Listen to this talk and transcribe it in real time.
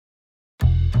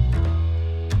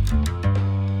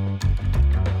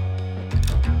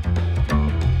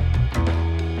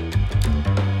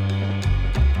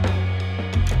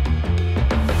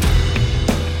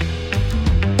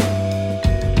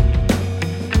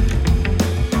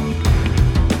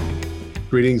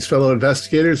Greetings, fellow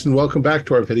investigators, and welcome back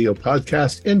to our video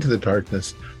podcast, Into the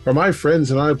Darkness, where my friends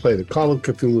and I play the Call of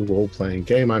Cthulhu role-playing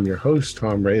game. I'm your host,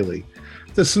 Tom Rayleigh.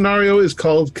 The scenario is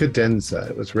called Cadenza.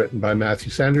 It was written by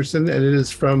Matthew Sanderson, and it is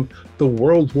from the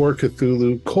War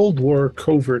Cthulhu Cold War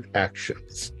Covert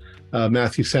Actions.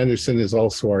 Matthew Sanderson is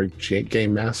also our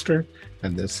game master,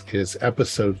 and this is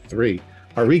episode 3.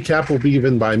 Our recap will be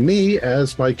given by me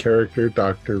as my character,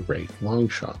 Dr. Rafe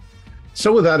Longshot.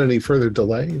 So without any further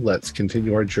delay, let's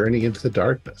continue our journey into the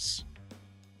darkness.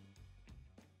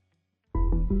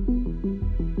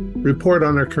 Report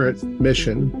on our current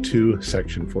mission to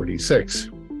Section 46.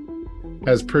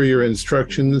 As per your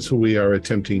instructions, we are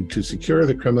attempting to secure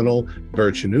the criminal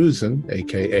Birchinusen,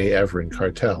 aka Everin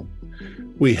Cartel.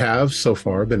 We have so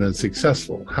far been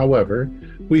unsuccessful. However,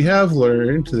 we have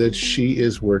learned that she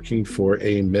is working for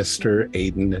a Mr.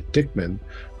 Aidan Dickman,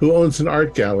 who owns an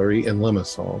art gallery in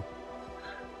Limassol.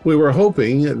 We were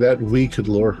hoping that we could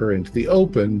lure her into the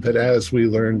open, but as we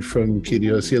learned from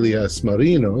Kiriosilias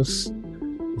Marinos,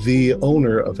 the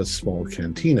owner of a small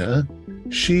cantina,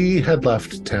 she had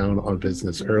left town on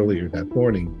business earlier that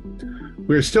morning.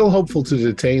 We're still hopeful to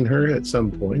detain her at some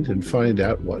point and find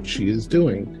out what she is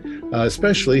doing,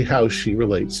 especially how she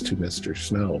relates to Mr.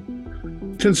 Snow.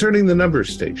 Concerning the number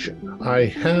station, I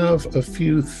have a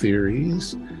few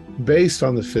theories based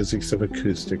on the physics of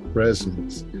acoustic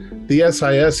resonance. The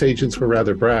SIS agents were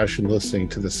rather brash in listening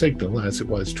to the signal as it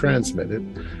was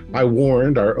transmitted. I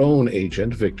warned our own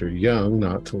agent, Victor Young,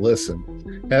 not to listen.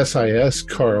 SIS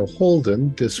Carl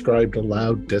Holden described a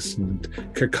loud, dissonant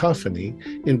cacophony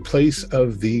in place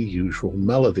of the usual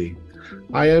melody.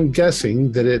 I am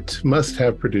guessing that it must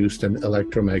have produced an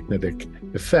electromagnetic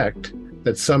effect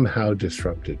that somehow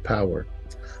disrupted power.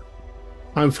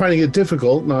 I'm finding it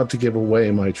difficult not to give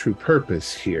away my true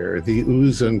purpose here. The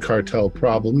Uzun cartel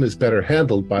problem is better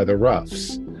handled by the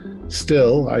roughs.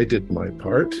 Still, I did my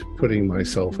part, putting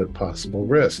myself at possible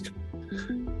risk.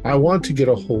 I want to get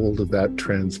a hold of that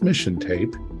transmission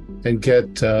tape and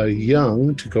get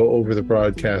Young to go over the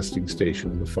broadcasting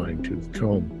station with a fine-tooth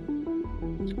comb.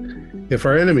 If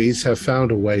our enemies have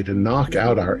found a way to knock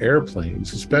out our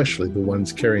airplanes, especially the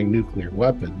ones carrying nuclear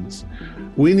weapons,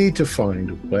 we need to find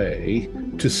a way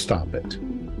to stop it.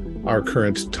 Our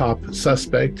current top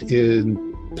suspect in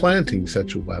planting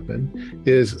such a weapon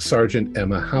is Sergeant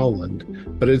Emma Howland,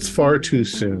 but it's far too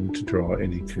soon to draw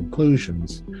any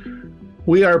conclusions.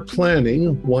 We are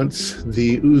planning, once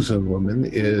the Uzun woman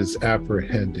is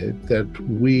apprehended, that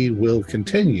we will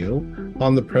continue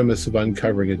on the premise of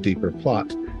uncovering a deeper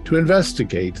plot to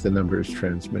investigate the numbers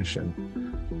transmission.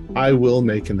 I will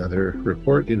make another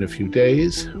report in a few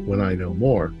days when I know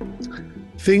more.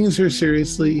 Things are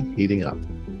seriously heating up.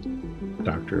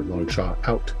 Dr. Longshot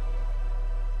out.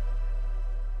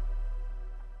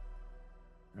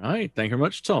 Right, thank you very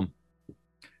much, Tom.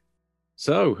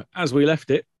 So, as we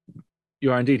left it,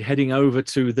 you are indeed heading over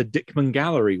to the Dickman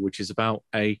Gallery, which is about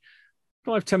a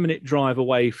 5-10 minute drive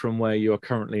away from where you are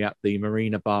currently at the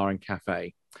Marina Bar and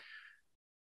Cafe.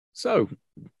 So,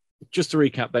 just to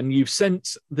recap then, you've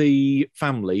sent the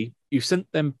family, you've sent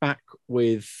them back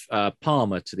with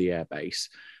Palmer to the airbase,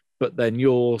 but then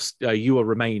you are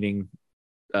remaining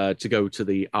to go to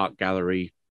the art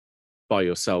gallery by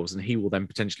yourselves, and he will then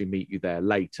potentially meet you there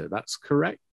later. That's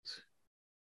correct?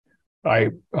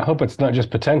 I hope it's not just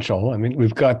potential. I mean,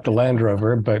 we've got the Land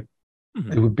Rover, but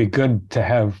it would be good to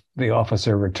have the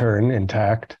officer return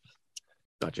intact.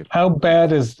 Gotcha. How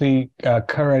bad is the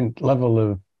current level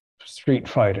of street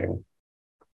fighting?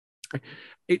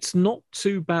 It's not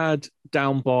too bad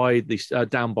down by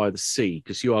the sea,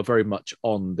 because you are very much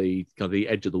on the the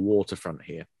edge of the waterfront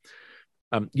here.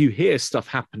 You hear stuff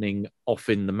happening off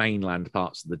in the mainland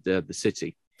parts of the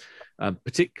city,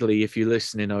 particularly if you're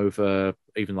listening over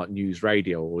even like news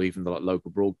radio or even the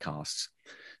local broadcasts.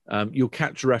 You'll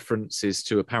catch references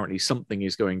to apparently something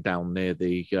is going down near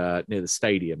the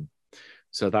stadium.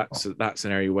 So that's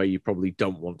an area where you probably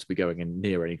don't want to be going in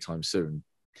near anytime soon.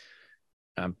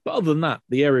 But other than that,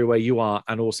 the area where you are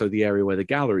and also the area where the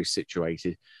gallery is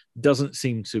situated doesn't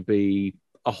seem to be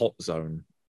a hot zone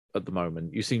at the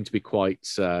moment. You seem to be quite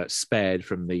spared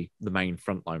from the main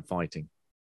frontline fighting.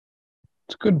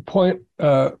 It's a good point.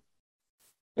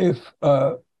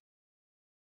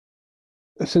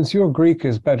 Since your Greek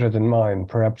is better than mine,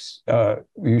 perhaps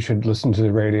you should listen to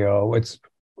the radio. It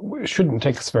shouldn't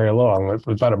take us very long. It's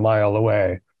about a mile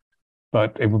away.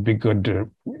 But it would be good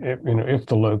to, if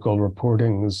the local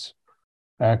reporting is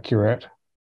accurate,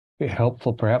 be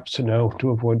helpful perhaps to know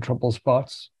to avoid trouble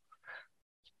spots.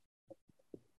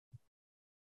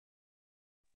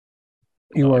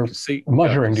 You are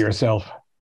muttering to yourself.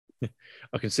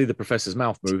 I can see the professor's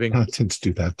mouth moving. I tend to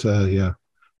do that. Yeah.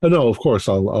 No, of course,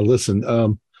 I'll listen.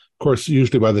 Of course,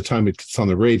 usually by the time it's on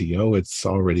the radio, it's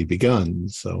already begun.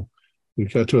 So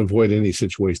we've got to avoid any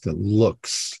situation that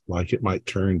looks like it might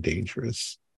turn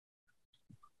dangerous.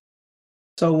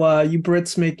 So you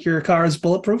Brits make your cars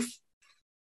bulletproof?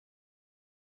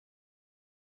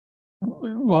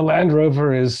 Well, Land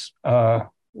Rover is,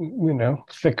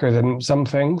 thicker than some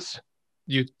things.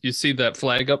 You see that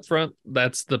flag up front?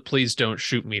 That's the "please don't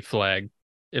shoot me" flag.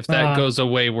 If that goes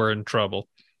away, we're in trouble.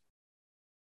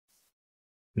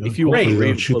 If you want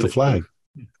to shoot the flag.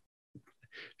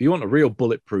 If you want a real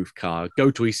bulletproof car,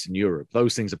 go to Eastern Europe.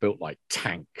 Those things are built like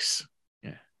tanks.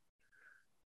 Yeah.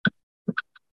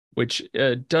 Which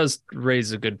does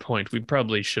raise a good point. We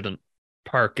probably shouldn't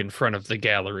park in front of the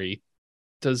gallery.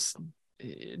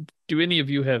 Do any of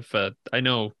you have? I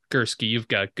know Gursky, you've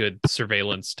got good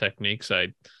surveillance techniques.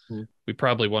 We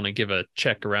probably want to give a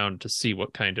check around to see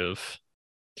what kind of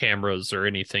cameras or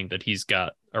anything that he's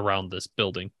got around this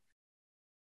building.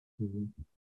 In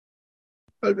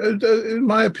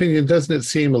my opinion, doesn't it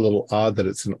seem a little odd that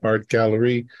it's an art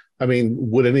gallery? I mean,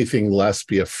 would anything less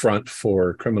be a front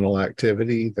for criminal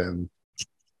activity than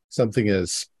something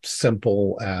as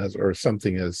simple as, or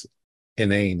something as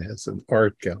inane as an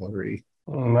art gallery?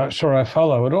 I'm not sure I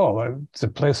follow at all. It's a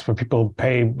place where people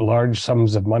pay large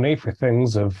sums of money for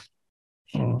things of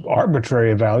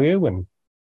arbitrary value, and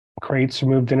crates are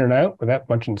moved in and out without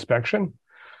much inspection.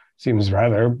 Seems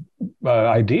rather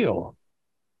ideal.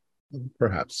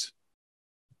 Perhaps.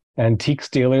 Antiques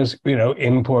dealers,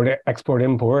 import, export,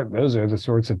 import, those are the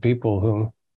sorts of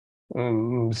people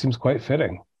who seems quite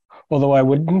fitting. Although I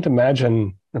wouldn't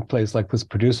imagine a place like this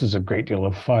produces a great deal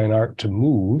of fine art to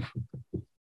move.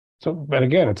 So, but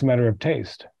again, it's a matter of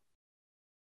taste.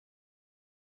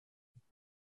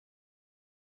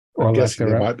 I guess they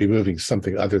might be moving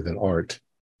something other than art.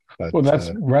 But, well,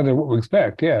 that's rather what we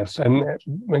expect, yes. And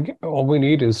all we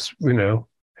need is,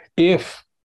 if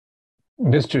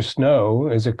Mr.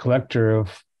 Snow is a collector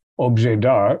of objets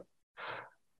d'art,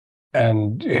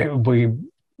 and he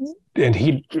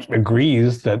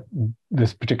agrees that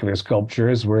this particular sculpture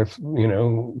is worth,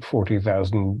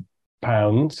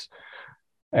 £40,000,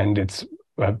 and it's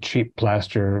a cheap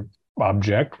plaster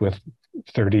object with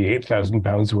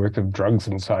 £38,000 worth of drugs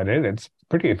inside it. It's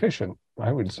pretty efficient,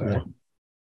 I would say. Yeah.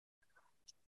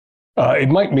 It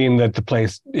might mean that the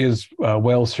place is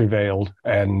well surveilled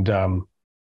and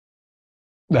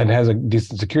that has a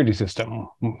decent security system.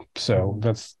 So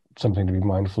that's something to be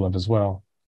mindful of as well.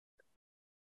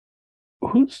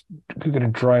 Who's going to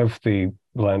drive the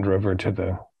Land Rover to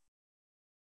the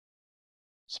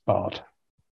spot?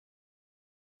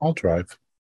 I'll drive.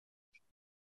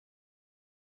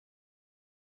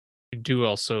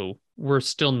 We're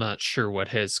still not sure what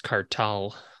his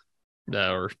cartel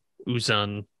or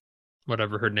Uzan,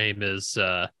 whatever her name is,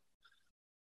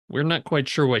 we're not quite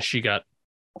sure why she got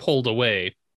pulled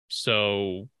away.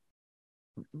 So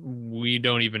we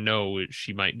don't even know.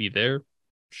 She might be there.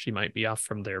 She might be off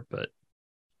from there, but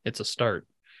it's a start.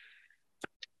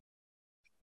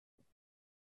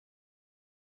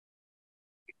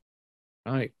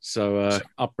 All right. So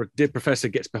our dear professor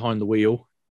gets behind the wheel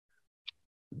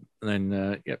and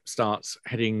then starts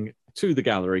heading to the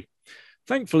gallery.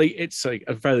 Thankfully, it's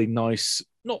a very nice,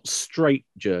 not straight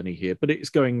journey here, but it's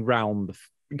going round.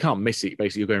 You can't miss it.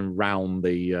 Basically, you're going round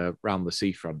the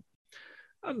seafront.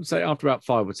 And say after about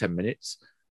 5 or 10 minutes,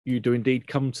 you do indeed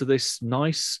come to this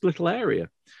nice little area.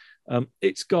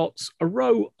 It's got a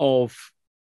row of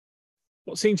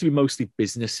what seem to be mostly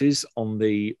businesses on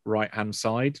the right-hand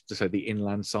side, to say the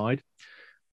inland side.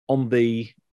 On the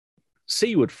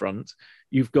seaward front,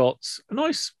 you've got a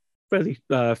nice,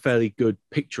 fairly good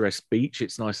picturesque beach.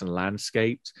 It's nice and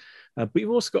landscaped. But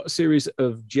you've also got a series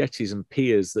of jetties and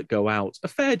piers that go out a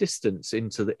fair distance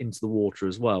into the water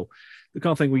as well. The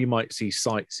kind of thing where you might see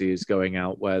sightseers going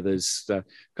out, where there's a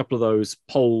couple of those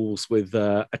poles with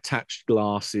attached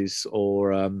glasses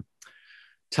or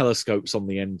telescopes on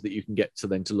the end that you can get to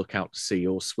then to look out to sea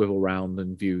or swivel around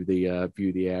and view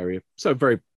the area. So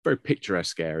very, very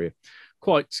picturesque area,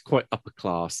 quite upper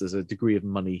class. There's a degree of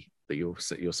money that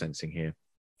you're sensing here.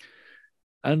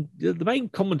 And the main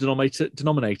common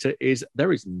denominator is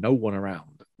there is no one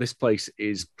around. This place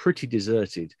is pretty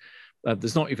deserted.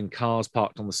 There's not even cars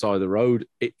parked on the side of the road.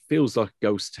 It feels like a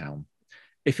ghost town.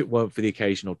 If it weren't for the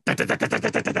occasional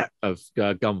of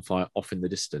gunfire off in the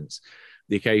distance,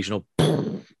 the occasional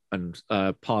and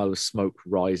pile of smoke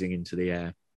rising into the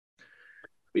air.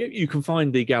 You can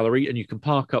find the gallery and you can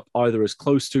park up either as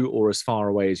close to or as far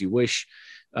away as you wish.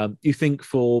 You think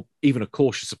for even a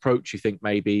cautious approach, you think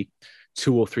maybe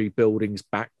 2 or 3 buildings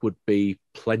back would be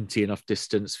plenty enough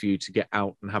distance for you to get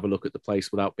out and have a look at the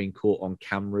place without being caught on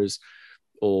cameras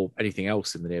or anything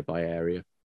else in the nearby area.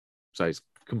 So it's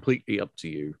completely up to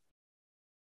you.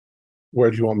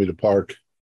 Where do you want me to park?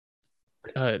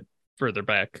 Further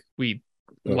back.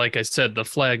 Like I said, the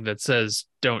flag that says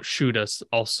 "Don't shoot us"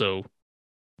 also,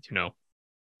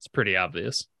 it's pretty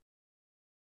obvious.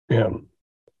 Yeah.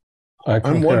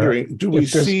 I'm wondering, do we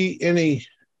see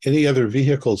any other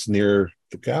vehicles near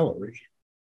the gallery?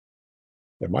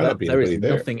 There might not be anybody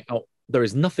there. Nothing out. There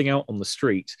is nothing out on the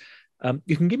street.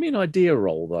 You can give me an idea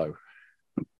roll, though.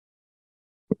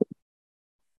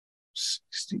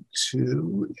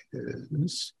 62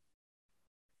 is...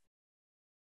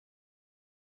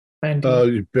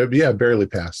 yeah, barely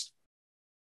passed.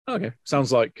 Okay,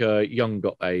 sounds like Young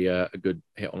got a good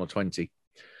hit on a 20.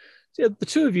 So yeah, the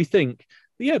two of you think,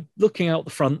 looking out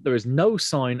the front, there is no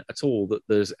sign at all that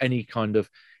there's any kind of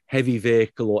heavy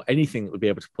vehicle or anything that would be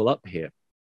able to pull up here.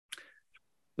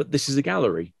 But this is a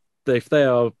gallery. If they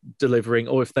are delivering,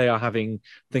 or if they are having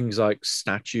things like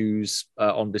statues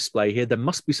on display here, there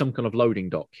must be some kind of loading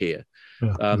dock here.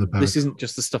 This isn't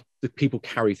just the stuff that people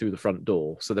carry through the front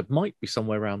door, so there might be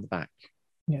somewhere around the back.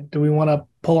 Yeah. Do we want to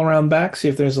pull around back, see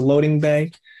if there's a loading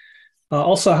bay?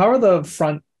 Also, how's the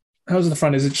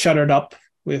front? Is it shuttered up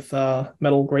with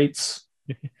metal grates?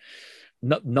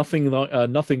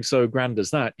 Nothing so grand as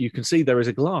that. You can see there is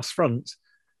a glass front.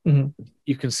 Mm-hmm.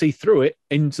 You can see through it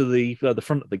into the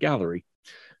front of the gallery,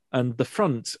 and the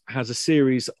front has a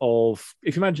series of,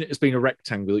 if you imagine it as being a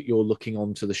rectangle that you're looking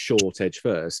onto the short edge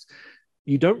first,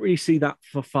 you don't really see that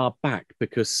far back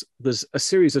because there's a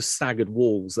series of staggered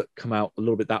walls that come out a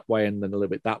little bit that way and then a little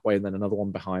bit that way and then another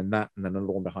one behind that and then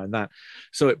another one behind that.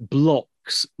 So it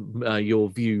blocks your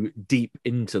view deep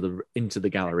into the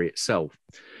gallery itself.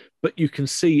 But you can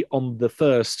see on the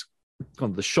first,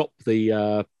 on the shop,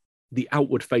 the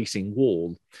outward facing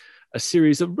wall, a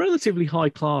series of relatively high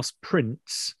class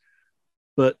prints,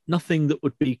 but nothing that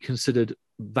would be considered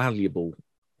valuable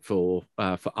for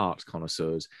art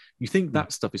connoisseurs. You think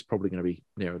that stuff is probably going to be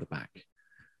nearer the back.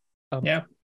 Yeah.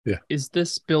 Is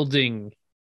this building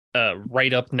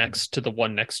right up next to the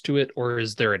one next to it, or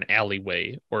is there an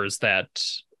alleyway, or is that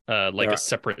a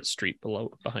separate street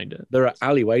behind it? There are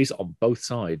alleyways on both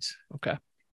sides. Okay.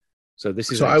 So this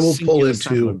is so a I will pull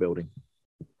into building.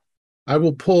 I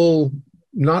will pull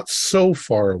not so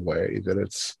far away that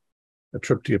it's a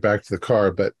trip to get back to the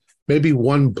car, but maybe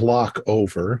one block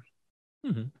over,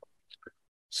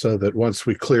 so that once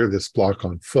we clear this block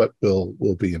on foot,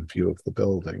 we'll be in view of the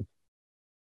building.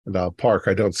 And I'll park.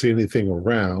 I don't see anything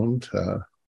around,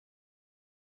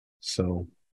 so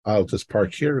I'll just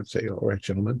park here and say, "All right,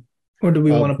 gentlemen." Or do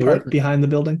we want to park behind the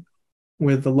building,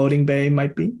 where the loading bay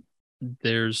might be?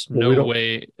 There's no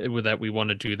way that we want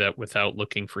to do that without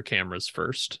looking for cameras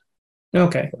first.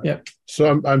 Okay, yeah.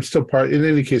 So I'm still in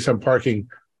any case, I'm parking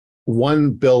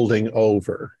one building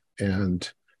over,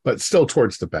 but still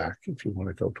towards the back, if you want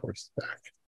to go towards the back.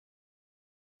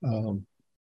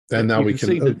 And now we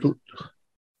can...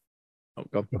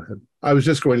 go ahead. I was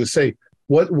just going to say,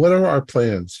 what are our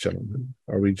plans, gentlemen?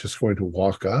 Are we just going to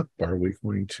walk up? Are we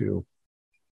going to...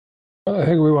 I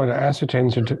think we want to ascertain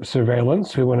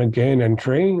surveillance, we want to gain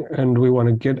entry, and we want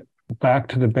to get back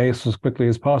to the base as quickly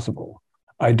as possible.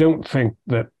 I don't think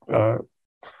that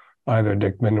either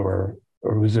Dickman or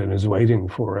Uzin is waiting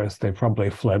for us. They probably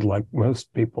fled like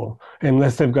most people,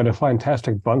 unless they've got a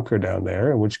fantastic bunker down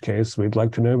there, in which case we'd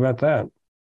like to know about that.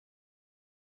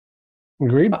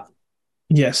 Agreed?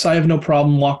 Yes, I have no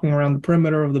problem walking around the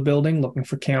perimeter of the building looking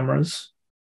for cameras.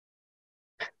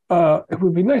 It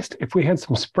would be nice if we had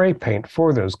some spray paint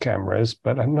for those cameras,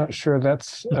 but I'm not sure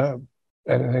that's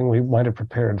anything we might have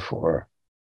prepared for.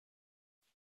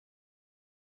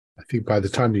 I think by the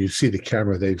time you see the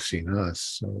camera, they've seen us.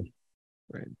 So,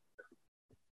 right.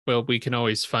 Well, we can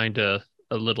always find a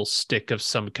little stick of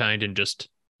some kind and just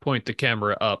point the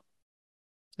camera up.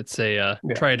 It's a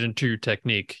tried and true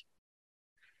technique.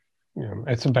 Yeah,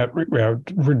 it's about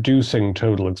reducing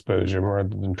total exposure rather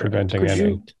than preventing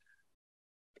any.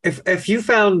 If you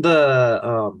found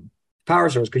the power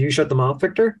source, could you shut them off,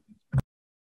 Victor?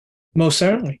 Most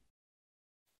certainly.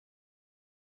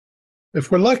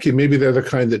 If we're lucky, maybe they're the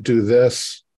kind that do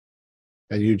this,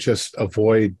 and you just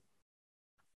avoid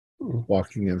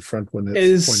walking in front when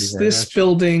it's Is this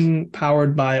building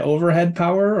powered by overhead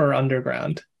power or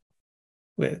underground?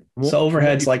 So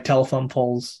overhead's like telephone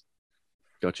poles.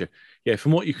 Gotcha. Yeah,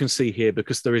 from what you can see here,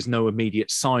 because there is no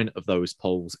immediate sign of those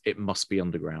poles, it must be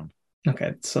underground.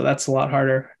 Okay, so that's a lot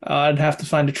harder. I'd have to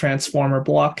find a transformer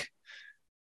block.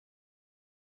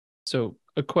 So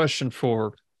a question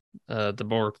for the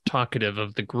more talkative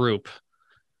of the group,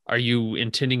 are you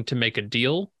intending to make a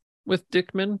deal with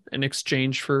Dickman in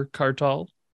exchange for Kartal?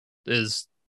 Is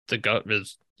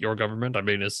your government? I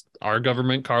mean, is our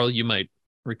government, Carl? You might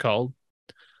recall.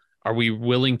 Are we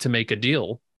willing to make a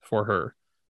deal for her?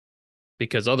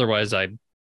 Because otherwise, I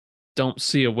don't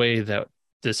see a way that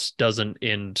this doesn't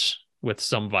end with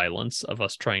some violence of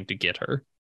us trying to get her.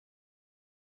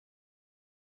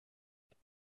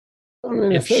 I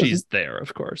mean, If she's there,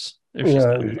 of course.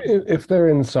 If they're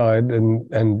inside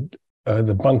and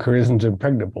the bunker isn't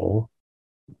impregnable,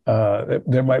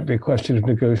 there might be a question of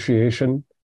negotiation.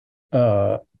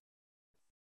 And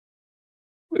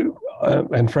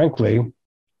frankly,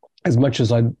 as much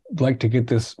as I'd like to get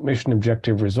this mission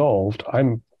objective resolved,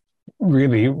 I'm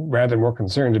really rather more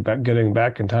concerned about getting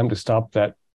back in time to stop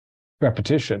that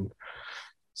repetition.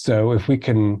 So if we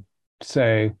can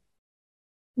say,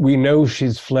 we know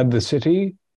she's fled the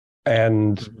city,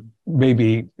 and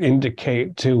maybe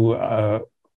indicate to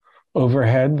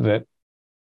overhead that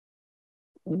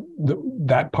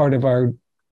that part of our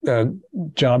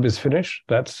job is finished,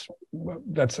 that's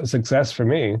a success for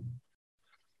me,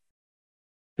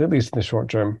 at least in the short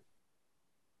term.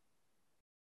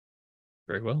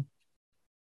 Very well.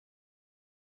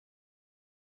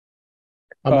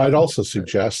 I might also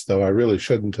suggest, though I really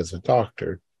shouldn't as a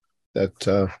doctor,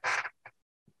 that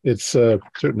it's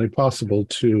certainly possible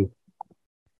to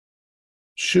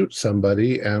shoot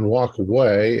somebody and walk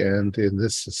away, and in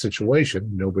this situation,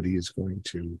 nobody is going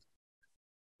to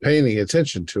pay any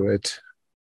attention to it.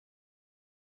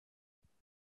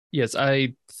 Yes,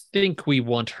 I think we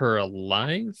want her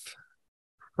alive,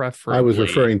 preferably. I was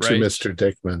referring right? to Mr.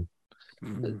 Dickman.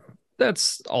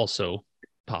 That's also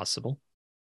possible.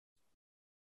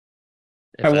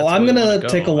 All right, well, I'm going to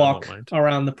take a walk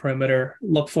around the perimeter,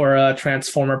 look for a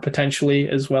transformer potentially,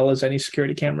 as well as any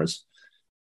security cameras.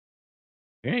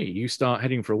 Okay, you start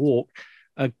heading for a walk.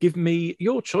 Give me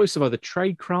your choice of either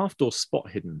tradecraft or spot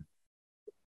hidden.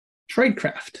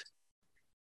 Tradecraft.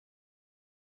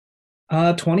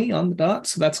 20 on the dot,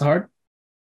 so that's hard.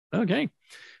 Okay,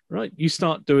 right. You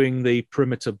start doing the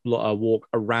perimeter walk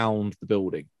around the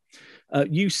building.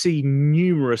 You see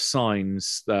numerous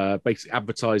signs basically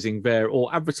advertising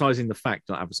the fact,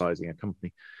 not advertising a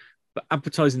company, but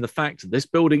advertising the fact that this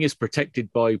building is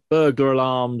protected by burglar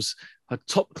alarms,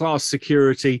 top-class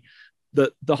security,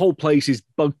 that the whole place is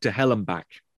bugged to hell and back.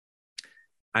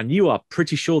 And you are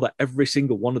pretty sure that every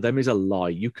single one of them is a lie.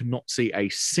 You cannot see a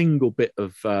single bit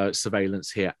of surveillance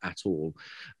here at all.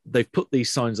 They've put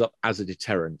these signs up as a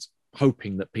deterrent,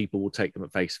 hoping that people will take them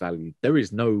at face value. There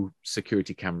is no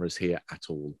security cameras here at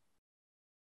all.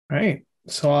 All right.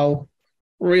 So I'll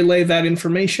relay that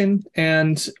information.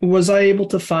 And was I able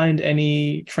to find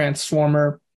any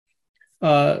transformer,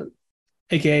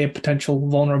 aka a potential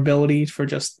vulnerability for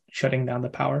just shutting down the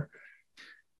power?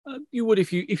 You would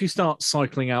if you start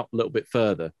cycling out a little bit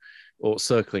further, or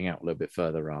circling out a little bit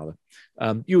further rather.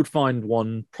 You would find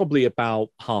one probably about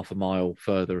half a mile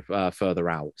further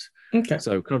out. Okay.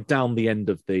 So kind of down the end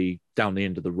of the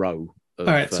row. All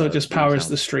right. So it just powers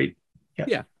the street.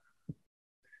 Yeah.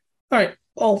 All right.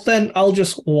 Well, then I'll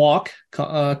just walk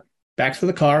back to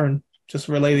the car and just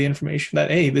relay the information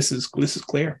that, hey, this is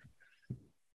clear.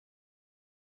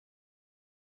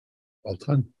 Well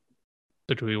done.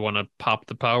 Do we want to pop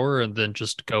the power and then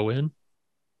just go in?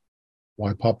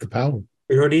 Why pop the power?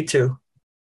 We don't need to.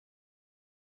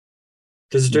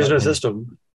 There's no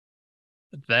system.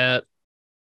 That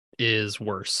is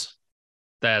worse.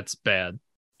 That's bad.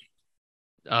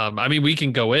 I mean, we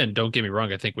can go in. Don't get me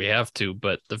wrong. I think we have to.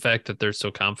 But the fact that they're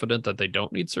so confident that they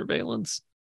don't need surveillance.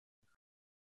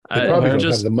 They probably don't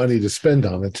have the money to spend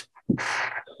on it.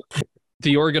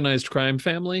 The organized crime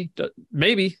family?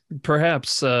 Maybe.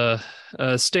 Perhaps.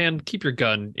 Stan, keep your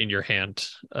gun in your hand.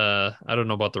 I don't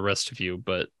know about the rest of you,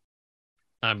 but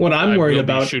I'm worried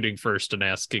about shooting first and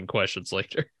asking questions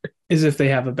later. Is if they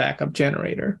have a backup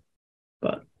generator.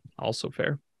 But also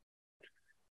fair.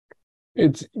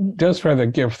 It does rather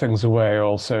give things away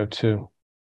also to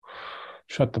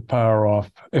shut the power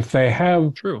off. If they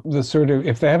have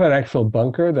if they have an actual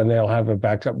bunker, then they'll have a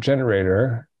backup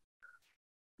generator.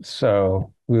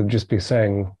 So we'll just be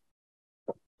saying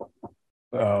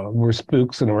we're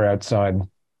spooks and we're outside.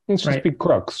 Let's just be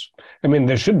crooks. I mean,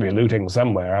 there should be looting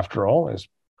somewhere after all. There's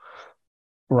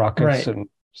rockets and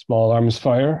small arms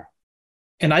fire.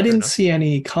 And I didn't see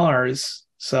any cars,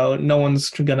 so no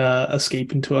one's gonna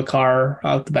escape into a car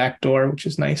out the back door, which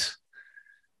is nice.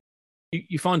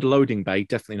 You find a loading bay,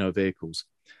 definitely no vehicles.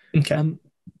 Okay.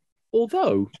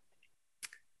 Although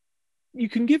You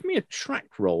can give me a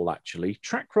track roll, actually.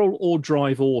 Track roll or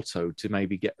drive auto to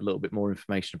maybe get a little bit more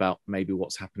information about maybe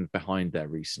what's happened behind there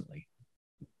recently.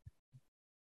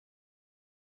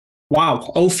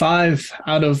 Wow, 05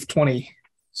 out of 20.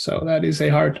 So that is a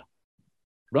hard.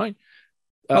 Right.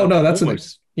 Oh, no, that's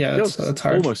almost. that's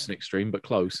hard. Almost an extreme, but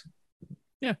close.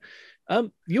 Yeah.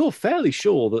 You're fairly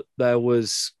sure that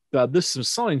there's some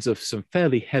signs of some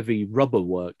fairly heavy rubber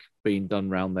work being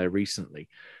done around there recently.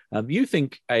 You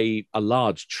think a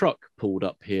large truck pulled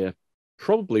up here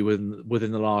probably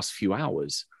within the last few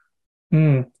hours.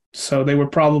 So they were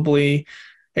probably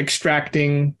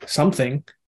extracting something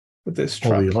with this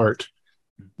truck. Holy art.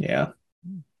 Yeah.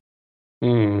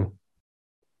 Hmm.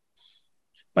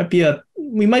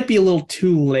 We might be a little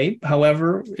too late.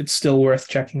 However, it's still worth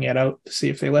checking it out to see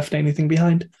if they left anything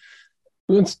behind.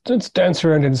 Let's dance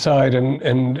around inside,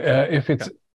 and if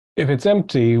it's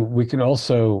empty, we can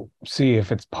also see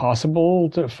if it's possible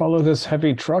to follow this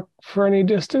heavy truck for any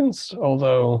distance.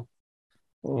 Although,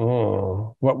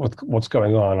 what's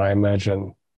going on? I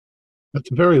imagine At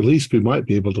the very least, we might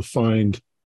be able to find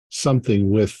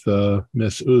something with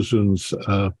Miss Uzun's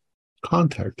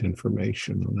contact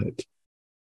information on it.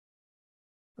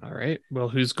 All right. Well,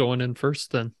 who's going in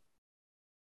first then?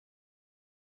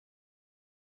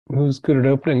 who's good at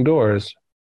opening doors?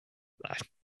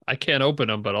 I can't open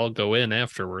them, but I'll go in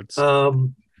afterwards.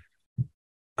 I'm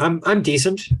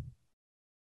decent.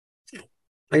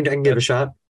 I can give it a shot.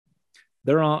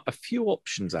 There are a few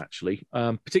options, actually,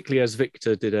 particularly as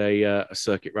Victor did a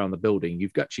circuit around the building.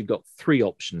 You've actually got three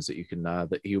options that you can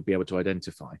that you'll be able to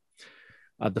identify.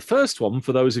 The first one,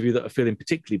 for those of you that are feeling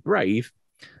particularly brave,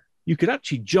 you could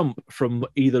actually jump from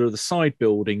either of the side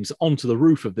buildings onto the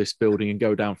roof of this building and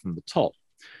go down from the top.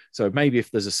 So maybe if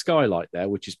there's a skylight there,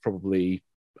 which is probably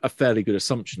a fairly good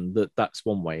assumption that that's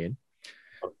one way in.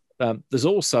 There's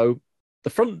also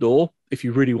the front door, if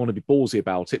you really want to be ballsy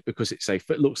about it, because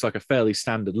it looks like a fairly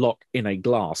standard lock in a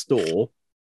glass door,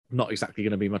 not exactly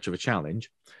going to be much of a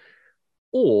challenge.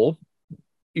 Or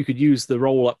you could use the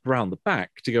roll up around the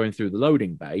back to go in through the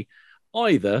loading bay,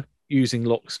 either using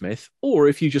locksmith, or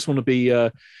if you just want to be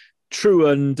true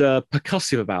and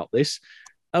percussive about this,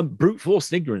 brute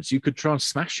force and ignorance, you could try and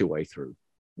smash your way through.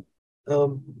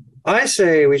 I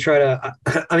say we try to,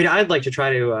 I'd like to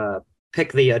try to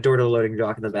pick the door to the loading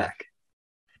dock in the back.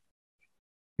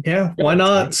 Yeah, why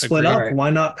not I split agree. up? Right. Why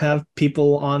not have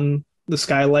people on the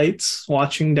skylights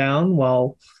watching down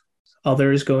while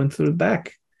others go in through the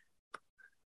back?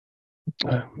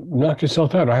 Knock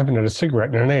yourself out. I haven't had a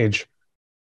cigarette in an age.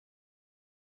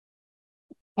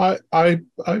 I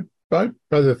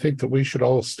rather think that we should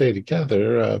all stay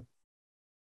together.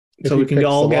 So we can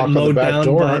all get mowed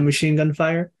down by machine gun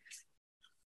fire?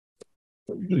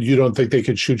 You don't think they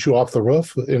could shoot you off the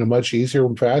roof in a much easier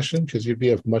fashion because you'd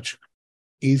be a much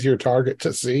easier target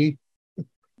to see?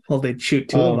 Well, they'd shoot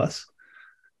two of us.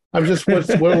 I'm just,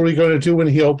 what are we going to do when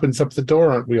he opens up the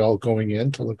door? Aren't we all going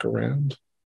in to look around?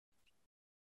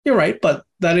 You're right, but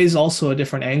that is also a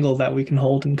different angle that we can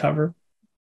hold and cover.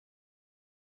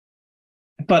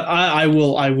 But I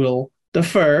will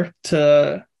defer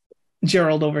to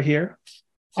Gerald over here.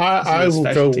 I will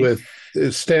go specialty. with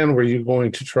Stan. Were you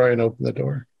going to try and open the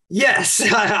door? Yes,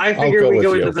 I I'll figured go we with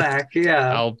go in you. the back.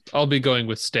 Yeah. I'll be going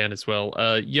with Stan as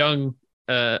well. Young,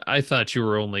 I thought you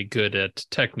were only good at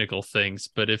technical things,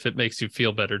 but if it makes you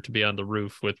feel better to be on the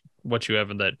roof with what you have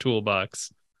in that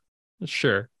toolbox,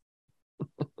 sure.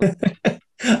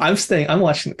 I'm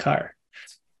watching the car.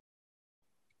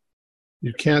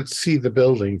 You can't see the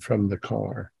building from the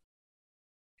car.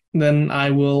 Then I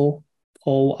will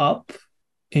pull up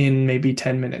in maybe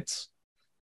 10 minutes.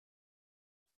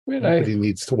 Nobody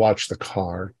needs to watch the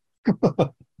car.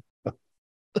 The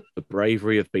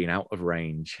bravery of being out of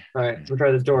range. All right, we'll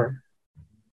try this door.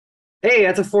 Hey,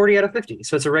 that's a 40 out of 50,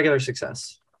 so it's a regular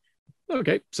success.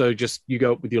 Okay, so just you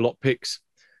go up with your lock picks,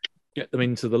 get them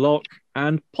into the lock,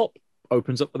 and pop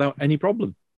opens up without any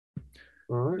problem.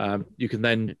 All right. You can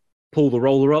then pull the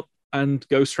roller up and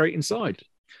go straight inside.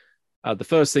 The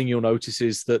first thing you'll notice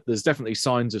is that there's definitely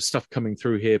signs of stuff coming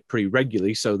through here pretty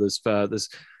regularly. So there's kind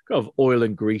of oil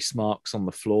and grease marks on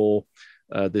the floor.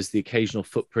 There's the occasional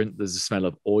footprint. There's the smell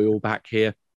of oil back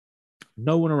here.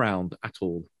 No one around at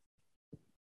all.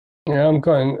 Yeah,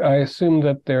 I assume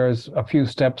that there's a few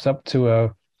steps up to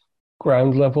a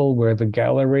ground level where the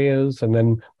gallery is, and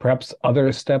then perhaps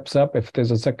other steps up if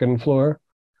there's a second floor.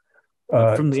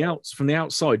 From the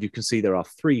outside, you can see there are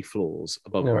 3 floors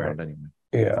above ground anyway.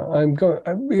 Yeah,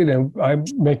 I'm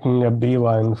making a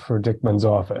beeline for Dickman's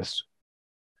office,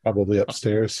 Probably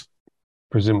upstairs.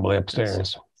 presumably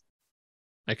upstairs.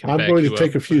 I can I'm back going to you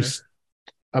take up a few. there.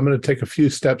 I'm going to take a few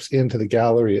steps into the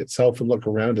gallery itself and look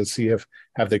around to see if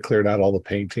have they cleared out all the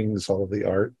paintings, all of the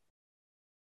art.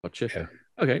 Gotcha. Yeah.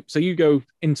 Okay, so you go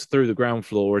into through the ground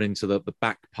floor and into the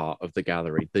back part of the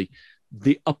gallery,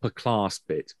 the upper class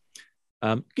bit.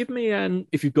 Give me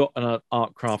if you've got an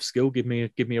art craft skill, give me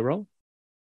a roll,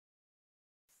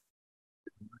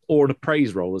 or an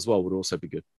appraise roll as well would also be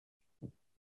good.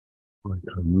 Like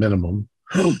a minimum.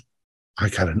 I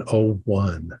got an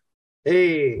 01.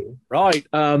 Hey. Right.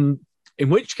 In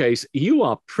which case, you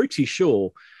are pretty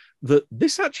sure that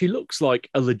this actually looks like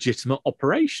a legitimate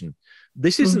operation.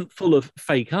 This isn't full of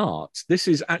fake art. This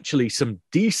is actually some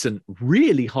decent,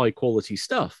 really high quality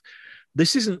stuff.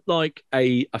 This isn't like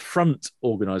a front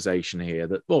organization here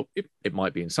that, well, it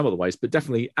might be in some other ways, but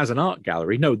definitely as an art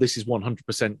gallery, no, this is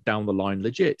 100% down the line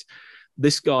legit.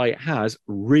 This guy has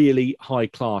really high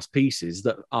class pieces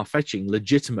that are fetching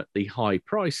legitimately high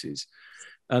prices.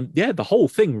 Yeah, the whole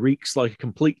thing reeks like a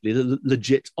completely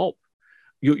legit op.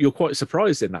 You're quite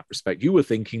surprised in that respect. You were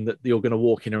thinking that you're going to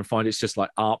walk in and find it's just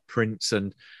like art prints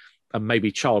and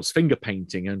maybe child's finger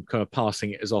painting and kind of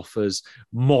passing it as off as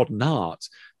modern art.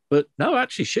 But no,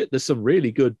 actually, shit, there's some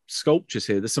really good sculptures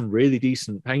here. There's some really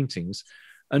decent paintings.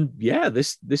 And yeah,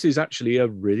 this is actually a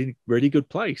really, really good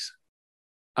place.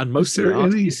 And most of the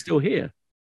art is still here.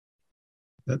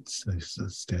 That's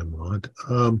damn odd.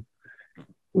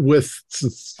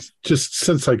 Just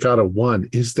since I got a 1,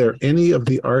 is there any of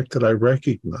the art that I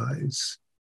recognize?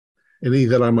 Any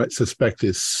that I might suspect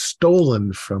is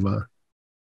stolen from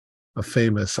a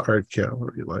famous art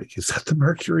gallery? Like, is that the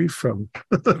Mercury from?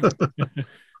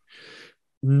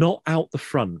 Not out the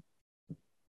front.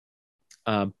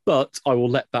 But I will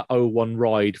let that 01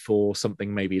 ride for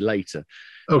something maybe later.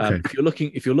 Okay.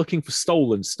 If you're looking for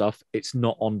stolen stuff, it's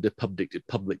not on the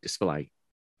public display.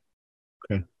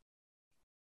 Okay.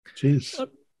 Jeez.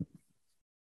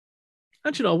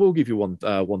 Actually, I will give you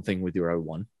one thing with your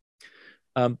 01.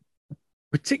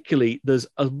 Particularly, there's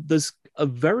a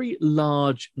very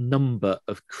large number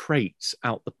of crates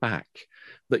out the back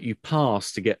that you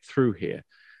pass to get through here.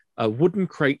 Wooden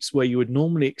crates where you would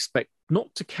normally expect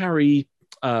not to carry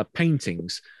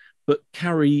paintings, but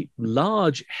carry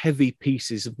large, heavy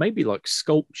pieces of maybe like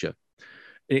sculpture.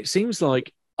 And it seems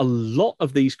like a lot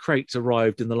of these crates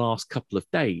arrived in the last couple of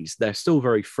days. They're still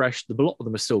very fresh. A lot of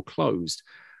them are still closed,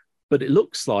 but it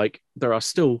looks like there are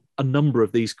still a number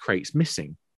of these crates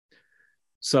missing.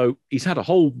 So he's had a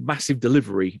whole massive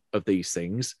delivery of these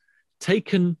things,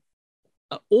 taken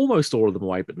almost all of them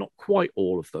away, but not quite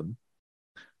all of them.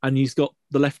 And he's got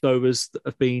the leftovers that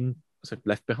have been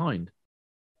left behind.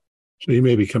 So you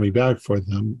may be coming back for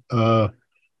them.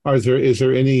 Is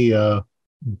there any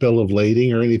bill of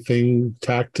lading or anything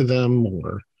tacked to them,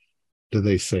 or do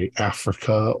they say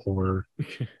Africa or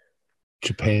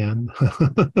Japan?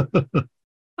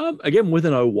 Again, with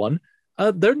an 01,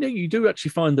 there you do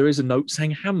actually find there is a note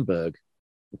saying Hamburg.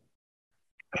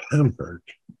 Hamburg.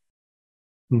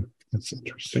 That's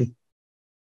interesting.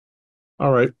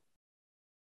 All right.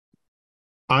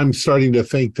 I'm starting to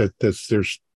think that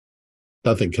there's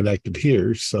nothing connected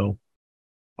here, so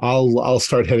I'll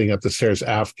start heading up the stairs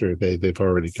after they've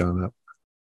already gone up.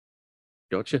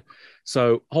 Gotcha.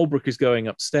 So Holbrook is going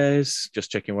upstairs,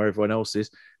 just checking where everyone else is.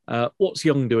 What's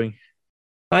Young doing?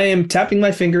 I am tapping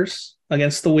my fingers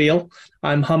against the wheel.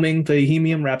 I'm humming the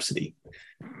Bohemian Rhapsody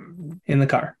in the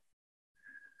car.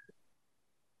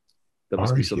 There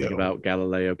must be something about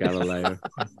Galileo.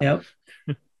 Yep.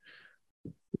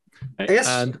 I guess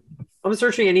I'm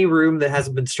searching any room that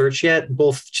hasn't been searched yet,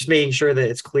 both just making sure that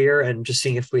it's clear and just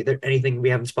seeing if there's anything we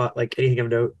haven't spot, like anything of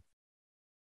note.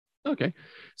 Okay.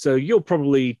 So you're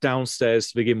probably downstairs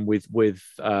to begin with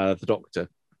the doctor.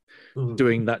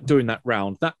 Doing that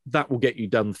round. That will get you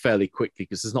done fairly quickly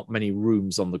because there's not many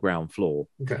rooms on the ground floor.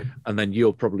 Okay. And then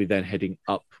you're probably then heading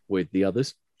up with the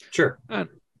others. Sure. And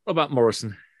what about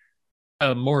Morrison?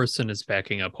 Morrison is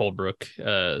backing up Holbrook.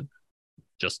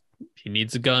 Just he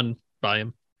needs a gun. Buy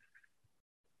him.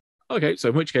 Okay, so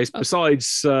in which case,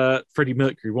 besides Freddie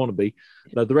Mercury wannabe,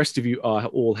 the rest of you are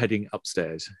all heading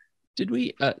upstairs. Did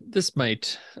we? This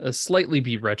might slightly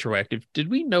be retroactive. Did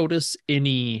we notice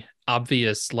any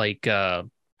obvious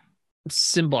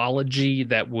symbology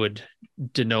that would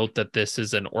denote that this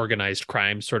is an organized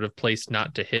crime sort of place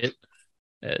not to hit?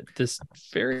 This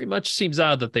very much seems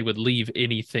odd that they would leave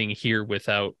anything here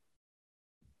without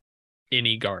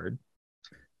any guard.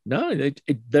 No,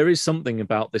 there is something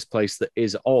about this place that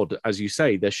is odd. As you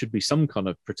say, there should be some kind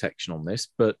of protection on this,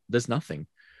 but there's nothing.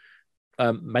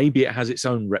 Maybe it has its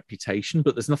own reputation,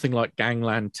 but there's nothing like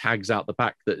gangland tags out the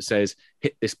back that says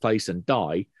hit this place and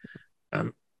die.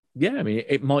 Yeah, I mean,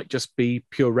 it might just be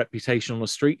pure reputation on a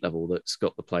street level that's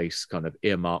got the place kind of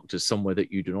earmarked as somewhere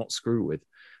that you do not screw with.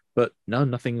 But no,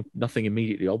 nothing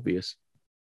immediately obvious.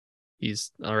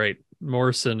 He's all right.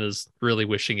 Morrison is really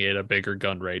wishing he had a bigger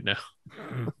gun right now.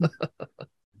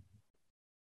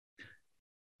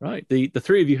 Right. The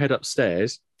three of you head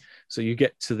upstairs. So you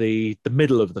get to the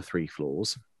middle of the 3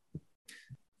 floors.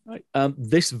 Right.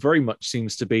 This very much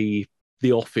seems to be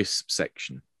the office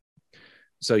section.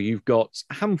 So you've got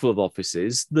a handful of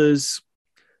offices. There's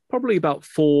probably about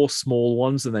 4 small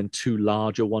ones and then 2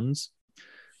 larger ones.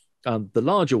 The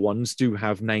larger ones do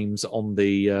have names on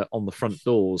the front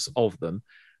doors of them.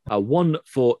 One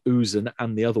for Uzan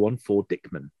and the other one for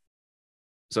Dickman.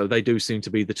 So they do seem to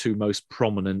be the 2 most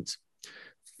prominent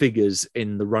figures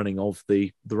in the running of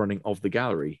the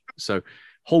gallery. So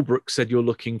Holbrook said you're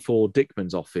looking for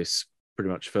Dickman's office pretty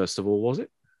much first of all, was it?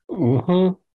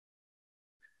 Mm-hmm.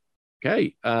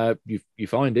 Okay, you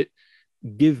find it.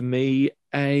 Give me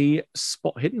a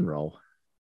spot hidden roll.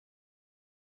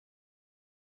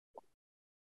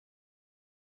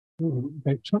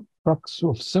 They took trucks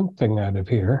of something out of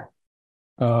here.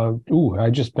 I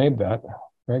just made that.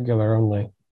 Regular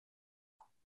only.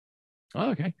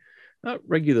 Oh, okay.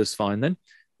 Regular's fine then.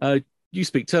 You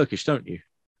speak Turkish, don't you?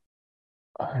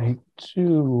 I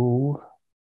do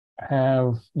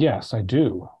have, yes, I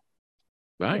do.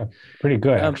 Right. Pretty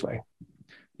good, actually.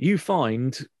 You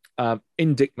find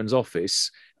in Dickman's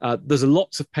office, there's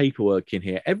lots of paperwork in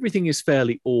here. Everything is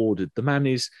fairly ordered. The man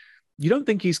is, you don't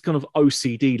think he's kind of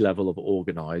OCD level of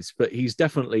organized, but he's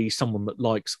definitely someone that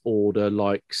likes order,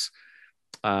 likes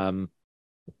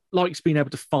being able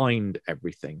to find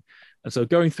everything. And so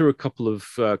going through a couple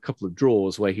of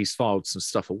drawers where he's filed some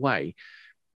stuff away,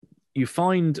 you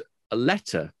find a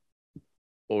letter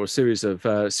or a series of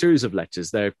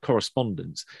letters, their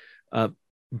correspondence,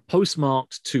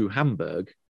 postmarked to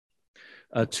Hamburg,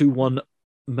 to one,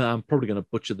 I'm probably going to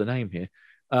butcher the name here,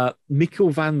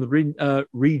 Mikkel van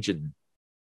Regen,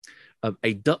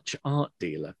 a Dutch art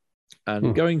dealer.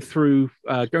 And going through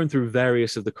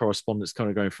various of the correspondence, kind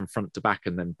of going from front to back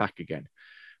and then back again,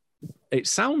 it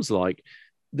sounds like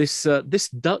this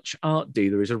Dutch art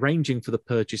dealer is arranging for the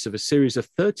purchase of a series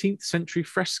of 13th century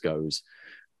frescoes.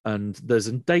 And there's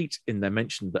a date in there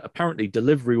mentioned that apparently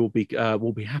delivery will be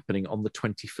happening on the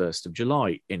 21st of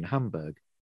July in Hamburg,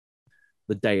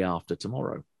 the day after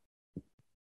tomorrow.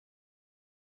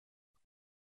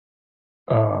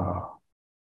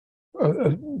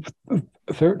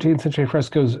 13th century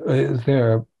frescoes, is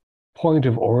there a point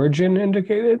of origin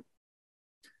indicated?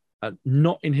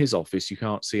 Not in his office. You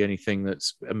can't see anything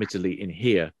that's admittedly in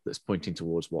here that's pointing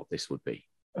towards what this would be.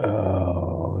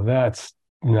 Oh, that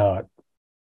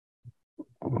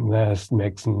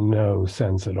makes no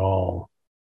sense at all.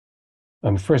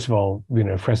 First of all,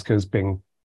 frescoes being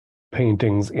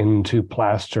paintings into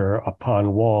plaster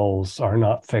upon walls are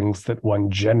not things that one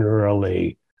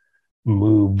generally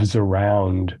moves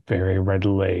around very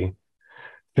readily.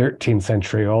 13th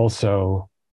century also,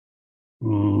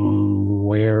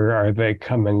 where are they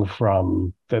coming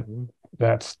from?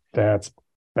 That's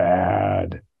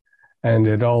bad. And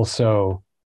it also,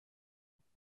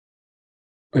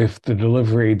 if the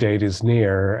delivery date is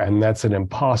near, and that's an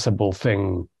impossible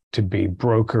thing to be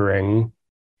brokering,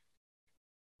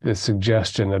 the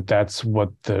suggestion that that's what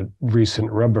the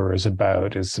recent rubber is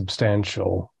about is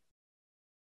substantial.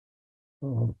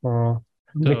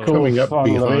 Coming up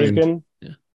behind.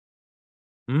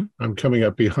 Yeah. I'm coming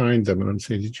up behind them and I'm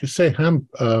saying, did you say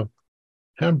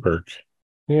Hamburg?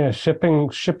 Yeah,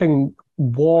 shipping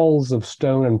walls of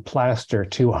stone and plaster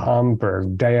to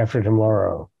Hamburg day after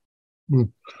tomorrow.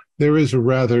 There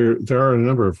are a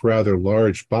number of rather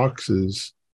large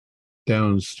boxes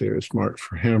downstairs marked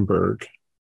for Hamburg.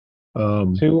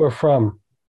 To or from?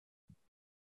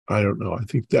 I don't know.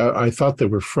 I thought they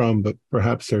were from, but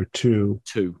perhaps they're to.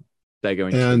 They're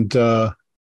going and, to.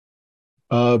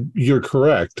 You're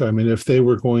correct. I mean, if they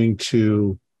were going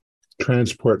to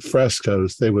transport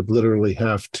frescoes, they would literally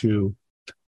have to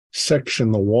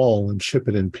section the wall and ship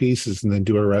it in pieces and then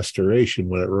do a restoration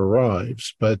when it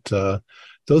arrives. But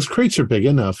those crates are big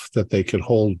enough that they could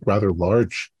hold rather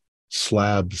large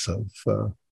slabs of.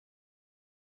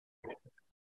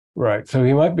 Right. So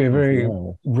he might be a very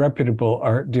reputable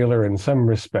art dealer in some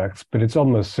respects, but it's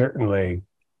almost certainly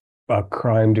a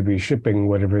crime to be shipping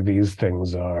whatever these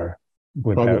things are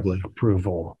without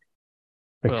approval.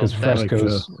 Because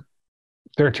frescoes,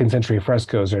 13th century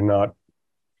frescoes are not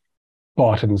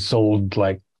bought and sold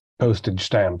like postage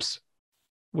stamps.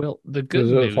 Well, the good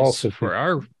news for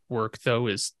our work, though,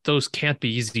 is those can't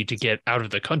be easy to get out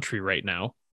of the country right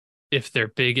now if they're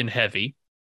big and heavy.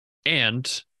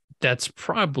 And that's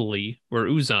probably where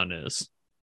Uzan is.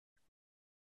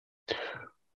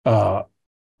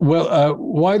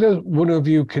 Why does one of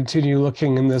you continue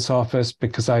looking in this office?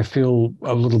 Because I feel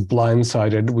a little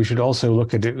blindsided. We should also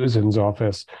look at Uzan's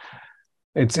office.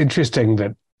 It's interesting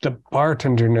that the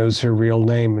bartender knows her real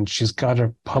name and she's got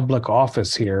a public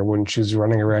office here when she's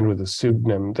running around with a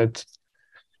pseudonym.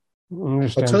 I'll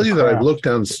tell you that I've looked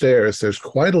downstairs. There's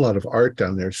quite a lot of art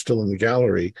down there still in the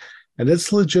gallery, and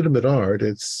it's legitimate art.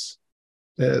 It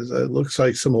looks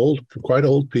like some quite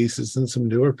old pieces and some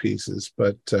newer pieces,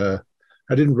 but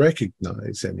I didn't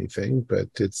recognize anything, but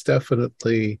it's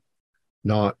definitely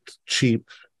not cheap.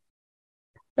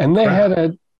 And they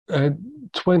had a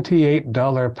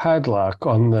 $28 padlock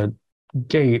on the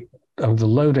gate of the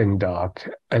loading dock,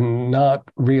 and not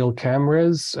real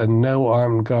cameras and no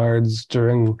armed guards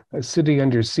during a city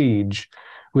under siege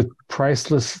with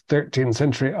priceless 13th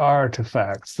century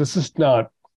artifacts. This is not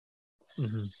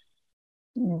a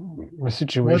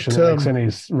situation that makes any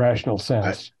rational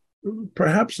sense.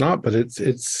 Perhaps not, but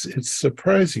it's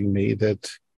surprising me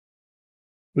that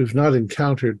we've not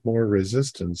encountered more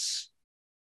resistance.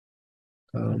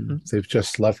 They've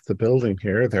just left the building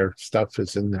here. Their stuff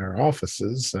is in their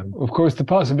offices. And of course, the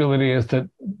possibility is that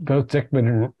both Dickman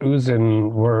and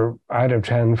Uzan were out of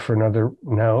town for another...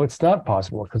 No, it's not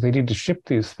possible because they need to ship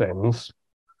these things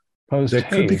post-haste.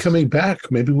 They could be coming back.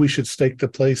 Maybe we should stake the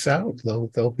place out.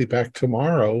 They'll be back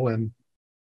tomorrow, and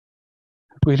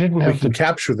we can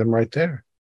capture them right there.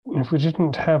 If we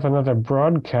didn't have another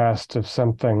broadcast of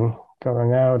something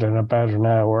going out in about an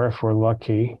hour, if we're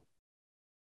lucky...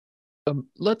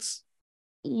 Let's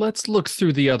look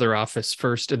through the other office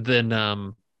first, and then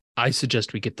I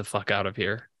suggest we get the fuck out of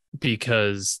here,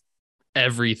 because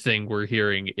everything we're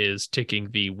hearing is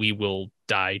ticking the "we will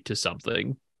die to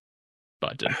something"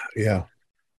 button. Yeah.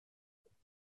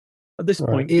 At this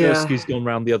point, Gursky's gone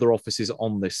around the other offices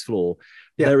on this floor.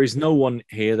 Yeah. There is no one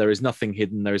here. There is nothing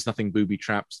hidden. There is nothing booby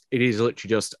traps. It is literally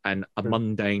just a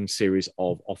mundane series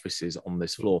of offices on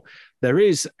this floor. There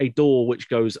is a door which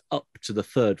goes up to the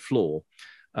third floor.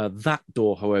 That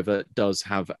door, however, does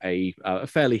have a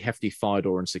fairly hefty fire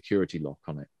door and security lock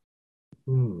on it.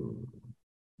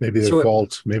 Maybe their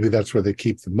vault. Maybe that's where they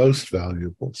keep the most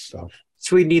valuable stuff.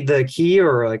 So we need the key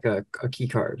or like a key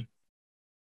card?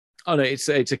 Oh no, it's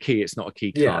a key. It's not a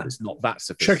key card. Yeah. It's not that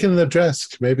sophisticated. Check in the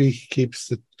desk. Maybe he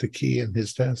keeps the key in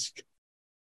his desk.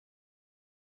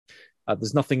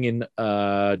 There's nothing in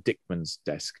Dickman's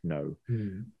desk. No.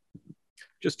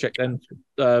 Just check then.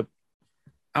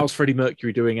 How's Freddie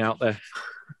Mercury doing out there?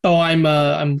 Oh,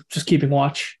 I'm just keeping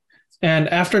watch. And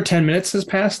after 10 minutes has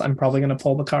passed, I'm probably going to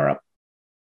pull the car up.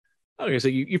 Okay, so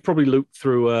you've probably looped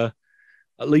through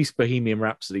at least Bohemian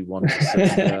Rhapsody once.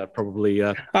 Probably.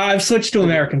 I've switched to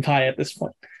American Pie at this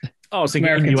point. Oh, I was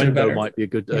thinking Innuendo might be a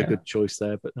good choice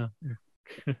there, but no.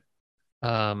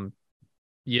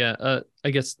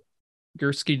 I guess,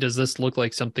 Gursky, does this look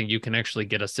like something you can actually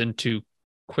get us into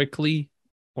quickly,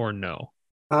 or no?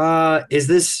 Is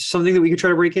this something that we could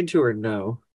try to break into, or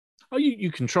no? Oh,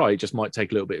 you can try. It just might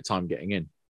take a little bit of time getting in.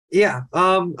 Yeah.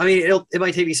 I mean, it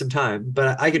might take me some time,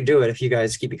 but I can do it if you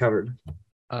guys keep me covered.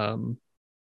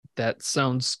 That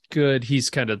sounds good. He's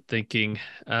kind of thinking.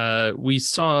 Did we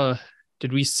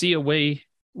see a way?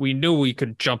 We knew we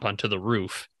could jump onto the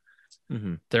roof.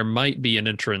 There might be an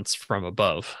entrance from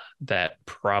above that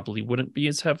probably wouldn't be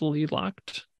as heavily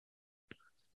locked.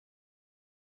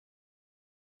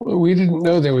 Well, we didn't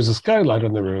know there was a skylight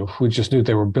on the roof. We just knew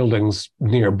there were buildings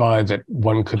nearby that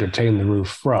one could attain the roof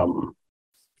from.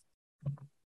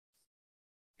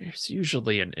 There's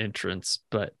usually an entrance,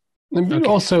 but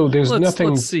also there's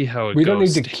nothing. Let's see how it goes. We don't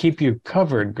need to keep you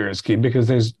covered, Gursky, because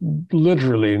there's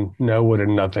literally no one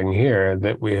and nothing here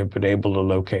that we have been able to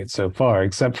locate so far,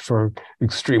 except for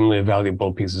extremely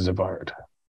valuable pieces of art.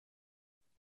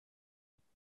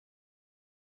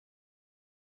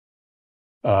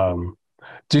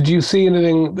 Did you see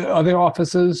anything, the other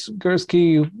offices,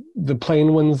 Gursky, the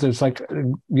plain ones? There's like,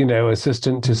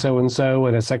 assistant to so-and-so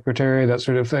and a secretary, that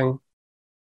sort of thing?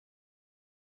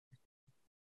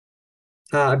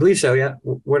 I believe so, yeah.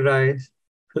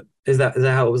 Is that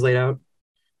how it was laid out?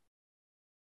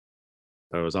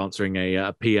 I was answering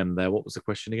a PM there. What was the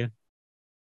question again?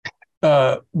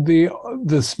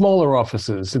 The smaller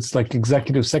offices, it's like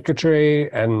executive secretary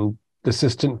and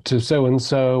assistant to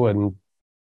so-and-so and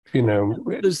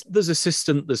there's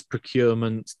assistant, there's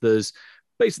procurement, there's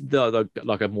basically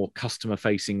like a more customer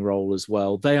facing role as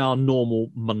well. They are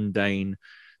normal, mundane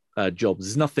jobs.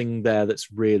 There's nothing there that's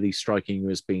really striking you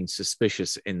as being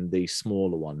suspicious in the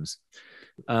smaller ones.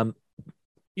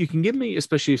 You can give me,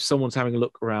 especially if someone's having a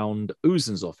look around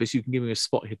Uzan's office, you can give me a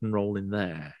spot hidden role in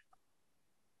there.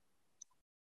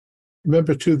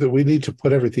 Remember, too, that we need to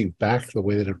put everything back the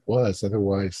way that it was.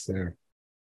 Otherwise, they're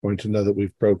going to know that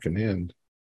we've broken in.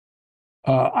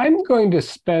 I'm going to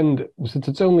spend, since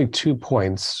it's only 2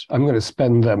 points, I'm going to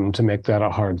spend them to make that a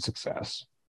hard success.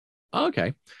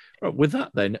 Okay. Right, with that,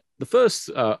 then, the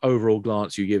first overall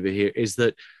glance you give it here is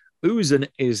that Uzan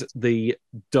is the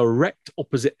direct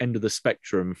opposite end of the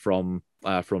spectrum from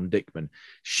Dickman.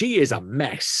 She is a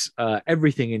mess.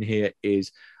 Everything in here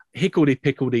is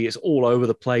hickledy-pickledy. It's all over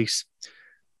the place.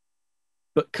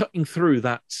 But cutting through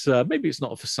that, maybe it's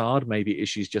not a facade, maybe it is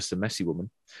she's just a messy woman,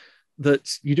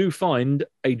 that you do find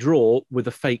a drawer with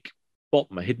a fake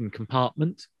bottom, a hidden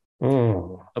compartment,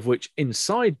 of which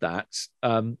inside that,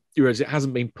 whereas it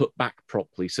hasn't been put back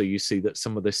properly, so you see that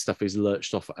some of this stuff is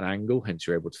lurched off at an angle, hence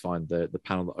you're able to find the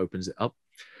panel that opens it up.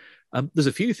 There's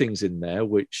a few things in there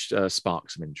which spark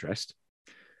some interest.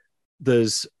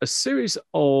 There's a series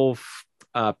of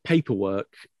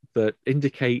paperwork that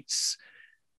indicates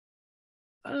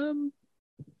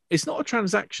it's not a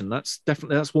transaction.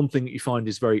 That's one thing that you find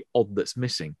is very odd that's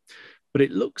missing. But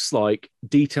it looks like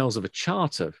details of a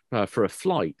charter for a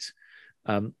flight,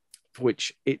 for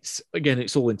which it's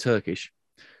all in Turkish.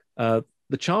 The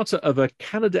charter of a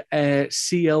Canada Air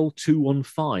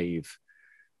CL215,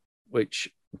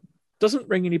 which doesn't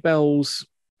ring any bells,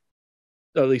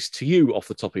 at least to you off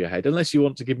the top of your head, unless you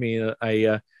want to give me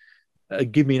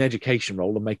give me an education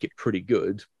roll and make it pretty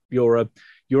good. Your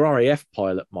RAF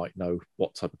pilot might know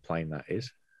what type of plane that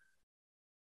is.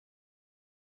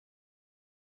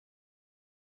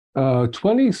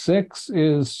 26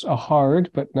 is a hard,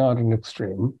 but not an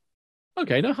extreme.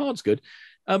 Okay, no, hard's good.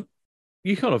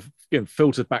 You kind of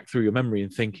filtered back through your memory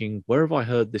and thinking, where have I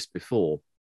heard this before?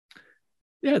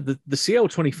 Yeah, the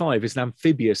CL-25 is an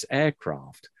amphibious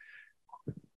aircraft.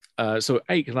 So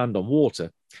it can land on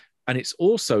water. And it's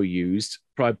also used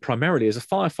primarily as a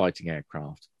firefighting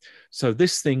aircraft. So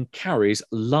this thing carries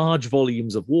large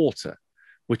volumes of water,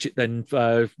 which it then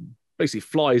basically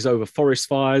flies over forest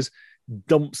fires,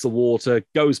 dumps the water,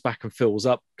 goes back and fills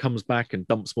up, comes back and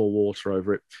dumps more water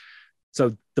over it.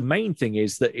 So the main thing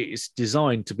is that it is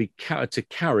designed to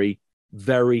carry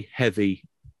very heavy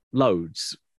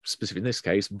loads, specifically in this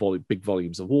case, big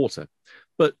volumes of water,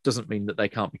 but doesn't mean that they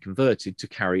can't be converted to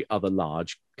carry other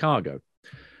large cargo.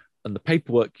 And the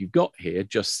paperwork you've got here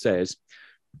just says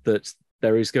that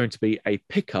there is going to be a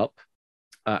pickup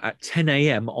at 10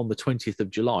 a.m. on the 20th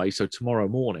of July, so tomorrow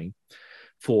morning,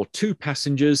 for 2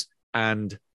 passengers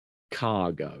and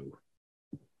cargo,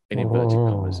 in inverted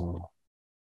commas.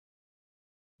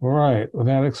 Right. Well,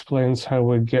 that explains how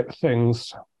we get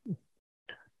things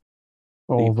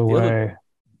all the way.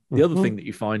 The other thing that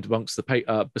you find amongst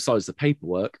besides the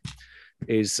paperwork,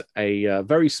 is a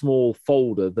very small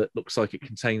folder that looks like it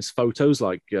contains photos,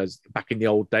 like back in the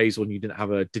old days when you didn't have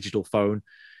a digital phone,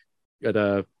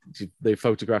 the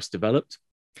photographs developed.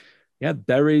 Yeah,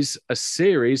 there is a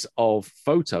series of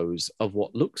photos of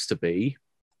what looks to be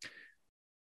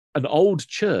an old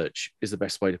church, is the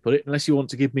best way to put it, unless you want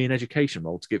to give me an education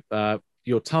roll to give.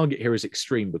 Your target here is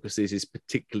extreme because this is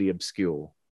particularly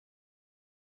obscure.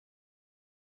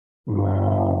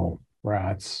 Wow,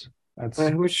 rats.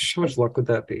 How much luck would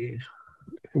that be?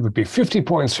 It would be 50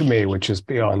 points for me, which is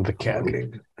beyond the ken. Okay,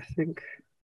 I think.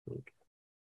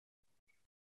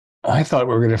 I thought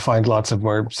we were going to find lots of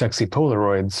more sexy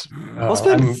Polaroids. I'll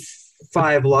spend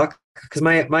 5 luck because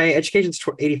my education's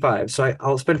 85, so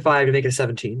I'll spend 5 to make it a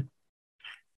 17.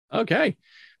 Okay,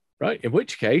 right. In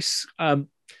which case,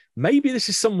 maybe this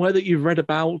is somewhere that you've read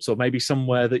about, or maybe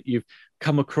somewhere that you've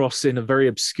come across in a very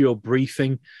obscure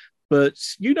briefing. But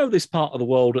you know this part of the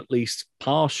world at least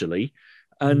partially,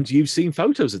 and you've seen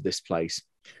photos of this place.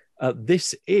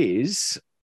 This is...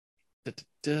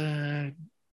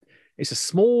 It's a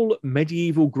small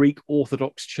medieval Greek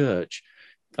Orthodox church,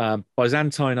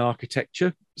 Byzantine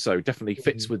architecture, so definitely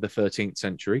fits with the 13th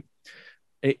century.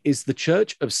 It is the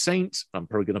Church of Saint, I'm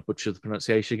probably going to butcher the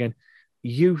pronunciation again,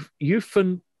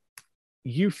 Eupheminos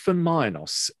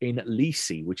in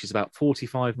Lyci, which is about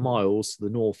 45 miles to the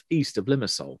northeast of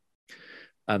Limassol.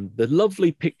 The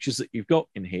lovely pictures that you've got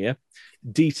in here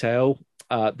detail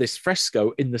this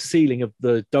fresco in the ceiling of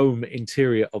the dome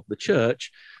interior of the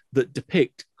church that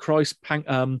depict Christ.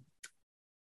 Again,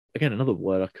 another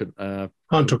word I couldn't.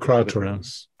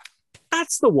 Pantocrator.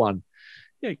 That's the one.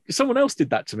 Yeah, someone else did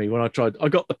that to me when I tried. I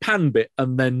got the pan bit,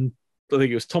 and then I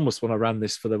think it was Thomas when I ran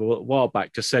this for them a while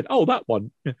back. Just said, "Oh, that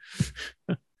one." And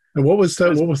what was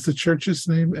that? What was the church's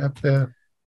name up there?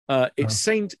 It's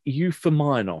Saint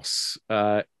Eupheminos,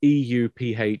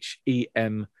 Euphemianos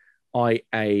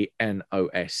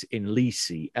in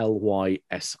Lyci,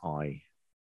 Lysi.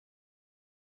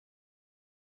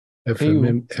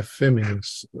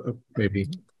 Ephemius, maybe.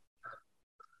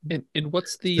 And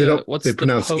what's They the what's they the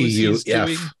pronounce pose EU he's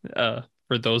doing? F.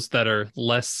 For those that are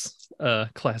less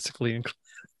classically inclined,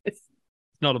 it's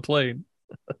not a plane.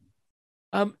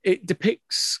 It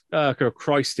depicts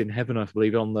Christ in heaven, I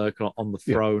believe, on the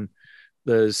throne.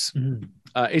 There's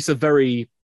it's a very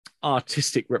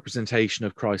artistic representation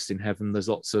of Christ in heaven. There's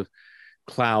lots of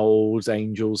clouds,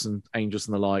 angels and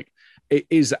the like. It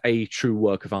is a true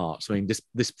work of art. So, I mean,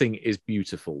 this thing is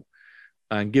beautiful,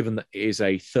 and given that it is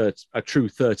a true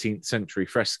 13th century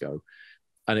fresco,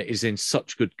 and it is in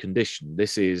such good condition,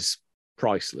 this is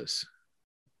priceless.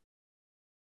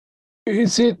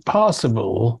 Is it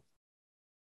possible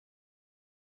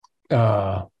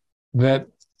that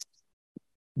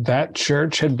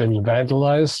church had been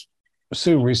vandalized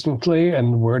so recently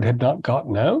and word had not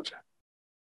gotten out?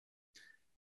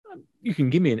 You can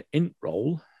give me an int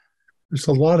roll. There's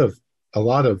a lot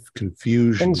of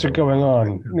confusion. Things are going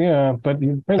on. Yeah, but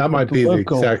you think that might be the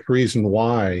exact reason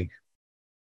why.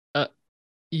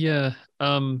 Yeah.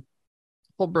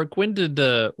 Holbrook, when did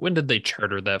they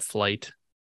charter that flight?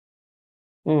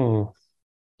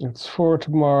 It's for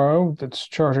tomorrow. That's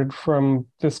chartered from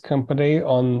this company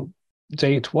on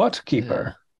date what,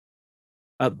 Keeper?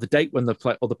 The date when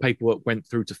the paperwork went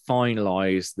through to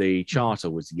finalize the charter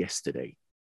was yesterday.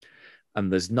 And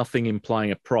there's nothing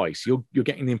implying a price. You're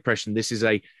getting the impression this is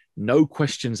a no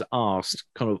questions asked,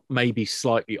 kind of maybe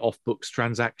slightly off books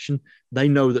transaction. They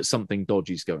know that something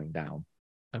dodgy is going down.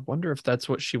 I wonder if that's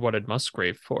what she wanted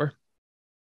Musgrave for.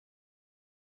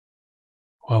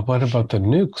 Well, what about the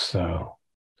nukes, though?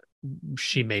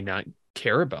 She may not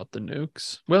care about the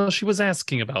nukes. Well, she was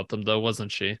asking about them, though,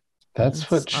 wasn't she?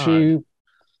 That's what she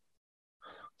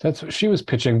was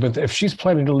pitching. But if she's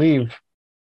planning to leave,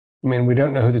 I mean, we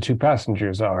don't know who the two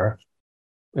passengers are.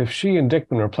 If she and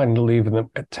Dickman were planning to leave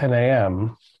at 10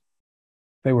 a.m.,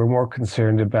 they were more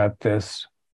concerned about this.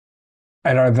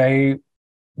 And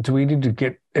do we need to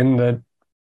get in the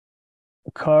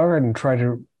car and try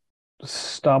to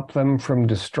stop them from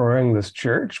destroying this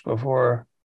church before?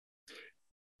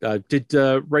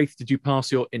 Wraith, did you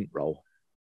pass your int roll?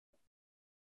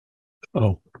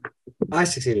 Oh. I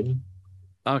succeeded.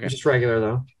 Okay. Just regular,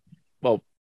 though. Well,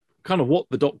 kind of what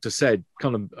the doctor said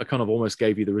kind of almost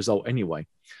gave you the result anyway,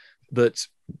 that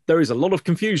there is a lot of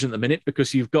confusion at the minute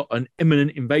because you've got an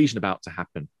imminent invasion about to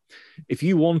happen. If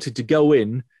you wanted to go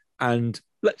in and,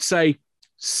 let's say,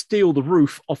 steal the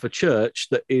roof off a church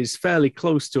that is fairly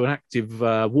close to an active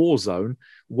war zone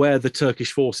where the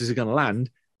Turkish forces are going to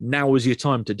land, now is your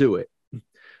time to do it.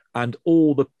 And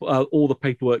all the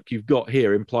paperwork you've got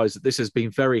here implies that this has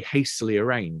been very hastily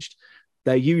arranged.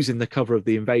 They're using the cover of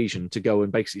the invasion to go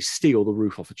and basically steal the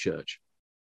roof off a church.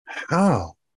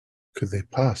 How could they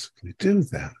possibly do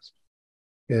that?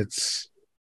 It's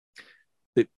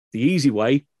the easy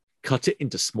way: cut it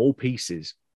into small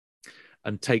pieces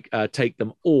and take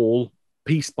them all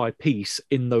piece by piece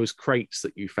in those crates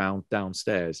that you found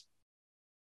downstairs.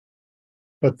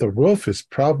 But the roof is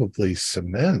probably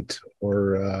cement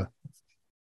or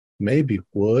maybe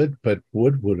wood, but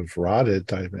wood would have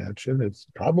rotted, I imagine. It's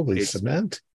probably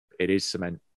cement. It is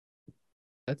cement.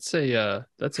 That's a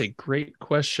great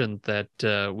question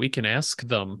that we can ask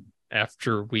them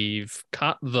after we've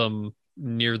caught them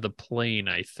near the plane,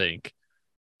 I think.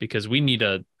 Because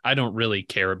I don't really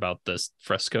care about this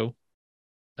fresco.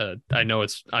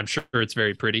 I'm sure it's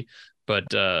very pretty,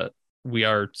 but we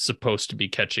are supposed to be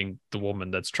catching the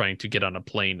woman that's trying to get on a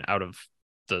plane out of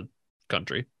the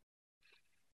country.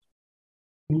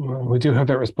 Well, we do have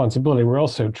that responsibility. We're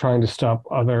also trying to stop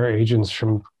other agents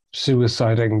from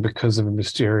suiciding because of a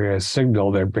mysterious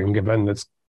signal they've been given that's,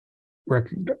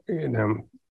 and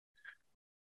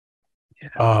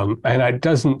it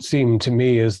doesn't seem to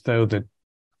me as though the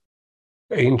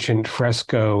ancient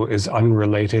fresco is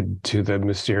unrelated to the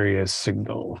mysterious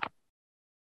signal.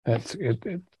 That's it.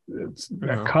 It's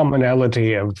a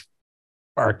commonality of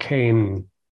arcane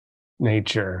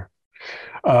nature.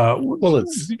 Well,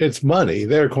 it's money.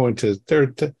 They're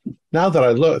now that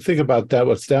I think about that,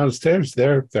 what's downstairs,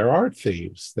 they're art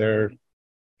thieves. They're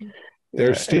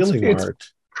stealing art.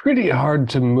 It's pretty hard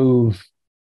to move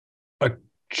a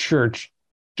church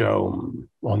dome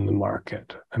on the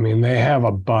market. I mean, they have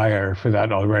a buyer for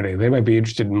that already. They might be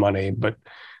interested in money, but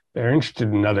they're interested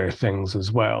in other things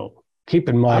as well. Keep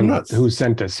in mind who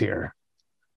sent us here.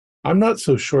 I'm not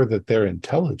so sure that they're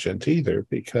intelligent either,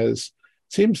 because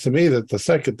it seems to me that the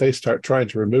second they start trying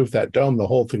to remove that dome, the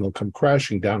whole thing will come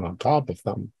crashing down on top of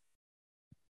them.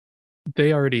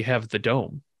 They already have the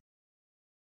dome.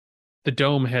 The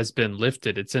dome has been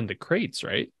lifted. It's in the crates,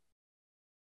 right?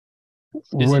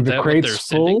 Were the crates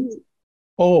full?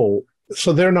 Oh,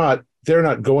 so they're not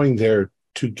going there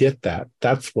to get that.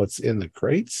 That's what's in the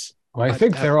crates. Well, I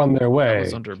think they're on their That way.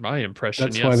 was under my impression.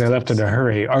 That's why they left in a yesterday.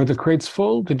 hurry. Are the crates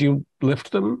full? Did you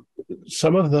lift them?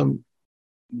 Some of them.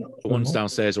 The ones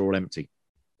downstairs are all empty.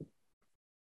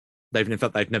 In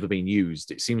fact, they've never been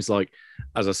used. It seems like,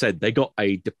 as I said, they got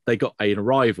an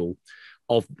arrival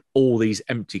of all these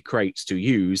empty crates to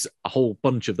use. A whole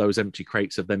bunch of those empty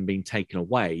crates have then been taken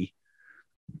away.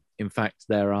 In fact,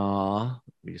 there are,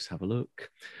 let me just have a look,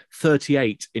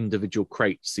 38 individual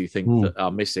crates you think that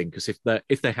are missing, because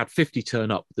if they had 50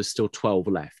 turn up, there's still 12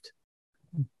 left.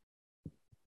 I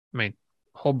mean,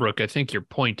 Holbrook, I think your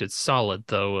point is solid,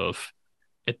 though, of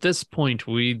at this point,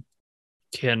 we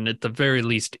can at the very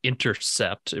least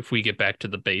intercept, if we get back to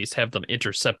the base, have them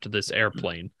intercept this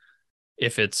airplane.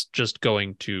 If it's just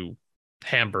going to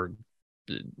Hamburg,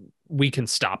 we can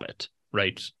stop it,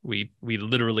 right? We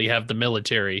literally have the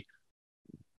military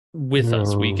with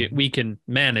us. We can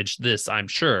manage this, I'm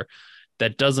sure.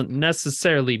 That doesn't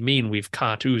necessarily mean we've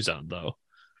caught Uzan, though.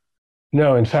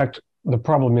 No, in fact, the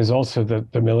problem is also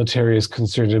that the military is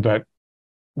concerned about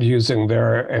using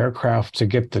their aircraft to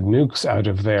get the nukes out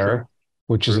of there,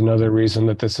 which is another reason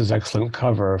that this is excellent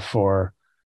cover for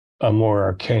a more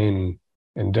arcane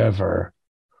endeavor.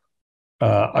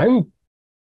 Where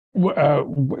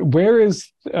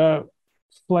is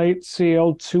flight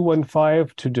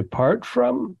CL-215 to depart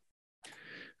from?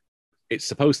 It's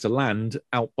supposed to land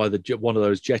out by one of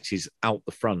those jetties out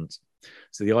the front.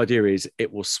 So the idea is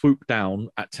it will swoop down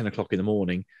at 10 o'clock in the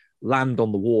morning, land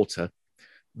on the water.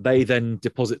 They then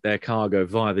deposit their cargo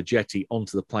via the jetty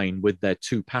onto the plane with their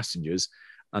 2 passengers,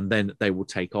 and then they will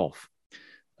take off.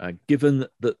 Given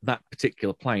that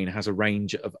particular plane has a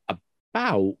range of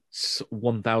about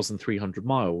 1,300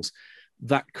 miles,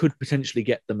 that could potentially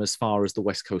get them as far as the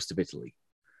west coast of Italy.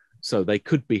 So they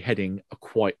could be heading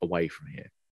quite away from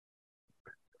here.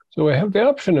 So we have the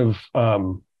option of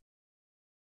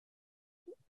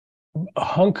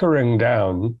hunkering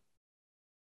down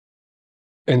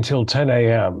until 10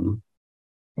 a.m.,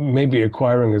 maybe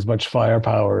acquiring as much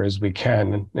firepower as we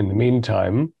can in the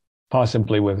meantime,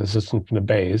 possibly with assistance from the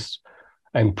base,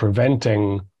 and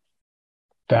preventing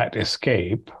that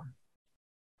escape,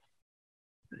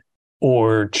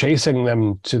 or chasing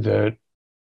them to the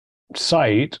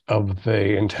site of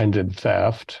the intended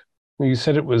theft. You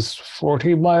said it was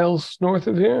 40 miles north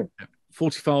of here?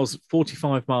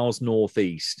 45 miles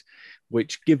northeast,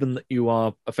 which, given that you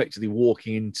are effectively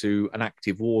walking into an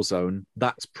active war zone,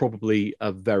 that's probably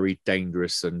a very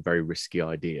dangerous and very risky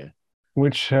idea.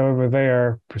 Which, however, they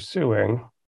are pursuing.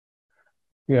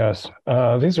 Yes,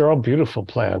 these are all beautiful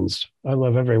plans. I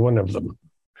love every one of them.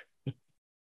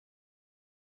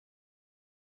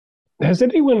 Has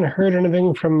anyone heard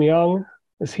anything from Young?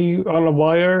 Is he on a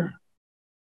wire?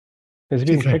 Is he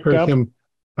being picked up?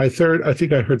 I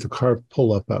think I heard the car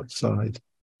pull up outside.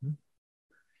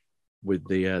 With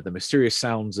the mysterious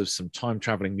sounds of some time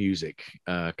traveling music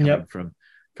coming from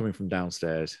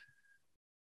downstairs.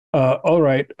 All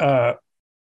right.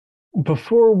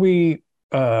 Before we,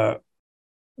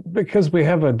 because we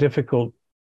have a difficult,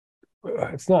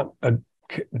 it's not a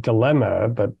dilemma,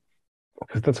 but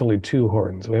because that's only 2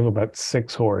 horns. We have about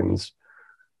 6 horns.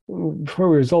 Before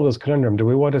we resolve this conundrum, do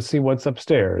we want to see what's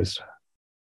upstairs?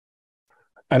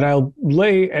 And I'll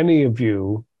lay any of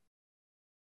you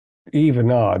even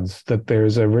odds that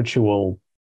there's a ritual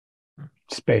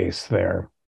space there,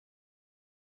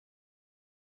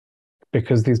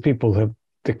 because these people have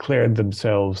declared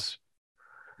themselves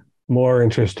more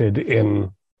interested in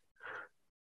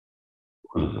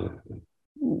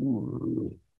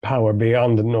power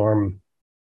beyond the norm.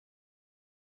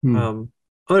 I'm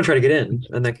gonna try to get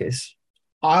in that case.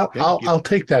 I'll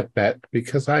take that bet,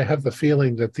 because I have the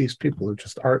feeling that these people are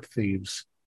just art thieves.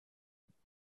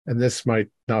 And this might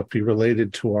not be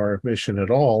related to our mission at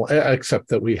all, except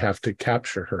that we have to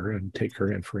capture her and take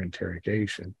her in for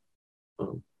interrogation.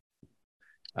 All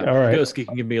right. Gursky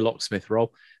can give me a locksmith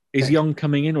roll. Is Young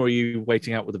coming in, or are you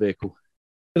waiting out with the vehicle?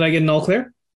 Did I get an all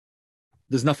clear?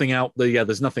 There's nothing out there. Yeah,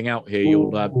 there's nothing out here.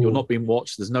 You're not being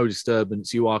watched. There's no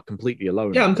disturbance. You are completely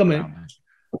alone. Yeah, I'm coming in.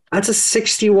 That's a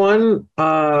 61.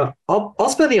 I'll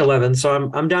spend the 11,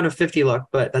 so I'm down to 50 luck,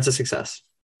 but that's a success.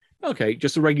 Okay,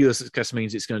 just a regular success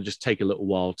means it's going to just take a little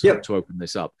while to open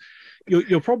this up.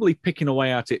 You're probably picking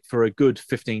away at it for a good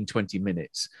 15, 20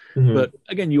 minutes. Mm-hmm. But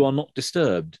again, you are not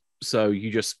disturbed, so you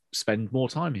just spend more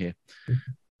time here.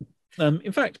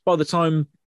 In fact, by the time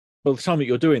that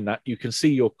you're doing that, you can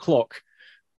see your clock,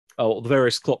 or the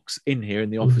various clocks in here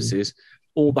in the offices.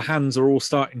 All the hands are all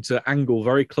starting to angle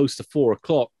very close to 4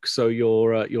 o'clock, so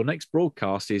your next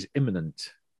broadcast is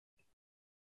imminent.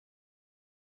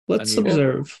 Let's And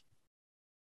observe.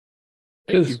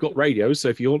 you've got radios, so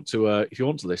if you want to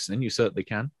listen in, you certainly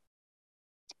can.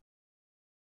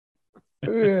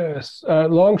 Yes,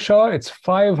 long shot. It's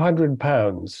 500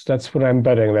 pounds. That's what I'm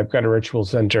betting. They've got a ritual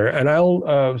center, and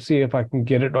I'll see if I can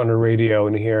get it on a radio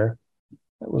in here.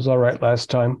 That was all right last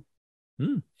time.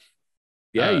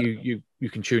 Yeah, you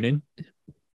can tune in.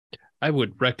 I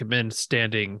would recommend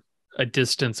standing a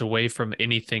distance away from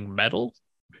anything metal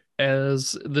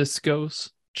as this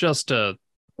goes.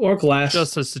 Or glass.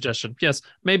 Just a suggestion. Yes,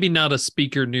 maybe not a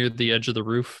speaker near the edge of the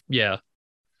roof. Yeah.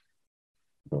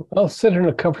 I'll sit in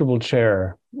a comfortable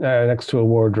chair next to a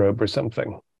wardrobe or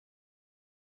something.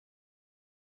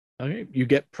 Okay, you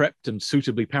get prepped and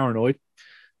suitably paranoid.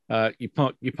 You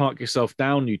park yourself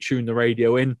down. You tune the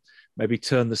radio in. Maybe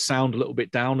turn the sound a little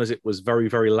bit down, as it was very,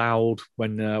 very loud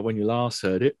when you last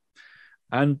heard it.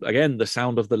 And again, the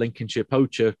sound of the Lincolnshire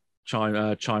Poacher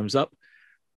chimes up.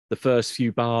 The first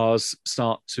few bars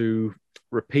start to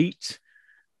repeat,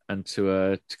 and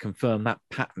to confirm that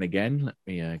pattern again, let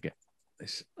me get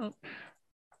this up.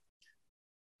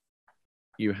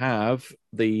 You have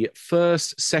the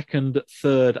first, second,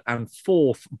 third, and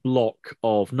fourth block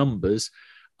of numbers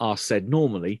are said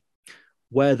normally.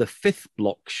 Where the fifth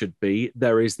block should be,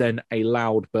 there is then a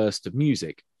loud burst of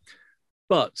music.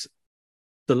 But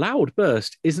the loud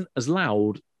burst isn't as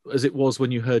loud as it was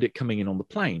when you heard it coming in on the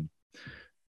plane.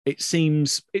 It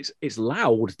seems it's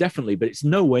loud, definitely, but it's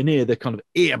nowhere near the kind of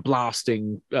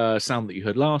ear-blasting sound that you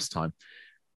heard last time.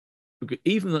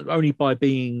 Even only by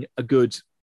being a good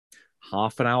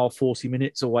half an hour, 40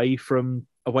 minutes away from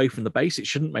the base, it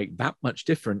shouldn't make that much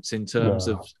difference in terms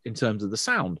of the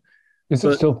sound. Is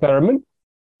it still theremin?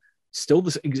 Still,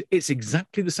 it's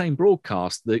exactly the same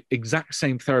broadcast, the exact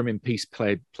same theremin piece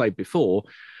played before,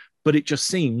 but it just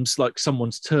seems like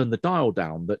someone's turned the dial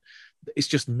down. That it's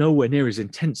just nowhere near as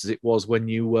intense as it was when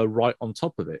you were right on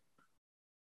top of it.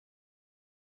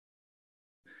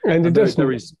 And it doesn't.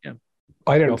 There is. Yeah.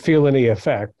 I don't feel any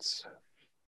effects.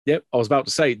 Yep, I was about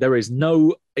to say there is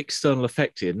no external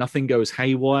effect here. Nothing goes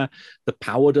haywire. The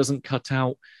power doesn't cut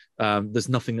out. There's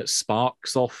nothing that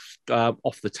sparks off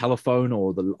the telephone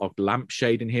or the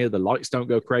lampshade in here. The lights don't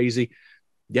go crazy.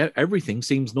 Yeah, everything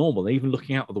seems normal. Even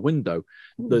looking out of the window,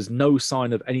 there's no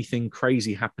sign of anything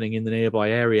crazy happening in the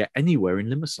nearby area anywhere in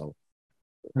Limassol.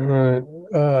 All right.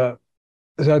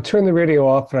 So I turn the radio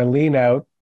off and I lean out,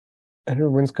 and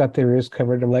everyone's got their ears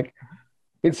covered. I'm like,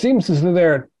 it seems as though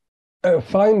they're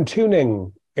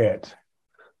fine-tuning it.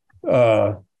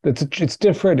 It's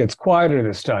different. It's quieter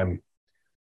this time.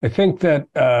 I think that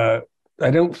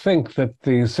I don't think that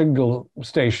the signal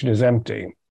station is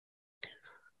empty.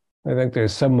 I think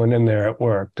there's someone in there at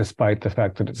work, despite the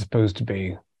fact that it's supposed to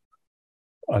be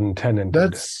untenanted.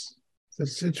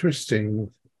 That's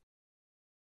interesting.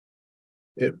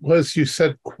 It was, you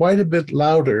said, quite a bit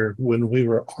louder when we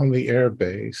were on the air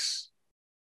base.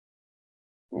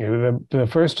 You know, the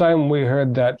first time we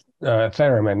heard that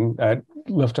theremin, it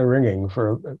left a ringing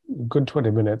for a good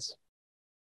 20 minutes.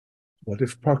 What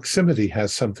if proximity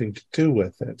has something to do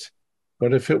with it?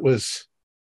 What if it was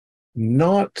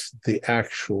not the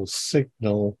actual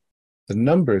signal, the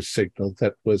number signal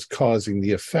that was causing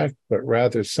the effect, but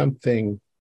rather something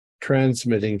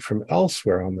transmitting from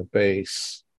elsewhere on the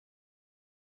base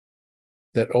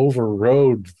that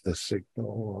overrode the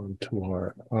signal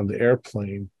on the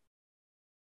airplane?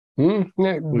 Yeah,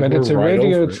 but it's a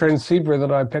radio transceiver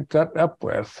that I picked up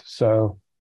with, so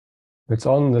it's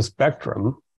on the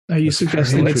spectrum. Are you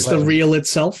suggesting it's the reel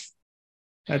itself?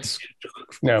 That's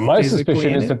no. My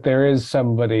suspicion is that there is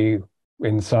somebody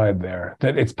inside there.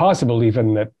 That it's possible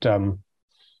even that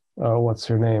what's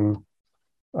her name?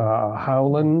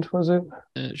 Howland, was it?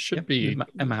 It should be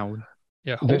Emma Howland.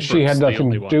 Yeah, that she had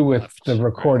nothing to do with the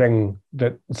recording,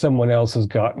 that someone else has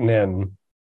gotten in,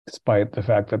 despite the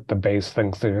fact that the base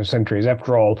thinks there's sentries.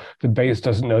 After all, the base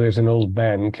doesn't know there's an old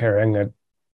man carrying a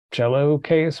cello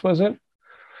case, was it?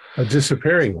 A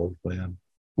disappearing old man.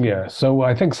 Yeah, so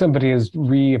I think somebody has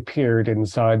reappeared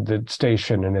inside the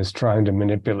station and is trying to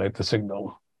manipulate the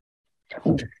signal.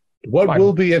 What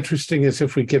will be interesting is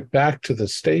if we get back to the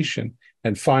station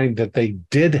and find that they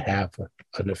did have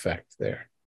an effect there.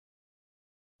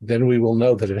 Then we will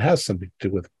know that it has something to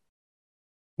do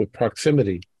with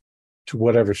proximity to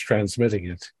whatever's transmitting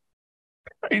it.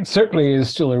 It certainly is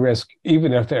still a risk,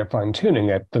 even if they're fine-tuning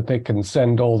it, that they can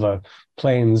send all the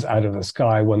planes out of the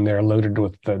sky when they're loaded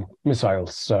with the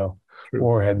missiles, so True.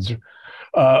 Warheads.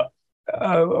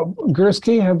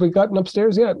 Gursky, have we gotten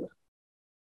upstairs yet?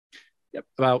 Yep.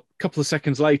 About a couple of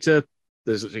seconds later,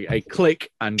 there's a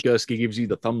click, and Gursky gives you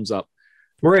the thumbs up.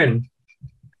 We're in.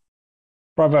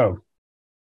 Bravo.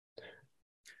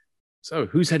 So,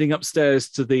 who's heading upstairs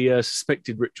to the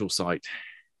suspected ritual site?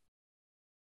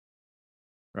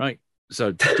 Right.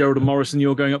 So, Gerald and Morrison,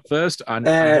 you're going up first, and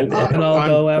And I'll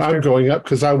go after. I'm going up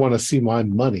because I want to see my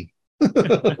money.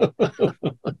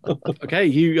 okay,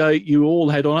 you all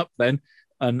head on up then,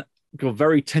 and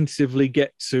very tentatively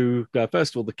get to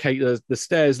first of all the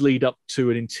stairs lead up to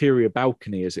an interior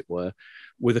balcony, as it were,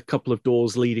 with a couple of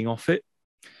doors leading off it.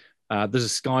 There's a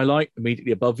skylight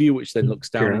immediately above you, which then looks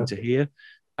down into here,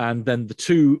 and then the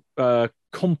two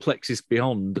complexes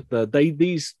beyond.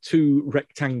 These two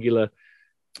rectangular,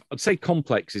 I'd say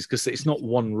complexes, because it's not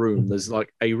one room. There's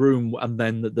like a room, and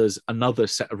then there's another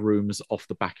set of rooms off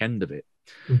the back end of it.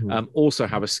 Also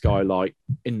have a skylight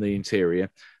in the interior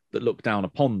that look down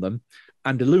upon them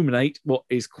and illuminate what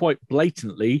is quite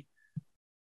blatantly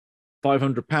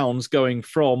 £500 going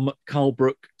from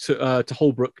Carlbrook to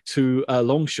Holbrook to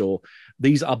Longshore.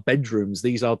 These are bedrooms.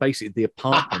 These are basically the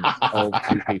apartment of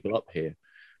two people up here.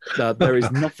 There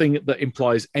is nothing that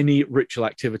implies any ritual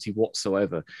activity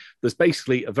whatsoever. There's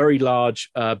basically a very large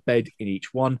bed in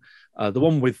each one. The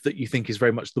one that you think is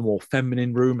very much the more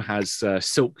feminine room has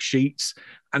silk sheets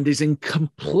and is in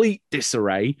complete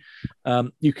disarray.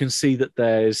 You can see that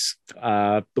there's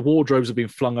the wardrobes have been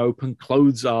flung open.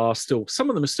 Clothes are still, some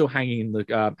of them are still hanging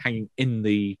in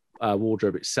the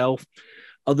wardrobe itself.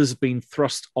 Others have been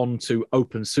thrust onto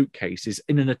open suitcases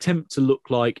in an attempt to look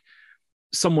like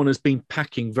someone has been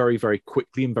packing very, very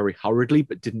quickly and very hurriedly,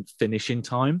 but didn't finish in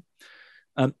time.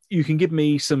 You can give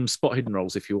me some spot hidden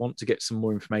rolls if you want to get some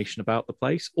more information about the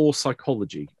place, or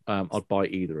psychology. I'd buy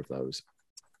either of those.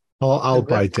 I'll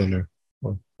buy dinner.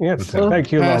 Yes,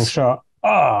 thank you, Longshot.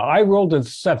 I rolled a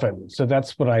 7, so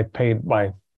that's what I paid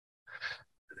my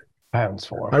pounds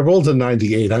for. I rolled a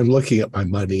 98. I'm looking at my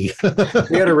money. You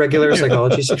got a regular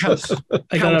psychology success?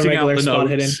 I got a regular spot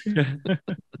hidden.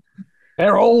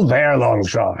 They're all there,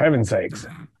 Longshot. Heaven's sakes.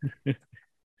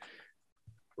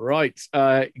 Right.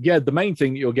 The main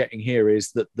thing that you're getting here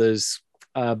is that there's,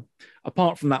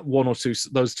 apart from that one or two,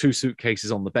 those two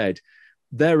suitcases on the bed,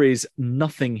 there is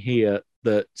nothing here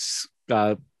that's,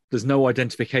 there's no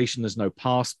identification, there's no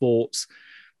passports.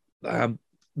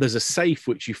 There's a safe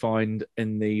which you find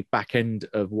in the back end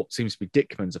of what seems to be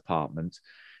Dickman's apartment.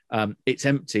 It's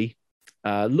empty.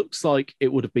 Looks like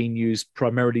it would have been used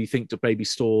primarily, you think, to maybe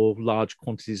store large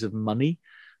quantities of money,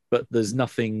 but there's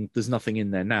nothing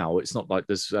in there now. It's not like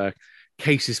there's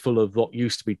cases full of what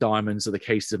used to be diamonds, or the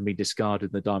cases have been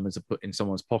discarded and the diamonds are put in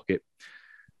someone's pocket.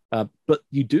 But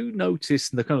you do notice,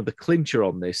 and the clincher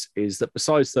on this is that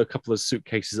besides the couple of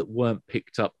suitcases that weren't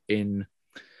picked up in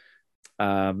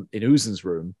Uzan's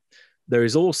room, there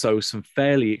is also some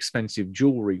fairly expensive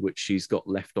jewelry which she's got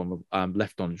left on a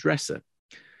dresser.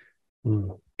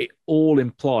 It all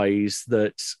implies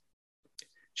that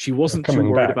she wasn't too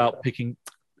worried about picking.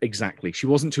 Exactly. She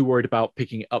wasn't too worried about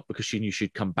picking it up because she knew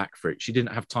she'd come back for it. She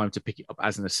didn't have time to pick it up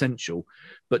as an essential,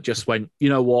 but just went, you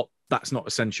know what, that's not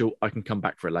essential. I can come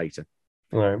back for it later.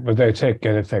 Right. But they take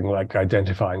anything like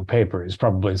identifying papers,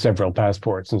 probably several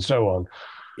passports and so on.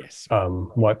 Yes.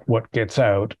 What gets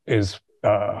out is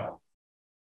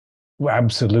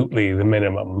absolutely the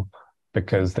minimum,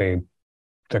 because the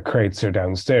crates are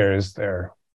downstairs.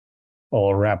 They're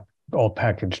all wrapped, all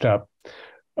packaged up.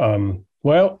 Again,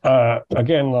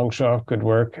 Longshaw, good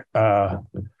work.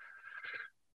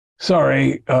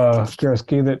 Sorry,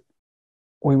 Gursky, that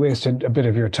we wasted a bit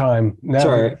of your time.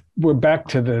 Now we're back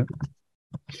to the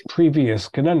previous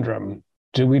conundrum.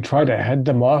 Do we try to head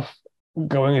them off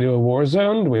going into a war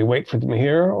zone? Do we wait for them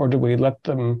here, or do we let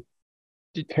them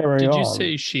carry on? Did you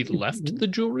say she left the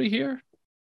jewelry here?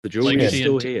 The jewelry is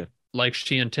still here. Like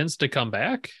she intends to come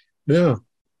back? Yeah.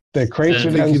 The crates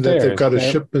are thinking downstairs. that they've got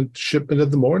a shipment in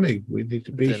the morning. We need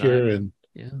to be here and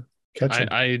catch them.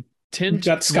 I tend to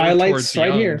got skylights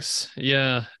right here.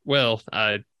 Yeah. Well,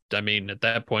 I mean, at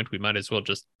that point, we might as well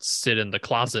just sit in the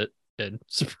closet and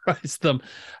surprise them.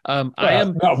 I'm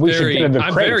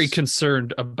very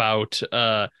concerned about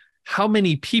how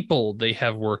many people they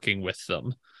have working with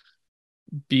them,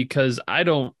 because I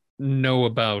don't know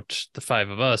about the 5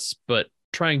 of us, but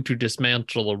trying to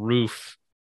dismantle a roof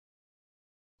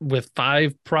with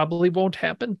 5 probably won't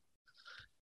happen.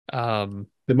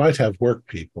 They might have work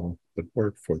people that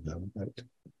work for them, but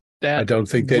that I don't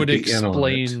think they'd would be in on it.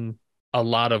 explain a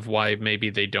lot of why maybe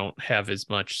they don't have as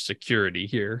much security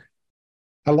here.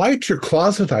 I liked your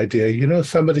closet idea. You know,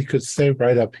 somebody could stay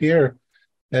right up here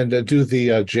and do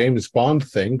the James Bond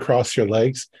thing, cross your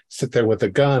legs, sit there with a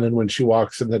gun, and when she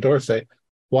walks in the door, say,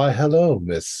 "Why, hello,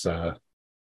 Miss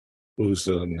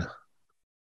Uzun."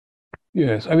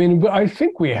 Yes, I mean, I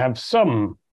think we have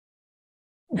some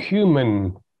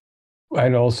human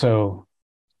and also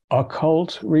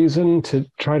occult reason to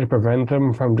try to prevent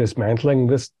them from dismantling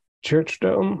this church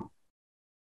dome?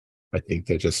 I think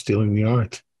they're just stealing the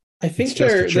art. I think It's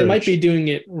just a they might church. be doing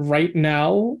it right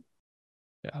now.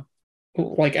 Yeah.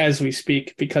 Like as we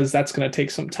speak, because that's going to take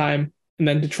some time, and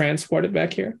then to transport it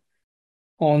back here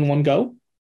all in one go.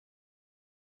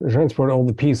 Transport all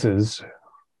the pieces.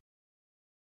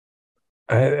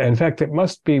 In fact, it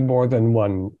must be more than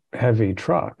one heavy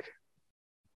truck.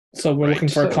 So we're Right. looking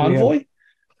for a So we have- convoy.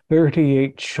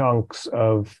 38 chunks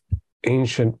of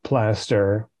ancient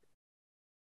plaster.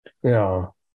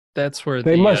 That's where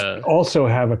They the must also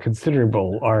have a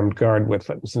considerable armed guard with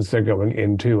them, since they're going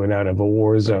into and out of a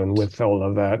war zone with all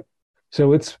of that.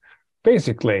 So it's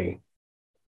basically,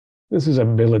 this is a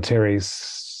military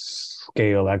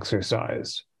scale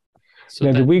exercise. so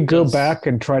Now, do that we go does- back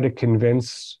and try to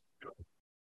convince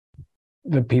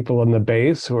the people on the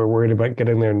base who are worried about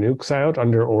getting their nukes out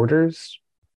under orders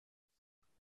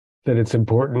that it's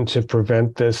important to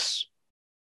prevent this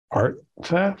art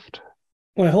theft?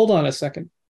 Wait, hold on a second.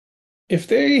 If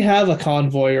they have a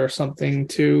convoy or something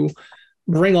to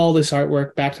bring all this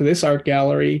artwork back to this art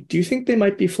gallery, do you think they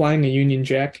might be flying a Union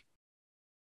Jack?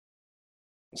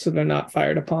 So they're not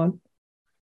fired upon?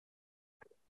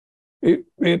 It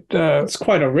It's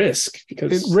quite a risk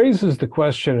because raises the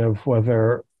question of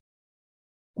whether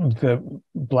the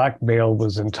blackmail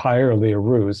was entirely a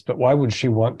ruse, but why would she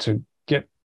want to get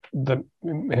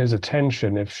his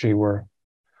attention if she were?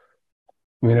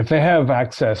 I mean, if they have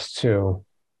access to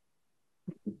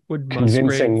would convincing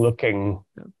Musgrave, looking,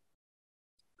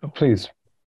 please.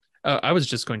 I was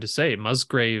just going to say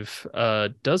Musgrave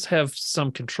does have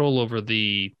some control over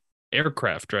the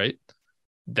aircraft, right?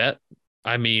 That,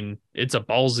 I mean, it's a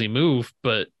ballsy move,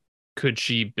 but could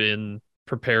she been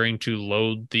preparing to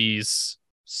load these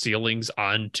ceilings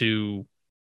onto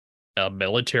a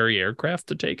military aircraft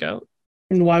to take out?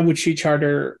 and why would she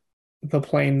charter the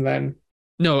plane then?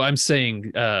 No, I'm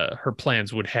saying her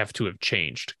plans would have to have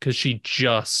changed because she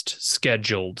just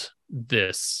scheduled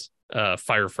this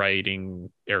firefighting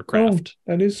aircraft,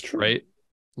 Oh, that is true. right?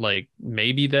 Like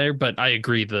maybe there, but I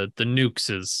agree the nukes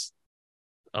is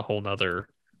a whole nother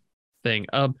thing.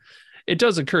 It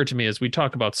does occur to me as we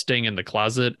talk about staying in the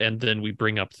closet and then we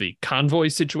bring up the convoy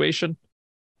situation.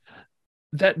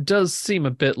 That does seem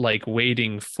a bit like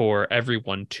waiting for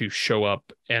everyone to show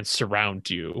up and surround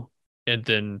you and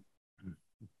then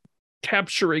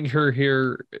capturing her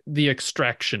here, the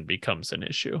extraction becomes an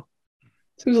issue.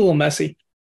 Seems a little messy.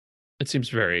 It seems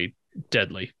very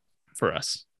deadly for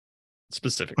us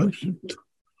specifically.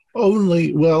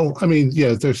 Only, well, I mean,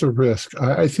 yeah, there's a risk.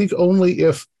 I think only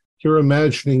if you're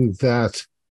imagining that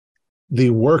the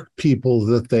work people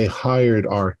that they hired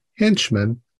are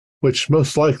henchmen, which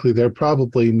most likely they're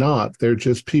probably not. They're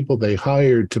just people they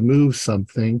hired to move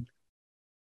something.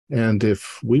 And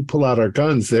if we pull out our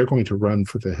guns, they're going to run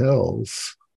for the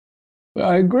hills.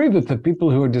 I agree that the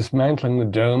people who are dismantling the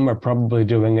dome are probably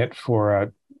doing it for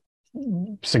a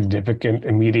significant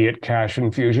immediate cash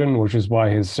infusion, which is why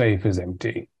his safe is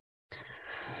empty.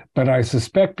 But I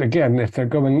suspect, again, if they're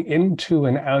going into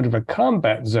and out of a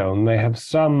combat zone, they have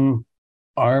some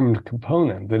armed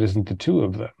component that isn't the two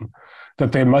of them,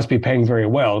 that they must be paying very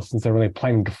well since they're really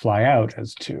planning to fly out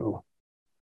as two.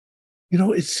 You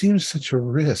know, it seems such a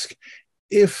risk.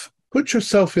 Put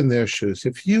yourself in their shoes.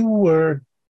 If you were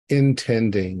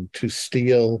intending to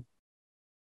steal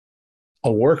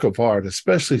a work of art,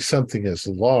 especially something as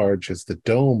large as the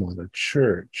dome on a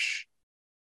church,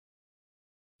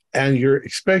 and you're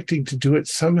expecting to do it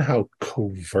somehow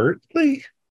covertly,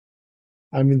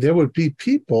 I mean, there would be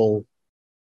people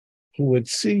who would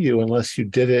see you unless you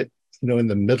did it, in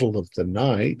the middle of the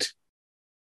night,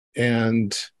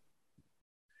 and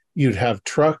you'd have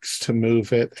trucks to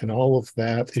move it and all of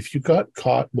that. If you got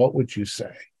caught, what would you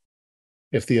say?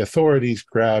 If the authorities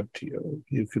grabbed you,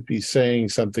 you could be saying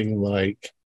something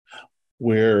like,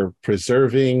 we're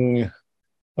preserving,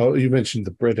 oh, you mentioned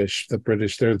the British,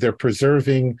 they're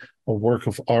preserving a work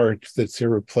of art that's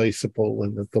irreplaceable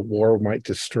and that the war might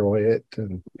destroy it.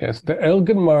 And yes, the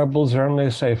Elgin marbles are only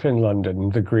safe in London.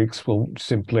 The Greeks will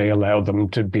simply allow them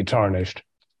to be tarnished.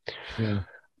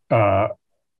 yeah.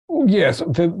 Yes,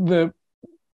 the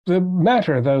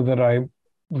matter, though, that I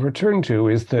return to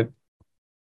is that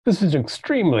this is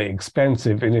extremely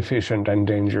expensive, inefficient, and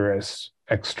dangerous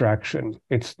extraction.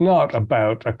 It's not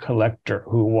about a collector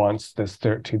who wants this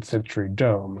 13th century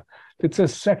dome. It's a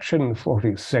Section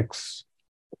 46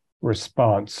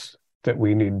 response that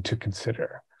we need to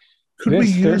consider.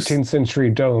 This 13th century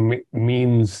dome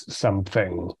means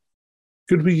something.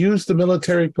 Could we use the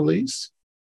military police?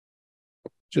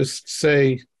 Just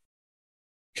say,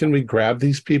 Can we grab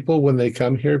these people when they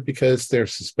come here because they're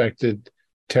suspected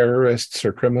terrorists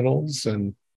or criminals?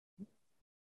 And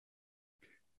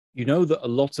you know that a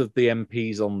lot of the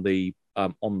MPs on the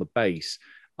base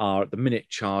are at the minute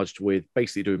charged with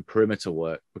basically doing perimeter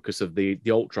work because of the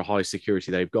ultra high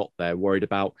security they've got there, worried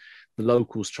about the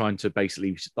locals trying to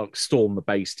basically like storm the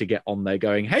base to get on there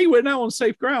going, hey, we're now on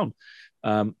safe ground.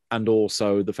 And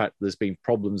also the fact that there's been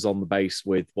problems on the base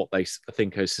with what they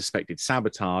think are suspected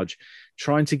sabotage,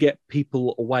 trying to get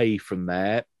people away from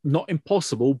there. Not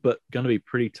impossible, but going to be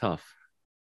pretty tough.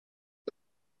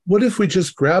 what if we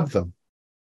just grab them?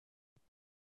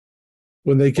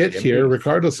 When they get here,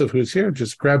 regardless of who's here,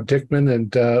 just grab Dickman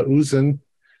and Uzan,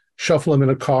 shuffle them in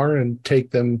a car, and take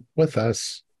them with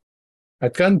us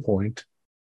at gunpoint.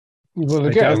 Well, I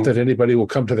again, doubt that anybody will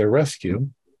come to their rescue.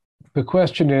 the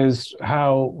question is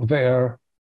how they're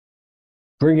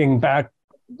bringing back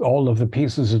all of the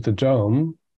pieces of the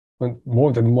dome with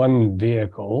more than one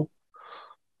vehicle,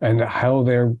 and how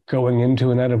they're going into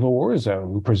and out of a war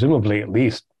zone, presumably at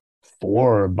least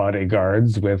 4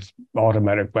 bodyguards with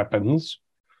automatic weapons.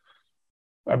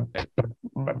 I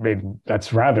mean,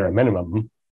 that's rather a minimum.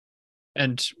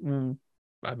 And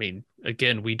I mean,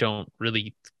 again, we don't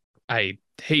really. I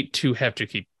hate to have to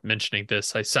keep mentioning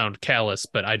this. I sound callous,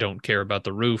 but I don't care about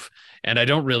the roof, and I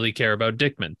don't really care about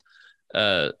Dickman.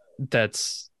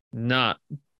 That's not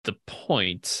the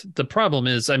point. The problem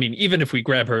is, I mean, even if we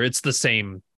grab her, it's the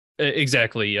same.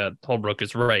 Exactly. Holbrook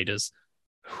is right. Is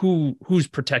who's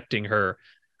protecting her?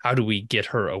 How do we get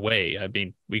her away? I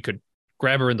mean, we could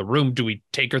grab her in the room. Do we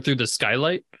take her through the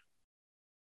skylight?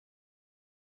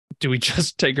 Do we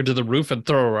just take her to the roof and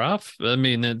throw her off? I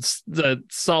mean, that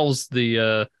solves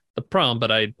the problem.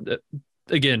 But I,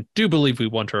 again, do believe we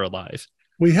want her alive.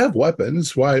 We have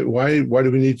weapons. Why do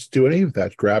we need to do any of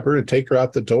that? Grab her and take her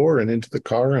out the door and into the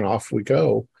car, and off we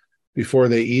go before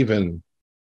they even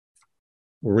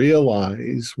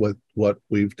realize what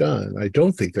we've done. I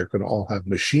don't think they're going to all have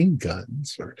machine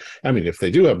guns, or I mean, if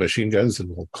they do have machine guns, then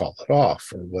we'll call it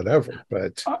off or whatever.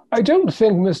 But I don't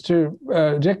think Mr.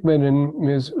 Dickman and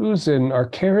Ms. Uzin are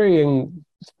carrying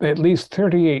at least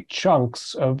 38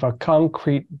 chunks of a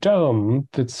concrete dome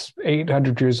that's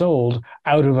 800 years old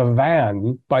out of a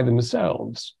van by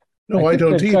themselves. no, I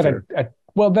don't either.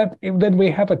 Well, then we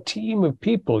have a team of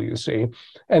people, you see,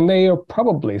 and they are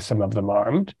probably, some of them,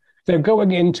 armed. They're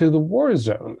going into the war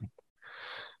zone.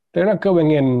 They're not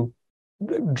going in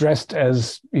dressed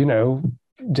as,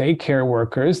 daycare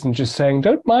workers and just saying,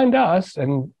 don't mind us.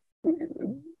 And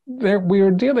we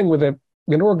are dealing with an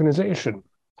organization.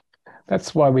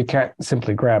 That's why we can't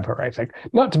simply grab her, I think.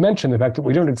 Not to mention the fact that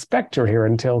we don't expect her here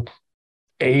until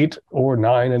 8 or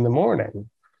 9 in the morning.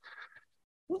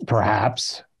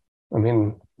 Perhaps. I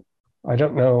mean, I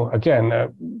don't know. Again,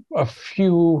 a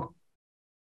few...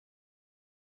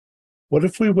 What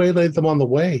if we waylaid them on the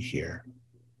way here?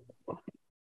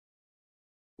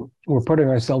 We're putting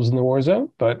ourselves in the war zone,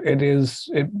 but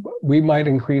we might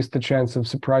increase the chance of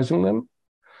surprising them.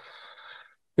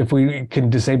 If we can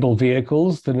disable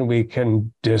vehicles, then we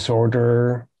can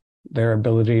disorder their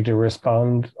ability to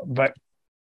respond. But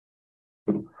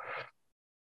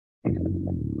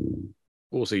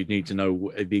also, you'd need to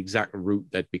know the exact route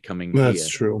they'd be coming here. That's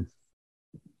true.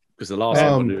 Because the last thing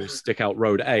I want to do is stick out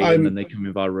road A and then they come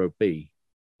in via road B.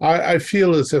 I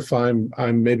feel as if I'm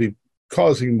maybe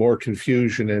causing more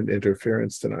confusion and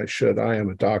interference than I should. I am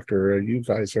a doctor. You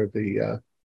guys are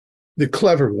the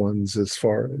clever ones as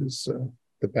far as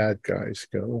the bad guys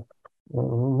go.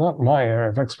 Not my area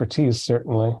of expertise,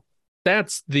 certainly.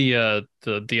 That's the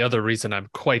other reason I'm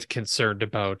quite concerned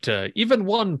about even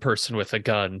one person with a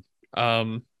gun.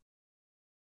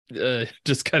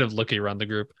 Just kind of looking around the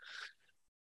group.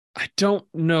 I don't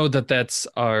know that that's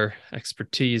our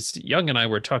expertise. Young and I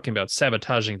were talking about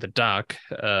sabotaging the dock,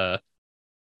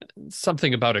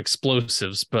 something about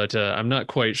explosives, but I'm not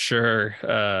quite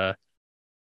sure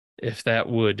if that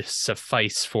would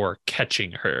suffice for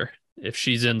catching her. If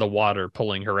she's in the water,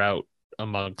 pulling her out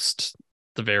amongst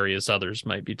the various others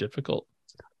might be difficult.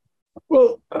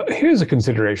 Well, here's a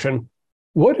consideration.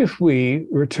 What if we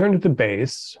return to the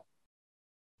base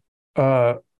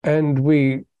and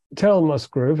we tell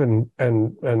Musgrove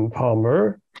and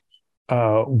Palmer,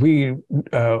 we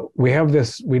have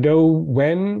this. We know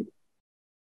when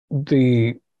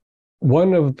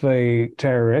one of the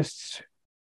terrorists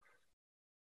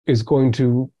is going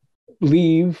to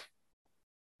leave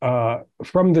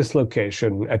from this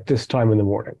location at this time in the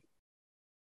morning,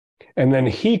 and then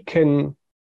he can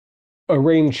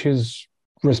arrange his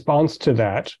response to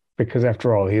that, because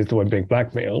after all, he's the one being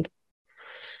blackmailed.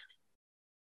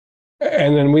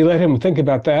 And then we let him think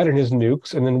about that and his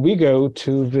nukes, and then we go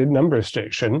to the number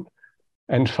station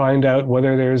and find out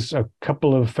whether there's a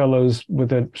couple of fellows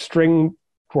with a string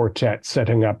quartet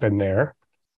setting up in there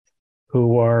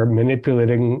who are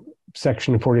manipulating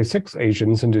Section 46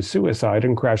 agents into suicide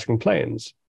and crashing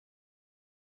planes.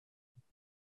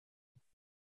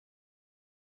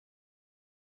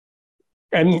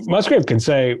 And Musgrave can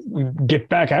say, get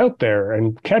back out there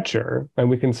and catch her. And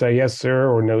we can say, yes, sir,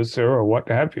 or no, sir, or what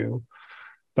have you.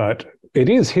 But it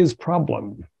is his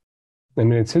problem. I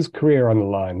mean, it's his career on the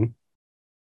line.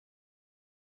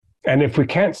 And if we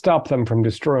can't stop them from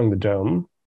destroying the dome,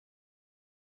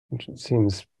 which it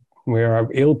seems we are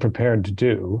ill prepared to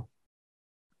do,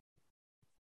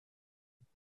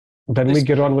 then we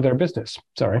get on with our business.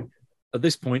 Sorry. At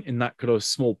this point, in that kind of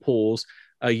small pause,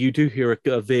 you do hear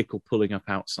a vehicle pulling up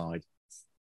outside.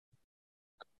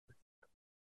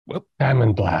 Well,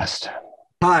 Diamond Blast.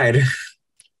 Hide.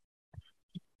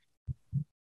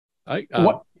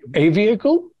 What? A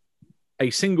vehicle? A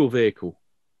single vehicle.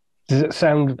 Does it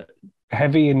sound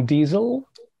heavy and diesel?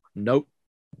 Nope.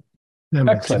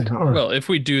 Excellent. Well, if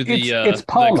we do the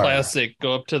classic,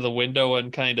 go up to the window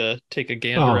and kind of take a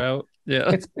gander out.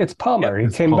 Yeah, it's Palmer. He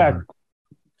came back.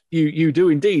 You do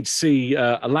indeed see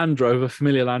a Land Rover,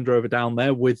 familiar Land Rover down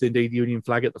there with indeed Union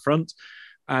flag at the front,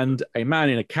 and a man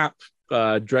in a cap,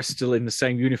 dressed still in the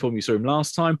same uniform you saw him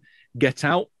last time, get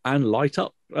out and light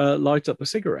up a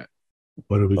cigarette.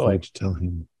 What are we going to tell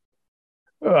him?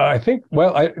 I think,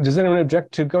 does anyone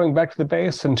object to going back to the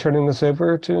base and turning this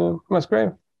over to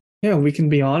Musgrave? Yeah, we can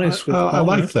be honest with I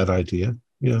like that idea.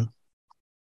 Yeah.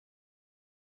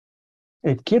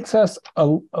 It gets us a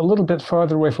little bit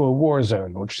farther away from a war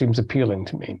zone, which seems appealing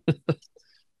to me.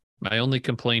 My only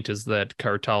complaint is that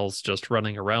Cartal's just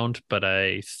running around, but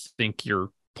I think your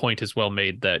point is well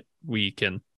made that we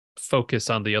can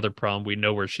focus on the other problem. We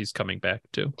know where she's coming back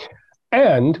to.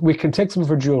 And we can take some of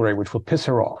her jewelry, which will piss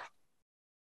her off.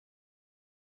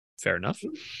 Fair enough.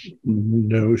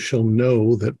 No, she'll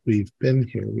know that we've been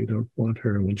here. We don't want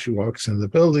her, when she walks in the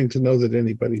building, to know that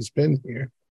anybody's been here.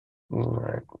 All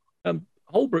right.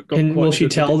 Holbrook got and will she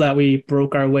tell that we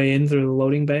broke our way in through the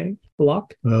loading bay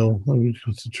lock? Well, I'm going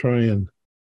to try and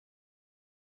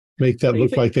make that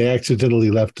look like they accidentally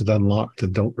left it unlocked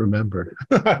and don't remember.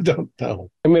 I don't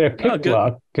know. I mean, a pick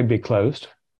lock could be closed.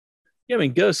 Yeah, I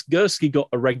mean, Gursky got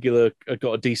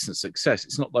a decent success.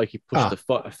 It's not like he pushed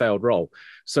a failed roll.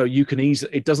 So you can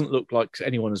easily, it doesn't look like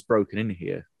anyone has broken in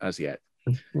here as yet.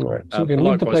 Right. So we can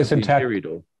leave the place intact.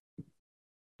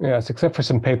 Yes, except for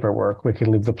some paperwork, we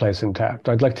can leave the place intact.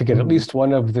 I'd like to get at least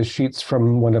one of the sheets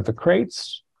from one of the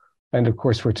crates. And of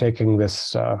course, we're taking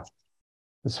this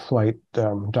flight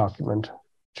document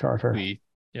charter.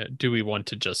 Do we want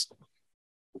to just,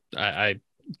 I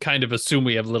kind of assume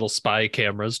we have little spy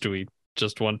cameras. Do we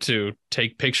just want to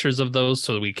take pictures of those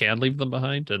so that we can leave them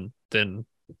behind? And then,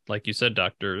 like you said,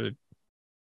 Doctor,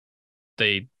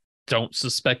 they don't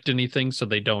suspect anything, so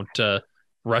they don't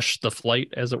rush the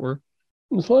flight, as it were?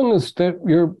 As long as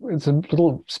it's a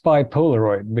little spy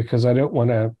Polaroid, because I don't want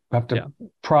to have to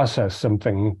process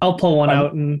something. I'll pull one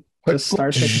out and just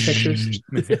start taking pictures.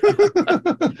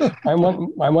 I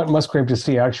want Musgrave to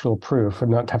see actual proof and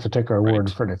not have to take our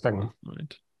word for anything.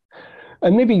 Right.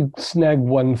 And maybe snag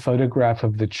one photograph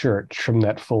of the church from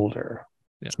that folder.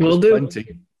 Yeah. We'll do.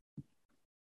 Plenty.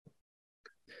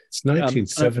 It's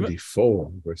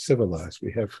 1974. We're civilized.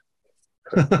 We have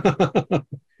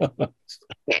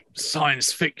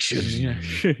science fiction.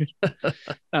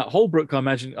 Now, Holbrook, I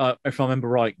imagine, if I remember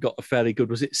right, got a fairly good.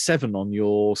 Was it 7 on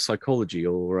your psychology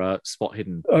or spot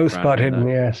hidden? Oh, spot hidden,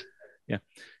 yes. Yeah.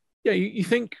 You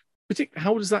think?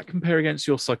 How does that compare against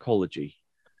your psychology?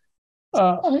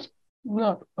 I'm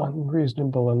not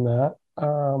unreasonable in that.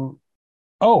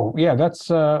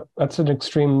 That's an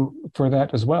extreme for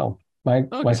that as well.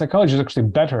 My psychology is actually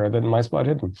better than my spot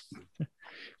hidden.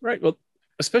 Right. Well,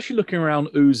 especially looking around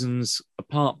Uzan's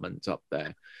apartment up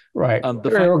there. Right.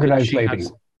 Very organized lady.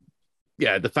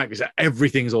 The fact is that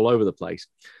everything's all over the place.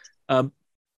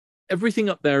 Everything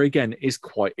up there, again, is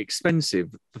quite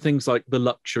expensive. For things like the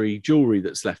luxury jewelry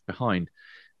that's left behind.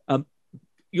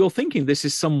 You're thinking this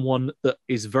is someone that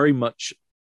is very much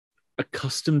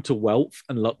accustomed to wealth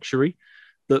and luxury,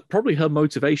 that probably her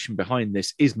motivation behind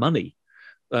this is money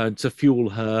to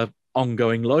fuel her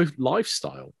ongoing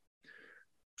lifestyle.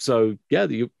 So,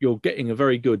 you're getting a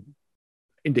very good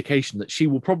indication that she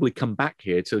will probably come back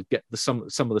here to get some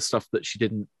of the stuff that she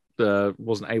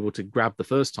wasn't able to grab the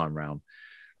first time round.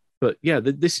 But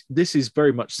this is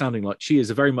very much sounding like she is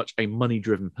very much a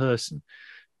money-driven person.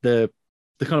 The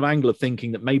kind of angle of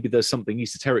thinking that maybe there's something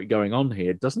esoteric going on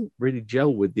here doesn't really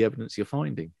gel with the evidence you're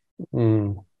finding.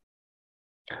 Hmm.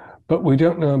 But we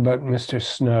don't know about Mr.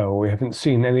 Snow. We haven't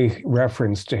seen any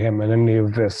reference to him in any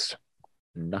of this.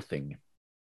 Nothing.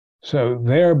 So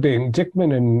they're being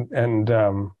Dickman and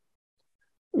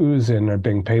Uzin are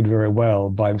being paid very well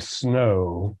by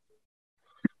Snow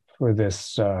for this.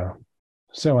 So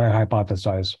I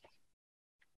hypothesize.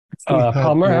 We have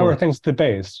Palmer, how more. are things at the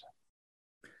base?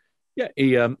 Yeah,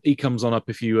 he comes on up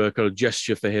if you kind of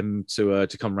gesture for him to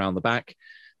come around the back.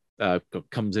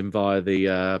 Comes in via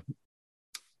the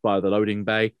loading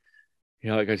bay. He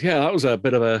goes, yeah, that was a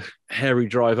bit of a hairy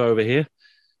drive over here.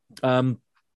 Some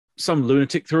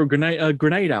lunatic threw a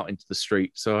grenade out into the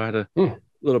street, so I had a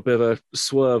little bit of a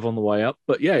swerve on the way up.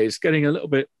 But yeah, it's getting a little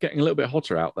bit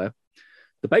hotter out there.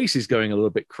 The base is going a little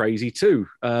bit crazy too.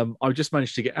 I just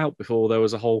managed to get out before there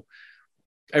was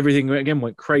everything again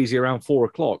went crazy around 4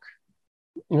 o'clock.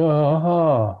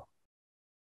 Uh-huh.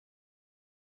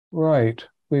 Right.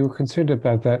 We were concerned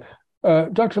about that.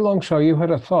 Dr. Longshaw, you had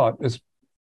a thought as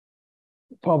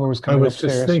Palmer was coming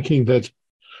upstairs. I was just thinking that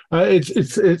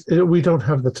we don't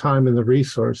have the time and the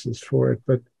resources for it,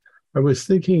 but I was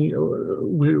thinking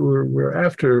we're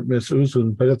after Miss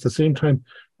Uzun, but at the same time,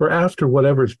 we're after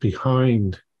whatever's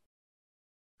behind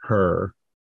her.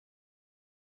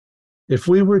 If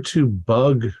we were to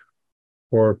bug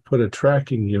or put a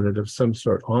tracking unit of some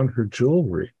sort on her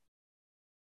jewelry,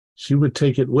 she would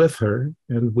take it with her,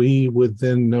 and we would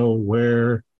then know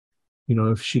where,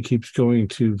 if she keeps going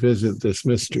to visit this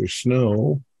Mr.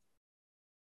 Snow,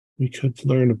 we could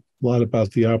learn a lot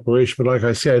about the operation. But like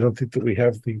I say, I don't think that we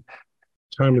have the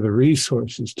time or the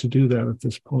resources to do that at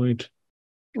this point.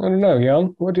 I don't know,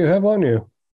 Young. What do you have on you?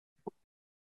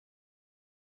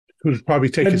 It would probably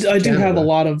take us to I do have a Canada.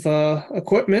 lot of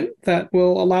equipment that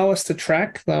will allow us to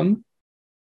track them.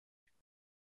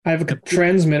 I have a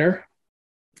transmitter.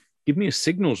 Give me a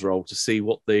signals roll to see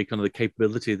what the kind of the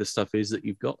capability of the stuff is that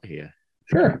you've got here.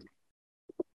 Sure.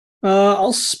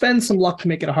 I'll spend some luck to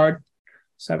make it hard.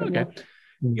 7 Okay. luck.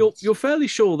 You're fairly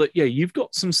sure that you've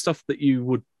got some stuff that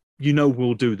will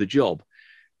do the job.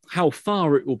 How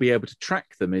far it will be able to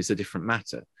track them is a different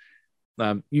matter.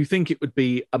 You think it would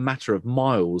be a matter of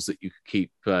miles that you could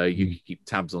keep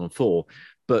tabs on for,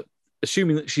 but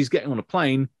assuming that she's getting on a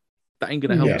plane, that ain't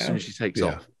going to help as soon as she takes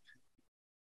off.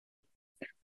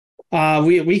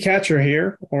 We catch her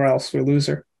here, or else we lose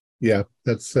her. Yeah,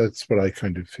 that's what I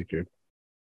kind of figured.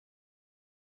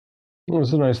 That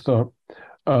was a nice thought.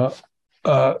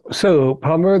 So,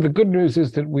 Palmer, the good news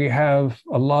is that we have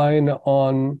a line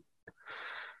on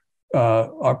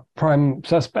our prime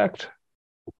suspect.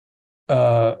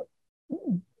 When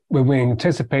we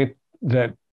anticipate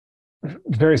that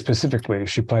very specifically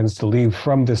she plans to leave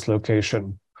from this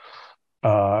location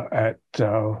at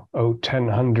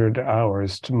 1000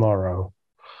 hours tomorrow.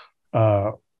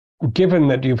 Given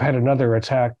that you've had another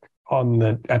attack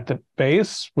at the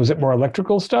base, was it more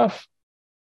electrical stuff?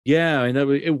 Yeah, I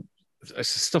know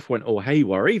stuff went all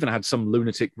haywire. I even had some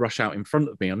lunatic rush out in front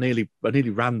of me. I nearly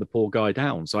ran the poor guy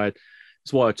down. So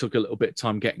that's why I took a little bit of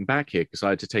time getting back here, because I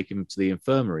had to take him to the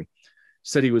infirmary.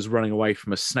 Said he was running away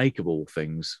from a snake of all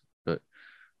things, but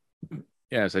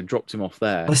yeah, so I dropped him off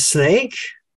there. A snake?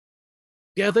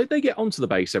 Yeah, they get onto the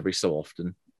base every so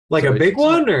often. Like so a big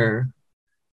one, or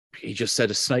he just said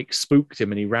a snake spooked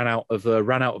him and he ran out of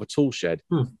a tool shed.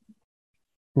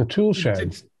 The tool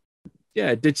shed.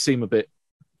 It did seem a bit.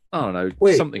 I don't know.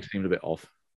 Something seemed a bit off.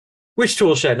 Which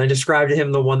tool shed? And I described to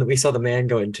him the one that we saw the man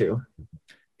go into.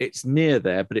 It's near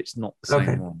there, but it's not the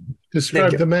same one.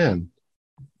 Describe the man.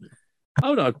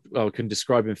 Oh no, I can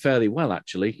describe him fairly well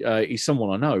actually. He's someone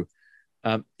I know.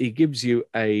 He gives you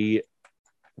a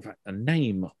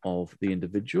name of the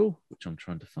individual, which I'm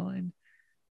trying to find,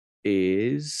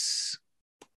 is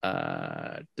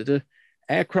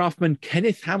aircraftman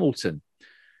Kenneth Hamilton.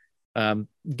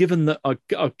 Given that I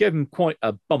gave him quite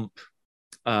a bump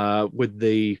with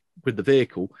the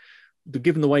vehicle, but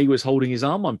given the way he was holding his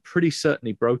arm, I'm pretty certain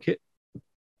he broke it.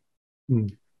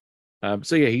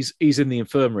 So yeah, he's in the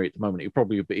infirmary at the moment.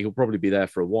 He'll probably be there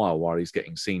for a while he's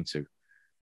getting seen to.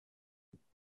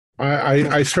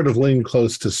 I sort of lean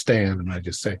close to Stan and I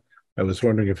just say, I was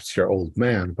wondering if it's your old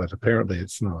man, but apparently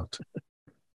it's not.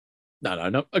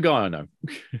 No, a guy I know.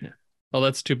 Well,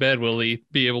 that's too bad. Will he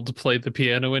be able to play the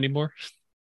piano anymore?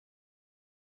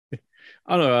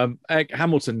 I don't know.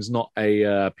 Hamilton's not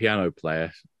a piano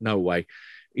player. No way.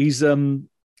 He's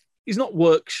not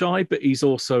work shy, but he's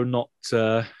also not.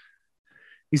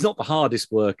 He's not the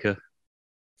hardest worker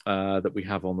that we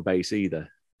have on the base either.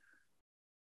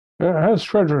 How's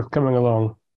Frederick coming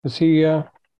along? Is he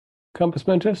compass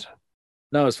mentis?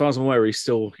 No, as far as I'm aware, he's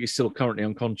still currently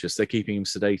unconscious. They're keeping him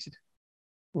sedated.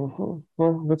 Well,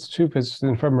 that's 2 visits to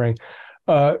the infirmary.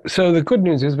 So the good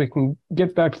news is we can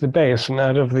get back to the base and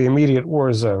out of the immediate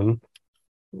war zone.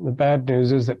 The bad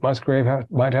news is that Musgrave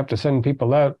might have to send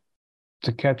people out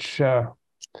to catch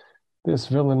this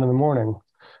villain in the morning.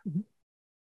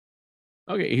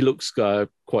 Okay, he looks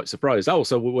quite surprised. Oh,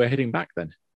 so we're heading back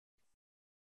then?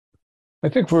 I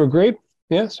think we're agreed.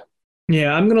 Yes.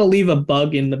 Yeah, I'm gonna leave a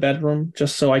bug in the bedroom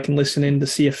just so I can listen in to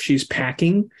see if she's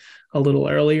packing a little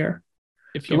earlier.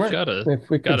 If you've Sure. got a If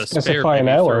we got could a spare, specify an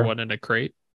maybe hour. throw one in a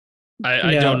crate.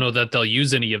 I Yeah. don't know that they'll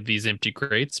use any of these empty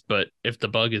crates, but if the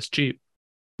bug is cheap,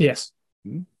 Yes,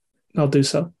 I'll do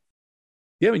so.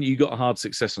 Yeah, I mean, you got a hard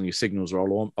success on your signals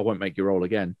roll. I won't make you roll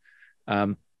again,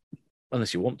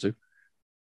 unless you want to.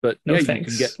 But No yeah,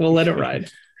 thanks. You can get, We'll let it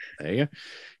ride. There you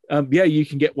go. Yeah, you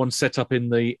can get one set up in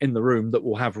the room that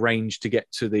will have range to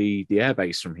get to the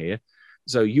airbase from here.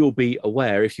 So you'll be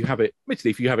aware if you have it. Admittedly,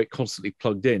 if you have it constantly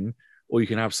plugged in, or you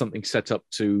can have something set up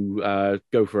to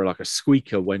go for like a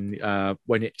squeaker when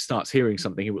it starts hearing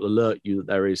something, it will alert you that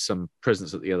there is some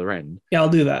presence at the other end. Yeah, I'll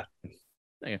do that.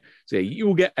 Yeah. So yeah, you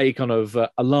will get a kind of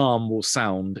alarm will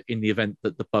sound in the event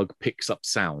that the bug picks up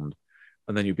sound,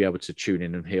 and then you'll be able to tune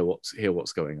in and hear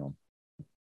what's going on.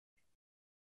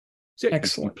 So yeah,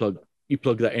 Excellent. You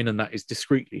plug that in, and that is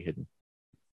discreetly hidden.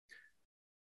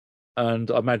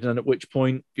 And I imagine at which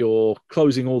point you're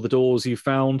closing all the doors you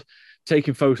found,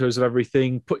 taking photos of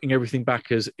everything, putting everything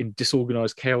back as in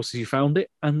disorganized chaos as you found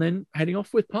it, and then heading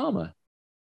off with Palmer.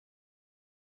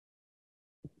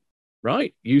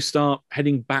 Right, you start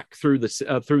heading back through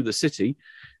the city.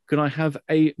 Can I have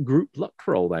a group luck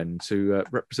roll then to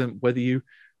represent whether you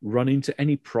run into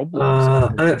any problems?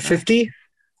 I'm at 50.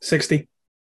 60.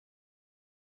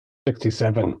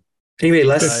 67. Anybody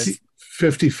less?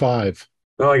 55.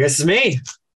 Oh, I guess it's me.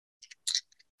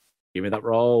 Give me that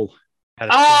roll.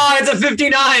 Oh, it's a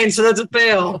 59, so that's a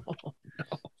fail.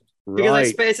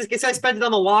 Right. Because I spent it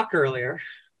on the lock earlier.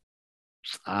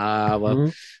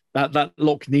 Well, that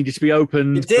lock needed to be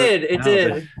opened. It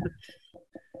did.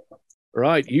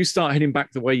 Right, you start heading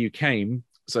back the way you came.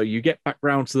 So you get back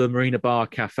round to the Marina Bar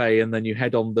Cafe, and then you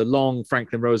head on the long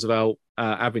Franklin Roosevelt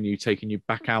Avenue, taking you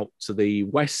back out to the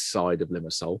west side of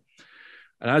Limassol.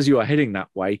 And as you are heading that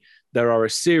way, there are a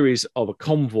series of a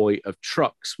convoy of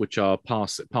trucks which are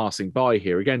passing by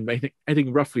here. Again,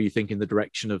 heading roughly, you think, in the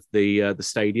direction of the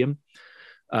stadium.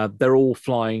 They're all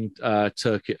flying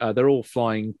They're all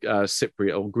flying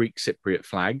Cypriot or Greek Cypriot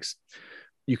flags.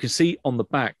 You can see on the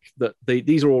back that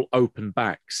these are all open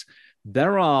backs.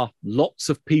 There are lots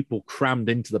of people crammed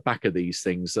into the back of these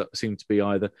things that seem to be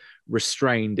either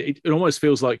restrained. It almost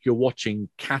feels like you're watching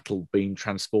cattle being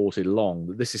transported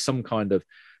along. This is some kind of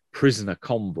prisoner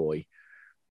convoy.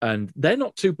 And they're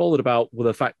not too bothered about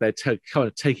the fact they're kind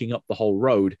of taking up the whole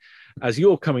road as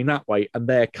you're coming that way and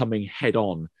they're coming head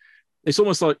on. It's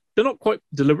almost like they're not quite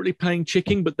deliberately playing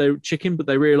chicken, but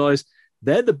they realize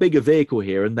they're the bigger vehicle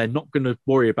here, and they're not going to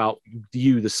worry about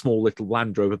you, the small little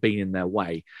Land Rover, being in their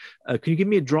way. Can you give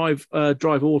me a drive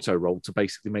auto roll to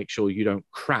basically make sure you don't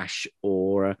crash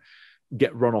or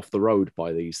get run off the road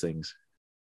by these things?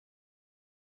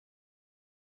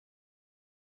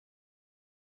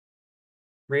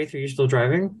 Wraith, are you still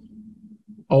driving?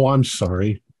 Oh, I'm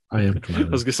sorry. I am I driving.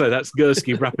 was going to say, that's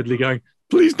Gursky rapidly going,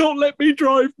 please don't let me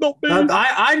drive, not me.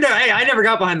 I never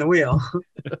got behind the wheel.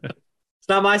 It's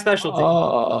not my specialty.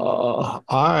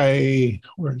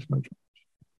 Where's my?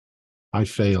 I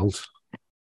failed.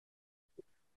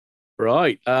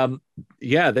 Right.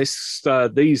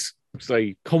 These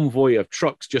convoy of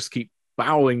trucks just keep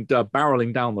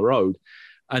barreling down the road,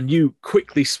 and you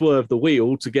quickly swerve the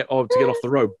wheel to get off the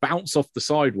road, bounce off the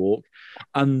sidewalk,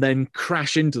 and then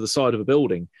crash into the side of a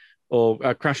building, or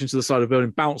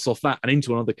bounce off that and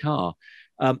into another car.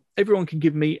 Everyone can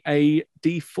give me a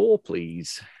D4,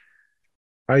 please.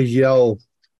 I yell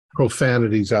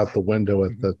profanities out the window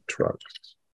at the truck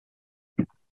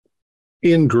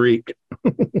in Greek.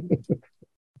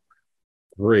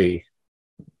 3.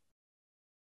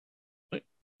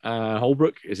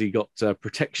 Holbrook, has he got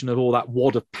protection of all that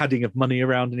wad of padding of money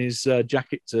around in his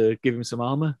jacket to give him some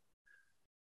armor?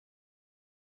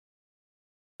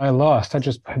 I lost. I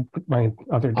just put my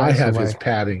other dice I have away. his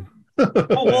padding.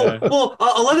 Well,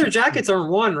 leather jackets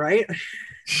aren't 1, right?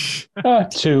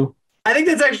 2. I think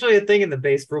that's actually a thing in the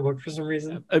base rulebook for some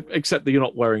reason. Except that you're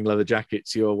not wearing leather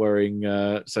jackets, you're wearing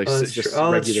That's regular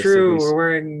true. civvies. We're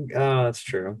wearing. That's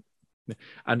true.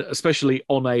 And especially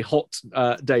on a hot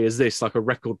day as this, like a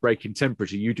record-breaking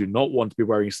temperature, you do not want to be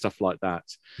wearing stuff like that.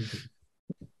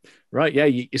 Right? Yeah.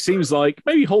 It seems like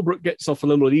maybe Holbrook gets off a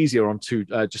little easier on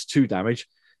just 2 damage.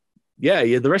 Yeah,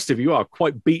 the rest of you are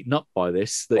quite beaten up by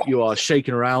this, that you are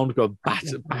shaking around, got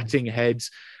batting heads,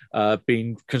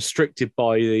 being constricted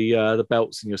by the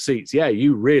belts in your seats. Yeah,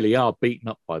 you really are beaten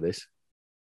up by this.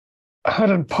 How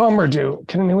did Palmer do?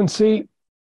 Can anyone see?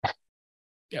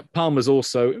 Yeah, Palmer's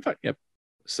also, in fact, yeah,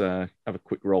 let's have a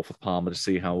quick roll for Palmer to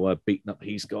see how beaten up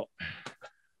he's got.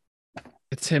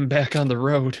 It's him back on the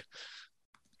road.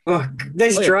 Oh,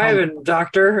 nice driving,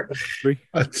 Doctor.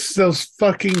 It's those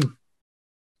fucking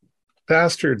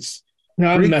bastards. No,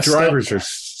 I'm Greek messed drivers up.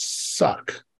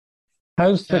 suck.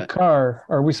 How's the car?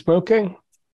 Are we smoking?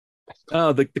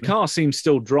 The car seems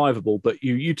still drivable, but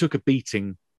you took a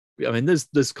beating. I mean,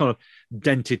 there's kind of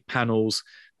dented panels.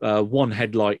 One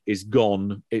headlight is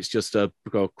gone. It's just a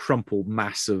crumpled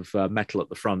mass of metal at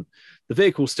the front. The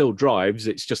vehicle still drives.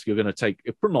 It's just you're going to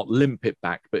not limp it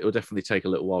back, but it'll definitely take a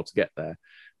little while to get there.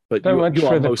 But you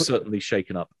are most certainly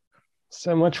shaken up.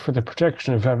 So much for the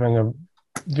protection of having a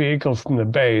vehicle from the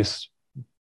base.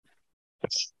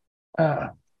 Is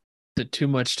it too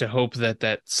much to hope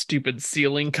that stupid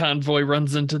ceiling convoy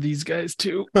runs into these guys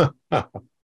too? I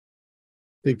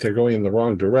think they're going in the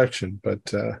wrong direction,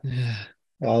 but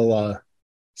I'll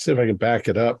see if I can back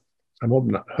it up. I'm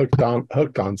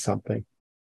hooked on something.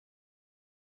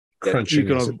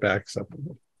 Crunching as it backs up.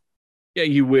 Yeah,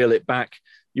 you wheel it back.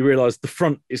 You realize the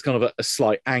front is kind of a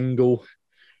slight angle,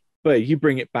 but you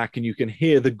bring it back and you can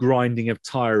hear the grinding of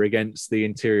tire against the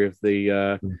interior of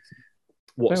the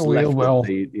what's left of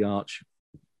the arch.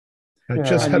 I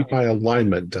just had my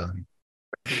alignment done.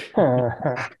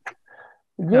 I'm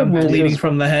bleeding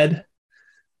from the head.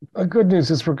 The good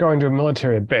news is we're going to a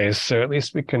military base, so at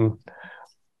least we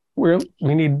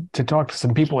need to talk to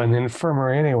some people in the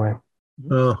infirmary anyway.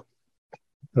 Oh,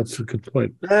 that's a good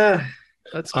point.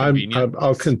 That's convenient.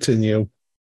 I'll continue.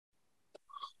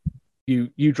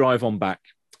 You drive on back,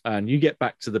 and you get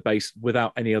back to the base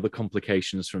without any other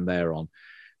complications from there on.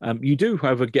 You do,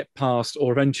 however, get past,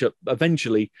 or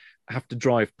eventually have to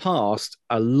drive past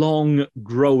a long,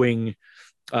 growing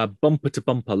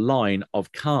bumper-to-bumper line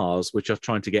of cars which are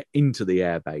trying to get into the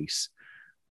airbase.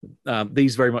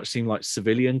 These very much seem like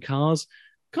civilian cars,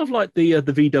 kind of like the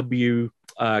VW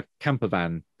camper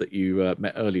van that you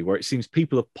met earlier, where it seems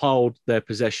people have piled their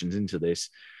possessions into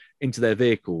their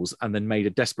vehicles and then made a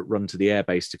desperate run to the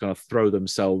airbase to kind of throw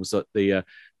themselves at the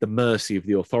mercy of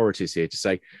the authorities here to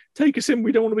say, take us in,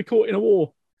 we don't want to be caught in a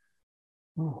war.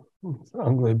 It's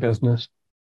ugly business.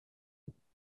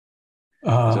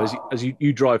 So as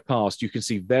you drive past, you can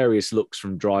see various looks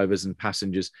from drivers and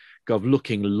passengers kind of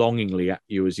looking longingly at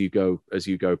you as you go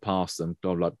past them,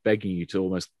 kind of like begging you to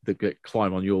almost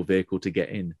climb on your vehicle to get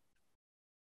in.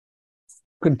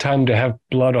 Good time to have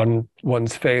blood on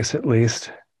one's face, at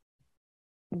least.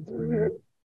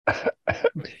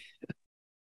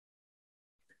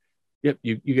 Yep,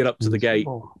 you get up to the gate,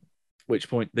 at which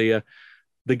point the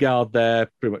guard there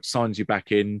pretty much signs you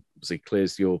back in. So he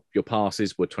clears your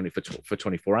passes were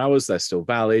 24 hours. They're still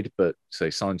valid, but so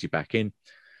he signs you back in.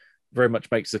 Very much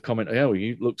makes the comment, oh,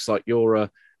 you looks like you're a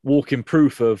walking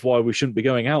proof of why we shouldn't be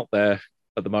going out there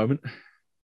at the moment.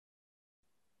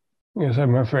 Yes,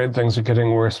 I'm afraid things are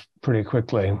getting worse pretty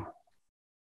quickly.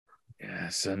 Yeah,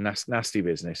 it's a nasty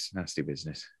business. Nasty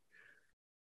business.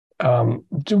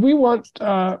 Do we want...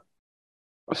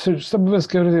 so some of us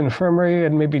go to the infirmary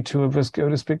and maybe two of us go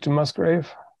to speak to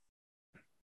Musgrave?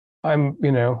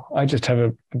 I just have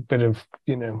a bit of,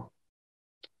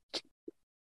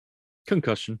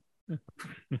 concussion.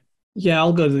 Yeah,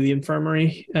 I'll go to the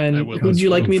infirmary. And who would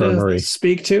you like me to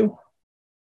speak to?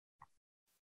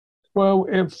 Well,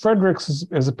 if Fredericks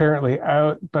is apparently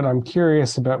out, but I'm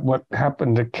curious about what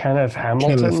happened to Kenneth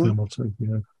Hamilton,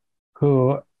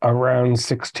 who around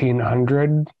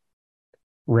 1600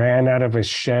 ran out of a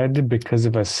shed because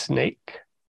of a snake.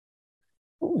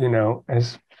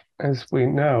 As we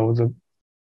know,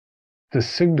 the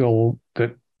signal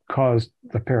that caused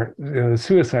the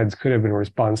suicides could have been a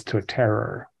response to a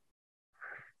terror.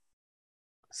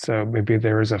 So maybe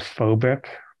there is a phobic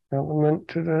element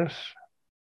to this.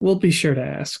 We'll be sure to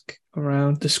ask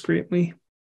around discreetly.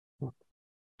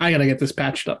 I gotta get this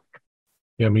patched up.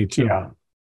 Yeah, me too. Yeah.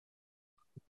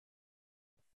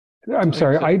 I'm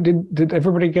sorry. Did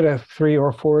everybody get a 3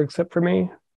 or 4 except for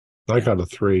me? I got a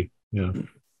 3. Yeah.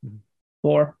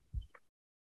 4.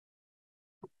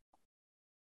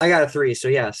 I got a 3, so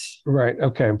yes. Right.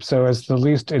 Okay. So as the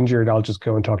least injured, I'll just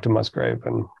go and talk to Musgrave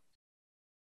and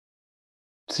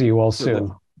see you all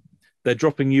soon. They're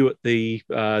dropping you at the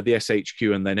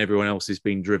SHQ, and then everyone else is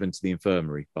being driven to the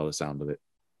infirmary by the sound of it.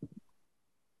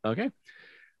 Okay.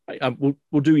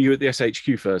 We'll do you at the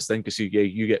SHQ first then, because you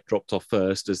get dropped off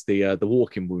first as the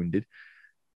walking wounded.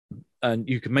 and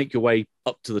you can make your way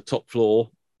up to the top floor.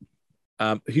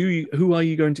 Who are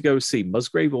you going to go see,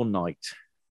 Musgrave or Knight?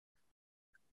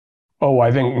 Oh,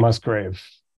 I think Musgrave.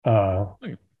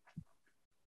 Okay.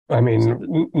 I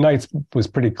mean, Knight was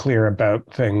pretty clear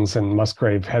about things, and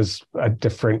Musgrave has a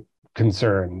different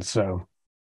concern. So,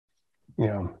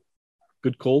 yeah.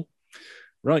 Good call.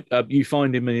 Right, you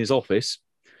find him in his office.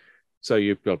 So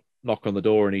you've got a knock on the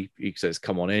door, and he says,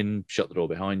 "Come on in." Shut the door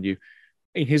behind you.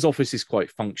 His office is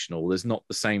quite functional. There's not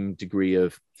the same degree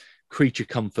of creature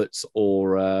comforts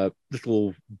or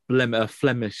little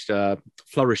Flemish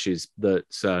flourishes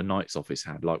that Knight's office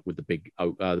had, like with the big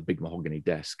mahogany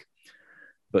desk.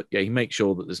 But yeah, he makes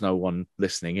sure that there's no one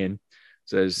listening in.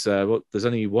 Says, "Well, there's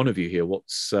only one of you here.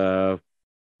 What's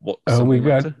we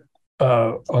got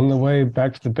on the way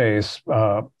back to the base.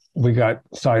 We got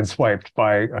sideswiped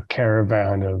by a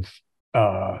caravan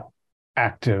of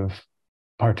active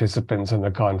participants in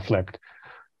the conflict.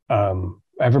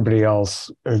 Everybody else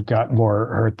got more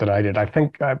hurt than I did. I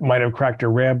think I might have cracked a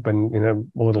rib and a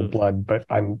little blood, but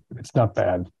it's not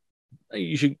bad.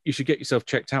 You should get yourself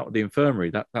checked out at the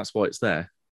infirmary. That's why it's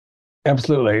there.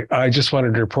 Absolutely. I just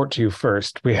wanted to report to you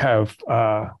first. We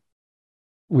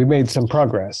made some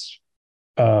progress.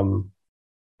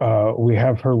 We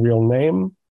have her real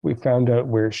name. We found out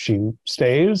where she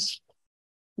stays.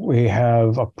 We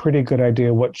have a pretty good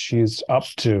idea what she's up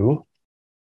to.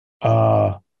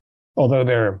 Although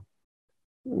they're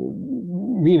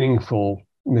meaningful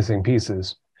missing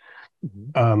pieces.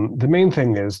 Mm-hmm. The main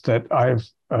thing is that I've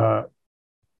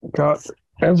got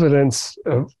evidence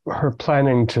of her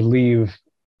planning to leave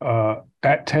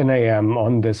at 10 a.m.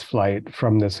 on this flight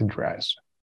from this address.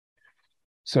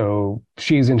 So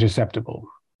she's interceptable.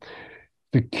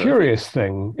 The curious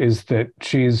thing is that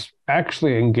she's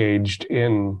actually engaged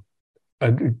in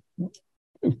a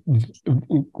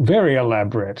very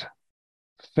elaborate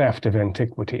theft of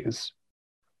antiquities.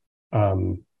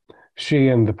 She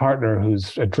and the partner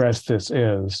whose address this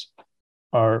is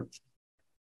are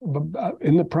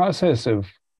in the process of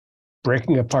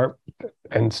breaking apart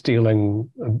and stealing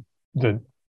the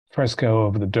fresco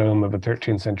of the dome of a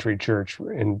 13th century church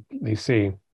in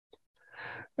DC.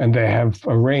 And they have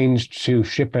arranged to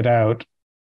ship it out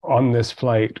on this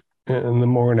flight in the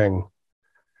morning,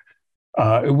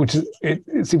 which is, it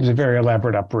seems a very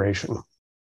elaborate operation.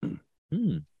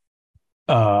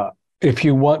 If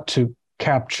you want to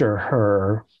capture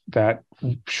her, that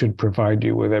should provide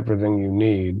you with everything you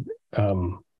need.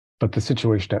 But the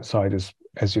situation outside is,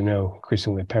 as you know,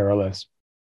 increasingly perilous.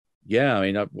 Yeah,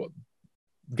 I mean,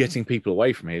 getting people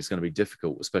away from here is going to be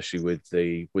difficult, especially with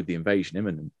the invasion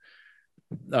imminent.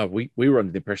 We were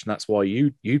under the impression that's why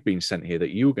you'd been sent here,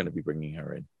 that you were going to be bringing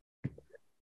her in.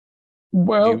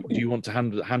 Well, do you want to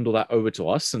handle that over to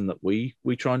us, and that we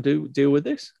try and deal with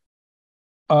this?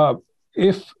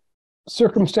 If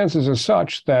circumstances are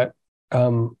such that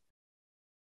you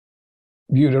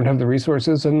don't have the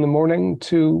resources in the morning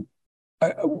to,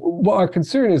 well, our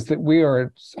concern is that we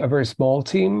are a very small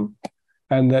team,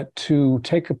 and that to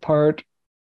take apart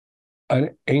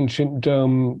an ancient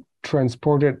dome,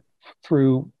 transport it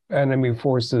through enemy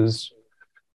forces,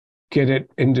 get it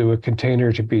into a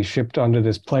container to be shipped onto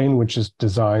this plane, which is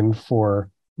designed for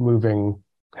moving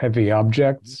heavy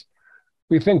objects.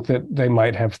 We think that they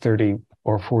might have 30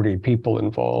 or 40 people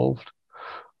involved.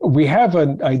 We have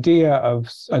an idea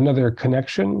of another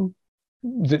connection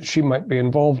that she might be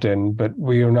involved in, but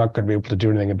we are not going to be able to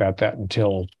do anything about that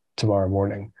until tomorrow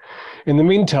morning. In the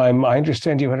meantime, I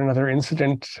understand you had another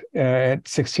incident at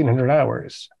 1600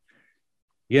 hours.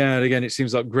 Yeah, and again, it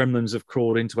seems like gremlins have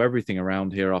crawled into everything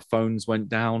around here. Our phones went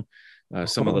down.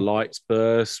 Some of the lights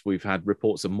burst. We've had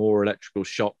reports of more electrical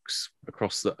shocks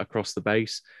across the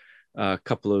base. A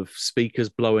couple of speakers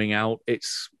blowing out.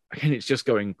 It's just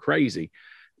going crazy,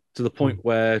 to the point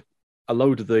where a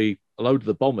load of the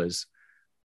bombers,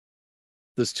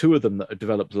 there's two of them that have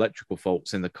developed electrical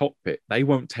faults in the cockpit. They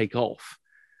won't take off.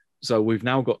 So we've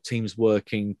now got teams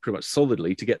working pretty much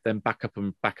solidly to get them back up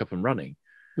and running.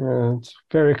 Yeah, it's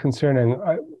very concerning.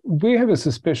 We have a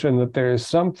suspicion that there's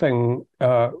something,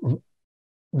 that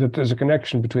there's a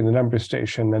connection between the number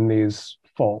station and these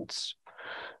faults,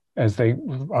 as they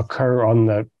occur in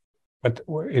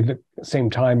the same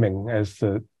timing as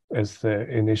the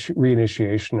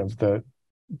reinitiation of the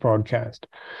broadcast.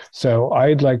 So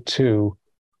I'd like to,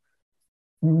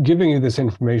 giving you this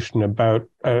information about,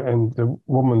 and the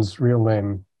woman's real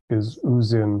name is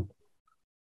Uzin,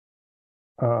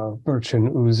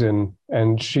 Burchin Uzin,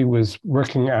 and she was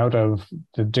working out of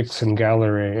the Dixon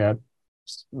Gallery at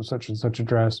such and such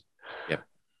address. Yep.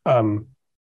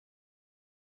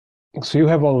 So you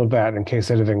have all of that in case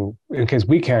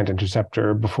we can't intercept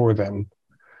her before then.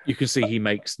 You can see he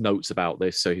makes notes about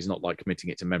this, so he's not like committing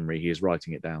it to memory. He is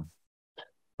writing it down.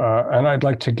 And I'd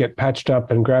like to get patched up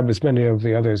and grab as many of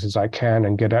the others as I can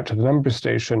and get out to the number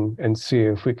station and see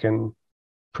if we can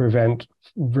prevent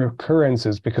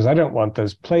recurrences, because I don't want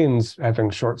those planes having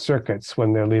short circuits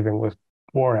when they're leaving with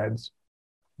warheads.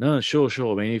 No, sure.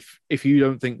 I mean, if you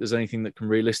don't think there's anything that can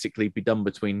realistically be done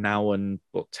between now and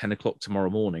 10 o'clock tomorrow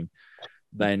morning,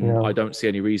 then I don't see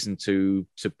any reason to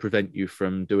prevent you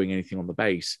from doing anything on the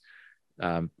base.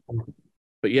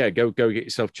 But yeah, go get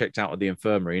yourself checked out at the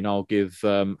infirmary, and I'll give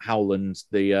Howland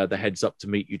the heads up to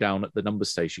meet you down at the number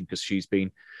station, because she's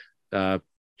been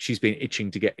itching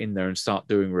to get in there and start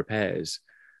doing repairs.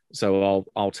 So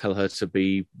I'll tell her to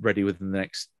be ready within the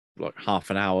next like half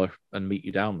an hour and meet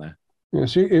you down there. Yeah,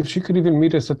 if she could even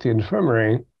meet us at the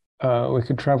infirmary, we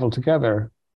could travel together.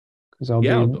 Because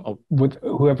I'll with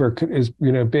whoever is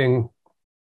being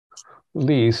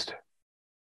leased.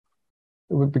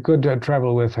 It would be good to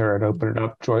travel with her and open it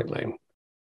up jointly.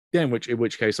 Yeah, in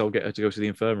which case I'll get her to go to the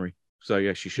infirmary. So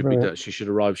yeah, she should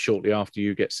arrive shortly after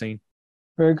you get seen.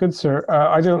 Very good, sir.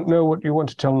 I don't know what you want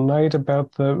to tell Knight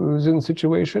about the Uzin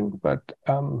situation, but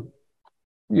I'm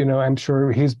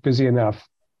sure he's busy enough.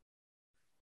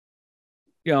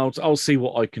 Yeah, I'll see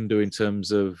what I can do in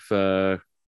terms of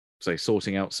say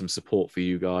sorting out some support for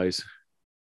you guys.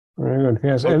 Very good.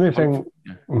 Yes, anything.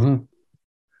 I'll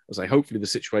say hopefully the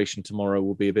situation tomorrow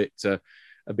will be a bit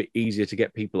easier to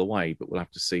get people away, but we'll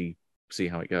have to see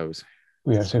how it goes.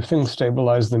 Yes, if things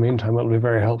stabilize in the meantime, it'll be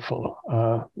very helpful.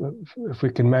 If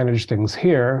we can manage things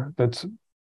here,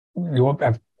 you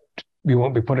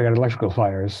won't be putting out electrical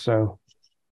fires, so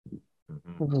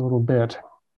a little bit.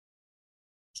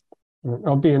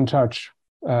 I'll be in touch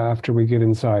after we get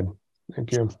inside.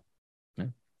 Thank you. Yeah.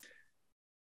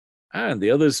 And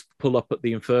the others pull up at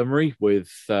the infirmary with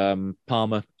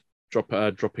Palmer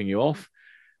dropping you off.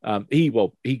 He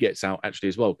gets out actually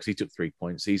as well because he took 3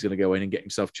 points. He's going to go in and get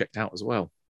himself checked out as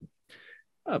well.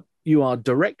 You are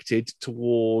directed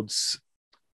towards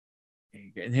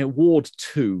Ward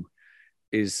 2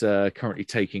 is currently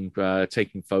taking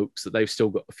folks that they've still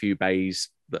got a few bays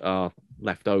that are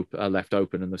left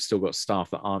open, and they've still got staff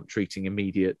that aren't treating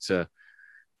immediate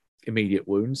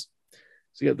wounds.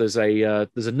 So yeah, there's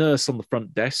a nurse on the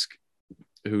front desk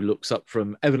who looks up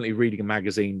from evidently reading a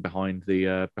magazine behind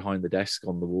the desk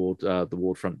on the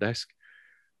ward front desk.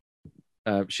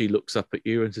 She looks up at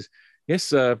you and says,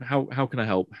 "Yes, how can I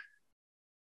help?"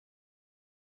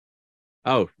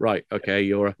 Oh, right,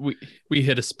 okay, we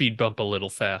hit a speed bump a little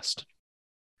fast.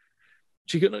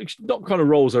 She not kind of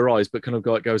rolls her eyes, but kind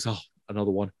of goes, "Oh,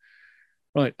 another one."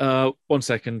 Right, 1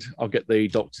 second, I'll get the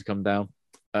doctor to come down.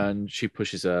 And she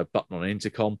pushes a button on an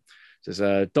intercom.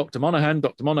 Says, Dr.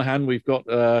 Monaghan, we've got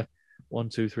 1,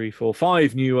 2, 3, 4,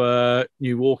 5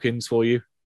 new walk-ins for you.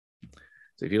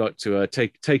 So if you'd like to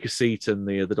take a seat, and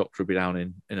the doctor will be down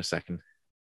in a second.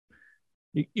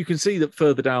 You can see that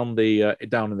further down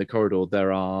in the corridor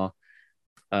there are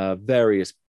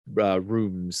various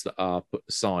rooms that are put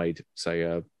aside,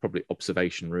 say probably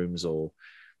observation rooms or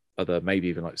other, maybe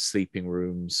even like sleeping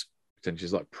rooms,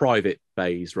 potentially like private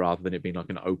bays rather than it being like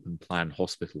an open plan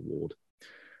hospital ward.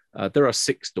 There are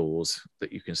 6 doors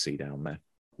that you can see down there.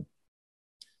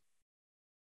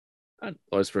 And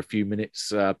those for a few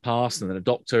minutes pass, and then a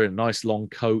doctor in a nice long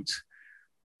coat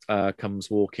comes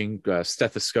walking,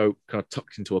 stethoscope kind of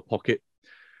tucked into a pocket,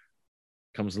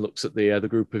 comes and looks at the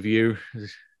group of you.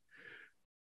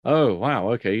 Oh,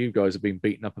 wow, okay, you guys have been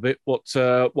beaten up a bit. What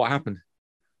happened?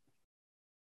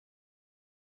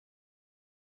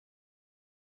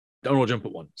 Don't all jump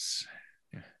at once.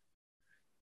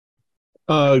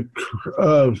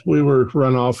 We were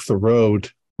run off the road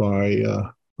by a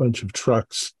bunch of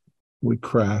trucks. We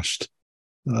crashed.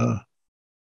 Took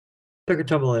a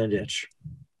tumble in a ditch.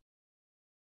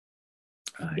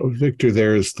 Victor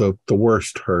there is the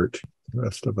worst hurt. The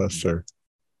rest of us are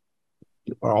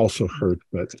also hurt,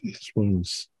 but his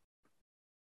wounds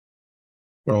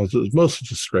are mostly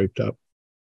just scraped up.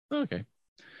 Okay.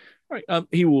 Right.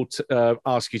 He will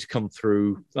ask you to come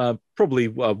through probably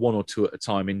 1 or 2 at a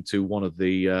time into one of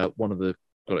the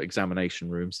examination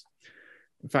rooms.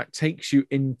 In fact, takes you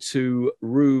into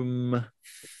room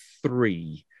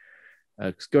 3.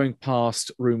 Going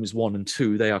past rooms 1 and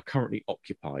 2, they are currently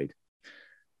occupied.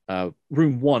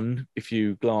 Room 1, if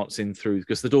you glance in through,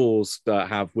 because the doors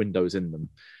have windows in them,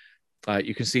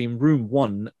 you can see in room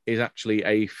 1 is actually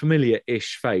a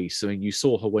familiar-ish face. I mean, you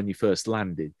saw her when you first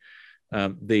landed.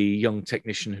 The young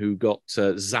technician who got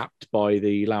zapped by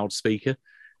the loudspeaker.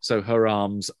 So her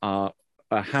arms are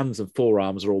hands and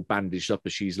forearms are all bandaged up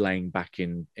as she's laying back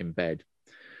in bed.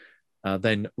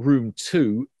 Then room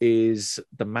 2 is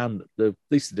the man that at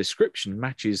least the description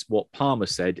matches what Palmer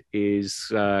said is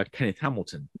Kenneth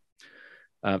Hamilton.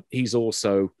 He's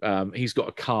also he's got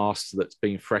a cast that's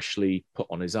been freshly put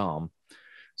on his arm,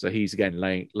 so he's again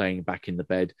laying back in the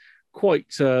bed,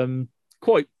 quite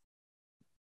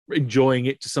enjoying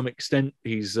it to some extent.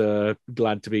 He's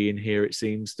glad to be in here. It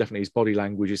seems definitely his body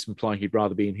language is implying he'd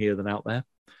rather be in here than out there.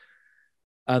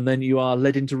 And then you are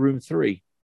led into room 3.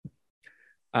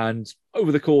 And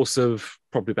over the course of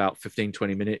probably about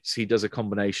 15-20 minutes, he does a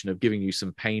combination of giving you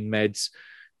some pain meds,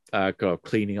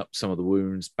 cleaning up some of the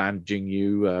wounds, bandaging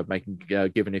you,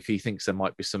 given if he thinks there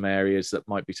might be some areas that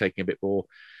might be taking a bit more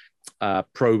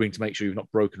probing to make sure you've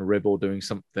not broken a rib or doing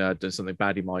something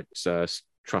bad, he might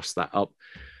truss that up.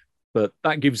 But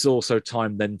that gives also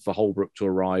time then for Holbrook to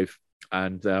arrive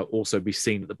and also be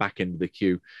seen at the back end of the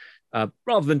queue.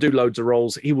 Rather than do loads of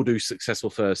rolls, he will do successful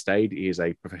first aid. He is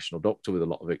a professional doctor with a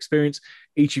lot of experience.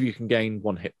 Each of you can gain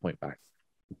 1 hit point back.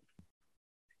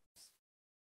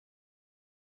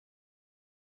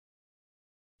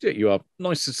 You are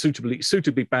nice and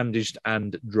suitably bandaged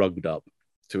and drugged up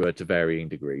to varying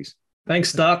degrees.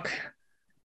 Thanks, Doc.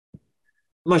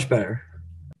 Much better.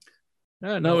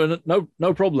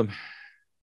 No problem.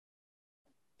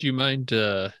 Do you mind,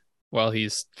 while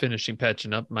he's finishing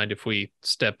patching up, mind if we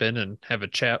step in and have a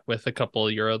chat with a couple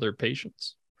of your other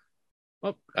patients?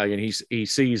 Well, again, he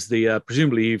sees the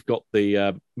presumably you've got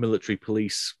the military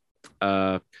police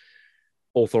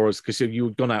authorities, because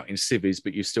you've gone out in civvies,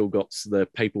 but you've still got the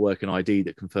paperwork and ID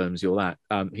that confirms you're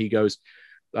that. He goes,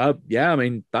 yeah, I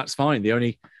mean, that's fine. The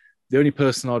only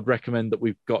person I'd recommend that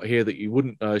we've got here that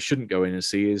you shouldn't go in and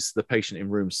see is the patient in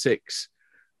room 6.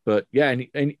 But yeah,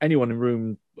 anyone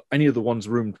in any of the ones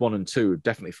roomed 1 and 2 are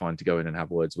definitely fine to go in and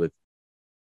have words with.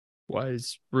 Why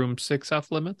is room 6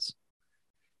 off limits?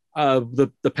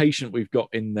 The patient we've got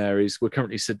in there he's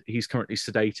currently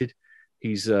sedated.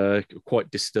 He's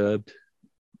quite disturbed.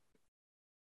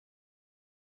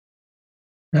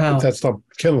 But that's not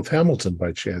Kenneth Hamilton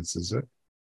by chance, is it?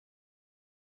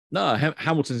 No,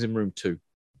 Hamilton's in room 2.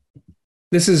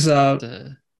 This is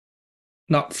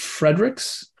not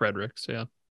Fredericks? Fredericks, yeah.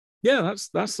 Yeah,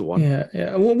 that's the one.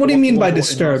 Yeah. What do you mean by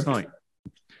disturbed?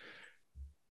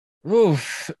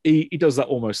 He does that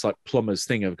almost like plumber's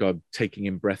thing of God taking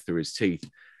in breath through his teeth.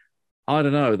 I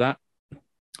don't know that.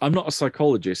 I'm not a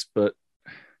psychologist, but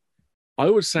I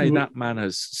would say that man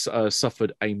has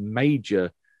suffered a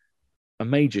major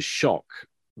shock,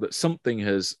 that something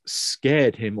has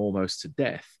scared him almost to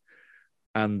death,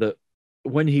 and that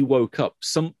when he woke up,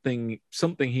 something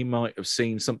he might have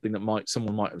seen, something that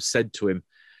someone might have said to him,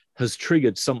 has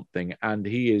triggered something, and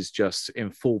he is just in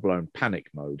full-blown panic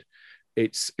mode.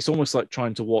 It's almost like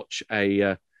trying to watch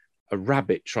a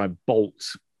rabbit try and bolt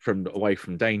away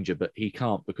from danger, but he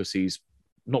can't because he's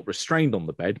not restrained on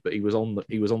the bed, but he was on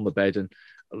the bed, and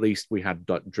at least we had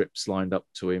like drips lined up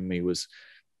to him. He was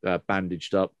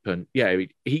bandaged up, and yeah,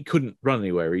 he couldn't run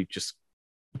anywhere. He just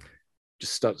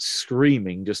starts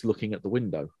screaming, just looking at the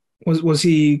window. Was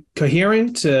he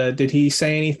coherent? Did he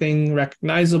say anything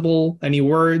recognizable? Any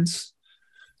words?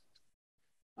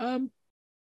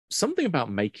 Something about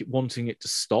wanting it to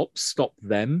stop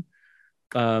them.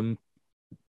 Yeah,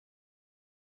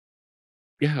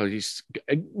 he's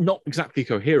not exactly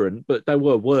coherent, but there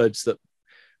were words that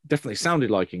definitely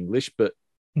sounded like English, but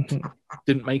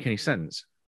didn't make any sense.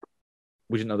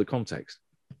 We didn't know the context.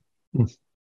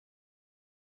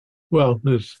 Well,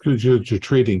 it's good you're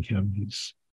treating him.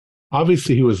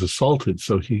 Obviously he was assaulted,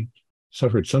 so he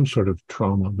suffered some sort of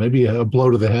trauma, maybe a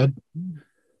blow to the head.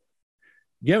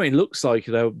 Yeah, I mean, it looks like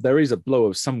there is a blow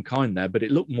of some kind there, but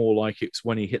it looked more like it's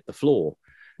when he hit the floor.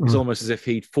 It's almost as if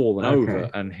he'd fallen over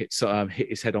and hit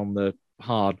his head on the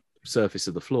hard surface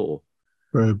of the floor.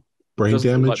 Brain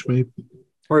damage, maybe?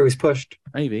 Or he was pushed.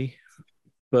 Maybe.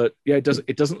 But yeah, it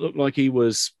doesn't look like he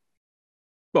was,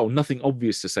 well, nothing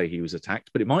obvious to say he was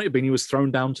attacked, but it might have been he was thrown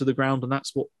down to the ground, and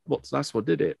that's what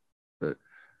did it. But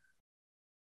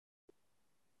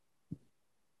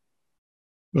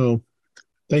well,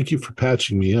 thank you for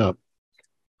patching me up.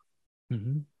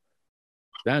 Mm-hmm.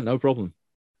 Yeah, no problem.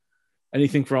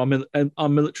 Anything for our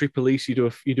military police, you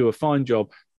do a fine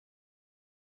job.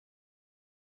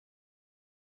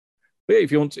 But yeah,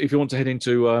 if you want to head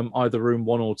into either room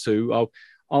 1 or 2,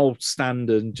 I'll stand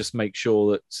and just make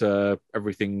sure that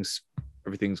everything's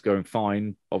going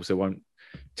fine. Obviously, I won't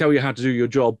tell you how to do your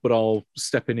job, but I'll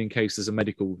step in case there's a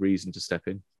medical reason to step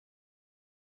in.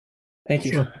 Thank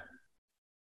you. Sure.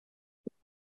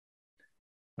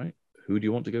 Right. Who do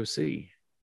you want to go see?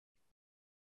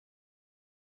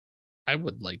 I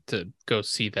would like to go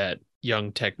see that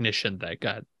young technician that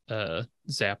got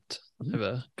zapped. I have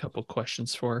a couple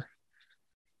questions for.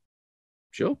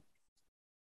 Sure.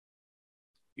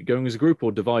 You going as a group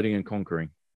or dividing and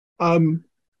conquering?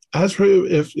 As for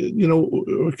if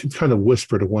we can kind of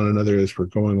whisper to one another as we're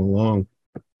going along.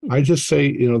 I just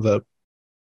say,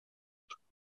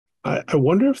 I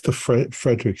wonder if the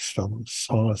Fredericks fellow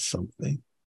saw something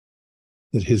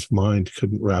that his mind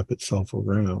couldn't wrap itself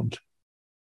around.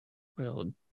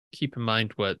 Well, keep in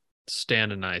mind what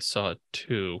Stan and I saw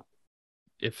too.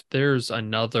 If there's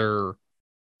another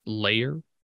layer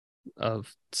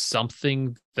of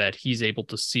something that he's able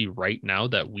to see right now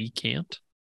that we can't,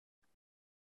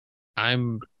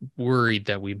 I'm worried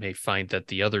that we may find that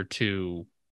the other two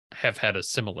have had a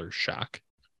similar shock.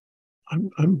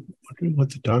 I'm wondering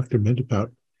what the doctor meant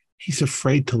about he's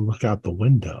afraid to look out the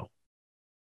window.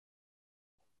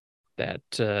 That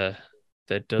does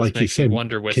Like make you me said,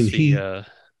 wonder with can he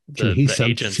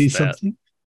agents see that... something?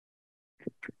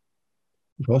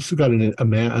 We've also got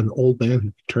an old man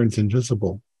who turns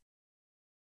invisible.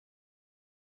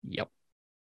 Yep.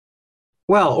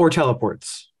 Well, or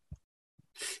teleports.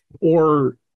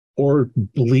 Or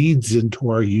bleeds into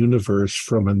our universe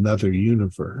from another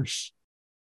universe.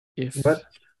 If What?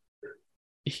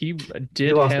 he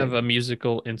did have a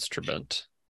musical instrument,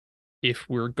 if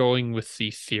we're going with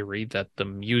the theory that the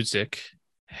music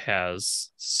has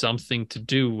something to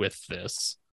do with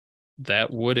this,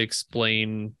 that would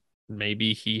explain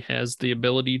maybe he has the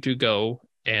ability to go,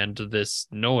 and this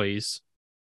noise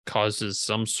causes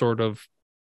some sort of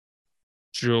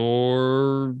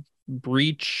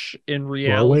breach in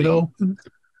reality. Doorway to open?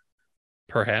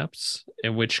 Perhaps,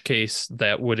 in which case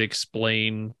that would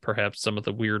explain perhaps some of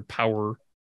the weird power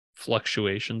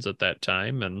fluctuations at that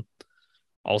time, and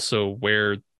also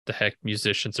where the heck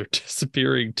musicians are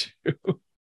disappearing to.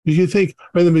 You think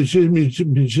the musician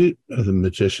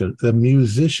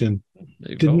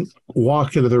didn't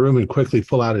walk into the room and quickly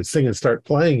pull out his thing and start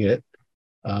playing it.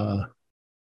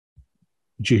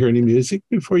 Did you hear any music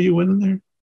before you went in there?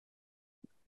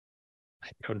 I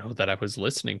don't know that I was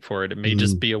listening for it. It may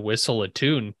just be a whistle, a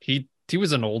tune. He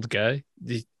was an old guy.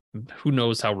 Who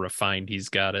knows how refined he's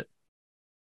got it.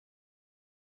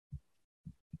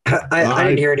 I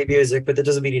didn't hear any music, but that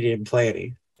doesn't mean he didn't play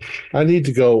any. I need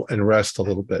to go and rest a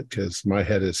little bit because my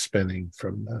head is spinning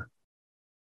from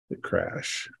the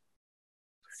crash.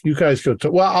 You guys go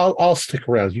to, well, I'll stick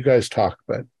around. You guys talk,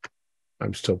 but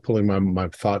I'm still pulling my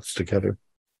thoughts together.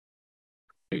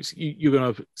 You're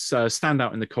going to stand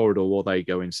out in the corridor while they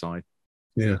go inside.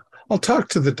 Yeah. I'll talk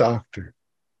to the doctor.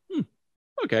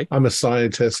 Okay. I'm a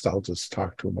scientist. I'll just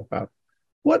talk to him about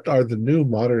what are the new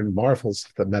modern marvels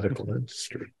of the medical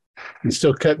industry. He's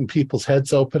still cutting people's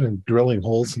heads open and drilling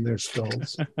holes in their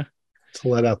skulls to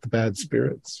let out the bad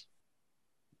spirits.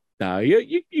 No,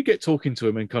 you get talking to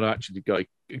him and kind of actually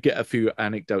get a few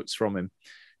anecdotes from him.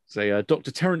 Say,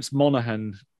 Dr. Terence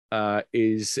Monaghan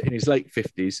is in his late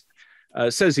 50s.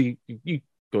 Says you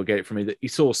got to get it from me that he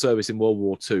saw service in World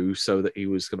War II, so that he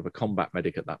was kind of a combat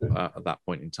medic at that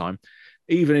point in time.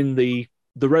 Even in the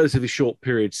relatively short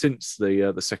period since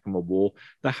the Second World War,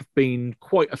 there have been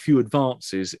quite a few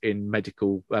advances in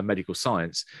medical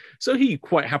science. So he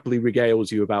quite happily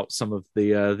regales you about some of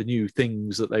the new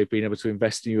things that they've been able to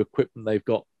invest in, new equipment they've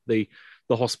got, the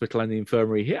hospital and the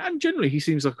infirmary here. And generally, he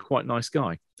seems like a quite nice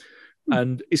guy.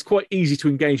 And it's quite easy to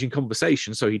engage in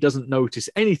conversation, so he doesn't notice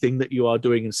anything that you are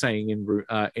doing and saying in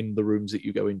the rooms that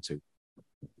you go into.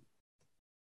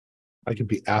 I can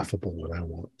be affable when I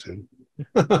want to.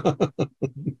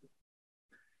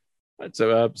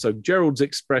 So Gerald's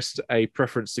expressed a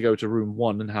preference to go to room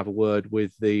 1 and have a word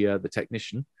with the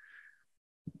technician.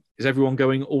 Is everyone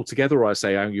going all together, or I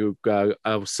say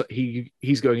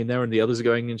he's going in there and the others are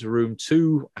going into room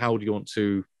 2? How do you want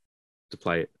to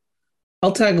play it?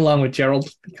 I'll tag along with Gerald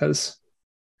because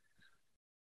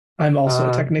I'm also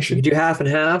a technician. You do half and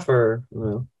half, or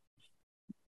well.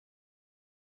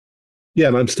 Yeah,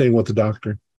 and I'm staying with the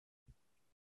doctor.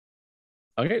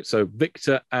 Okay, so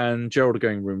Victor and Gerald are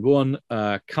going in room 1.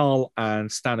 Carl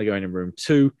and Stan are going in room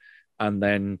 2, and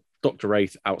then Dr.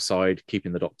 Wraith outside,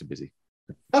 keeping the doctor busy.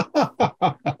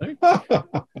 Okay,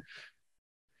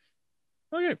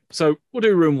 so we'll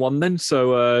do room 1 then.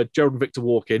 So Gerald and Victor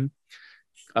walk in.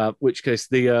 Which case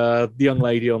the young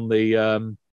lady on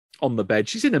the bed,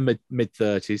 she's in her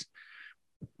mid-30s.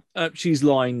 She's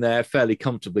lying there fairly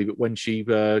comfortably, but when she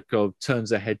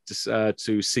turns her head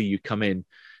to see you come in,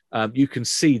 you can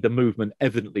see the movement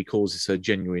evidently causes her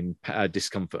genuine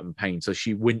discomfort and pain. So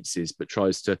she winces, but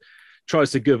tries to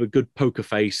give a good poker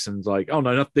face and like, oh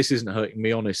no, this isn't hurting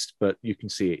me, honest. But you can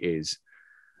see it is.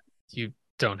 You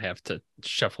don't have to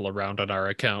shuffle around on our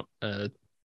account. This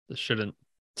shouldn't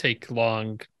take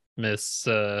long, Miss.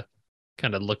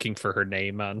 Kind of looking for her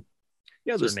name on.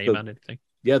 Yeah, her name on anything.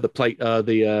 Yeah, the plate,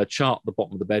 the chart at the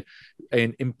bottom of the bed,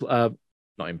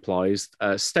 not implies,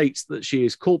 states that she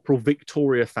is Corporal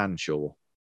Victoria Fanshawe.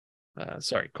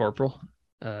 Sorry, Corporal.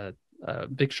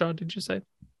 Big Shaw, did you say?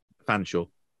 Fanshawe.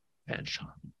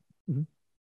 Fanshawe. Mm-hmm.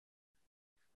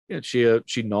 Yeah,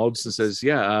 she nods and says,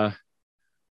 "Yeah,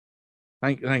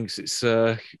 thanks. It's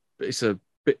a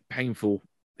bit painful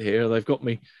here. They've got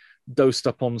me dosed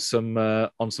up on some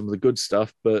of the good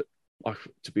stuff, but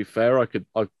to be fair, I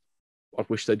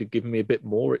wish they'd have given me a bit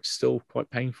more. It's still quite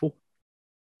painful."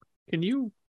 Can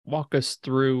you walk us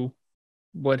through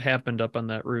what happened up on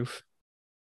that roof?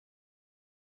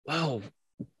 Well,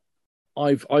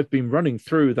 I've been running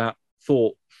through that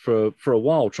thought for a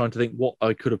while, trying to think what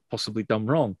I could have possibly done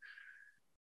wrong.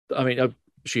 I mean,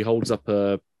 she holds up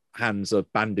her hands,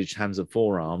 bandaged hands and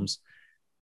forearms.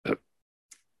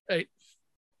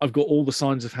 I've got all the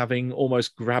signs of having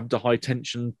almost grabbed a high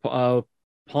tension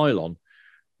pylon,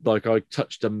 like I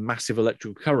touched a massive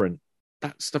electrical current.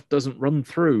 That stuff doesn't run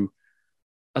through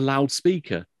a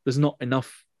loudspeaker. There's not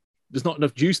enough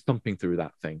juice pumping through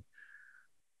that thing.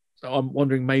 So I'm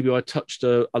wondering maybe I touched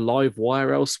a live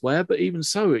wire elsewhere, but even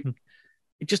so, it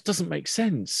just doesn't make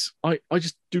sense. I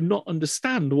just do not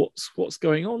understand what's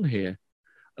going on here.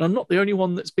 And I'm not the only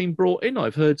one that's been brought in.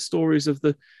 I've heard stories of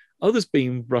the others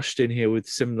being rushed in here with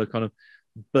similar kind of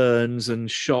burns and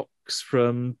shocks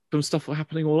from stuff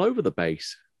happening all over the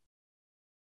base.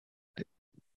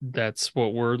 That's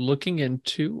what we're looking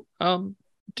into.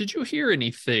 Did you hear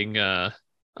anything up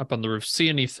on the roof? See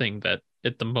anything that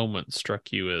at the moment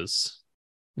struck you as,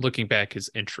 looking back,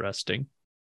 is interesting?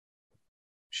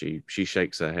 She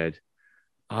shakes her head.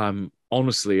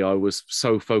 Honestly, I was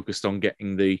so focused on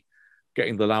getting the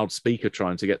loudspeaker,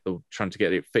 trying to get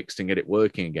it fixed and get it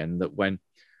working again, that when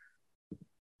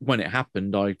it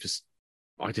happened, I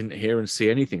didn't hear and see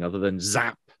anything other than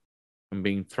zap and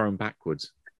being thrown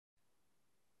backwards.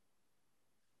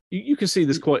 You can see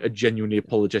there's quite a genuinely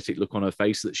apologetic look on her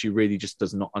face, that she really just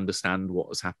does not understand what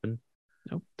has happened.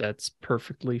 No, that's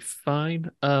perfectly fine.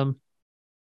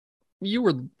 You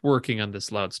were working on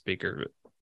this loudspeaker.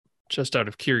 Just out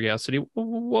of curiosity,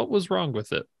 what was wrong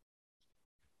with it?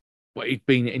 Well, he'd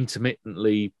been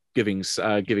intermittently giving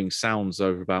sounds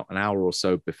over about an hour or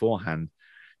so beforehand.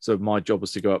 So my job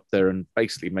was to go up there and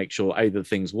basically make sure either the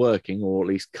thing's working, or at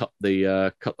least cut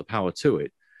the power to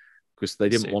it, because they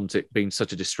didn't want it being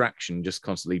such a distraction, just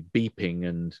constantly beeping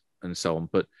and so on.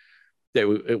 But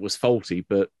it was faulty.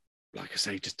 But like I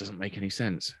say, it just doesn't make any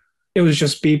sense. It was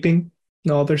just beeping,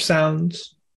 no other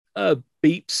sounds.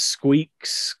 Beeps,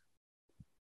 squeaks,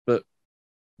 but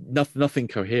nothing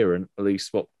coherent. At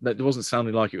least it wasn't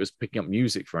sounding like it was picking up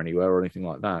music from anywhere or anything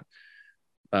like that.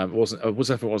 It wasn't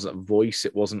a voice.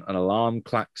 It wasn't an alarm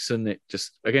klaxon. It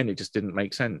just didn't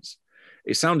make sense.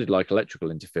 It sounded like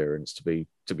electrical interference, to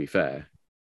be fair.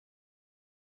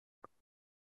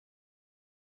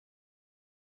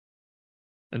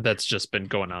 And that's just been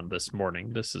going on this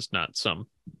morning. This is not some.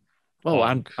 Oh,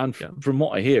 and from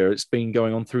what I hear, it's been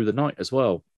going on through the night as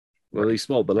well. Well, at least,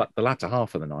 the latter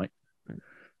half of the night.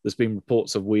 There's been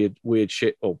reports of weird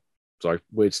shit.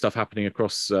 Weird stuff happening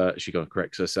across. She got to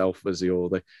correct herself as you're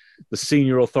the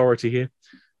senior authority here.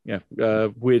 Yeah,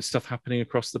 weird stuff happening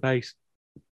across the base.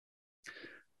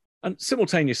 And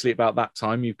simultaneously, about that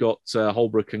time, you've got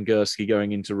Holbrook and Gursky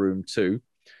going into room 2.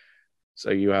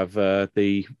 So you have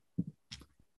the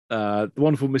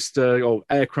wonderful Mr.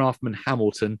 Aircraftman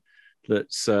Hamilton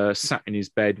that's sat in his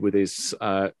bed with his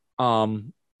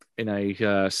arm in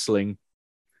a sling,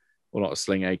 or not a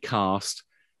sling, a cast.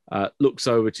 Looks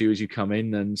over to you as you come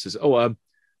in and says,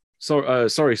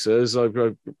 sorry, sirs, I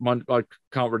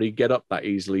can't really get up that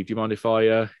easily. Do you mind if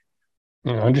I...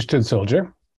 Understood,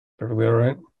 soldier. Perfectly all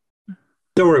right.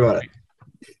 Don't worry about it.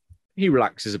 He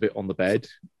relaxes a bit on the bed.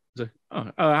 So,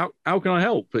 how can I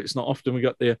help? It's not often we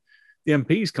got the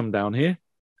MPs come down here.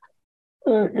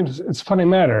 It's a funny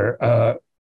matter.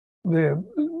 The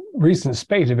recent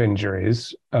spate of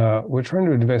injuries, we're trying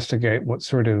to investigate what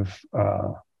sort of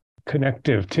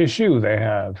connective tissue they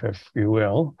have, if you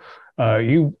will.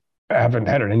 You haven't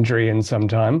had an injury in some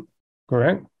time,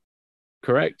 correct?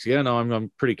 Correct. Yeah, no,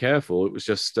 I'm pretty careful. It was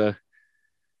just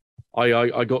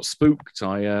I got spooked.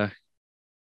 It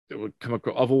would come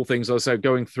across, of all things, I was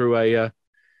going through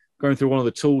one of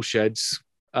the tool sheds.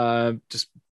 Just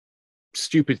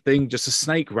stupid thing. Just a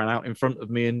snake ran out in front of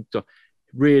me and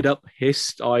reared up,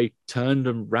 hissed. I turned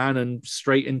and ran and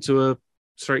straight into a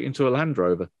Land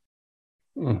Rover.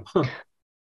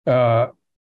 Huh.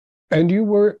 And you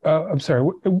were, I'm sorry,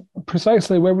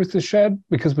 precisely where was the shed?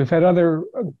 Because we've had other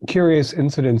curious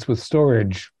incidents with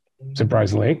storage,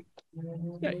 surprisingly.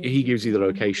 Yeah, he gives you the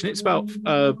location. It's about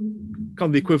kind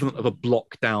of the equivalent of a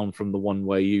block down from the one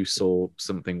where you saw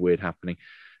something weird happening.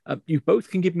 You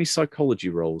both can give me psychology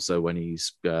rolls though when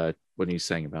he's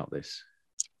saying about this.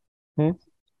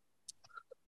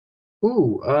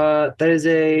 Ooh, that is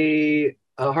a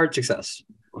hard success.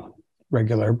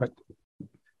 Regular, but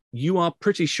You are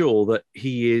pretty sure that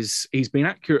he's been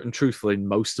accurate and truthful in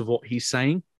most of what he's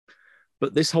saying,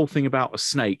 but this whole thing about a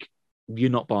snake, you're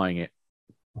not buying it.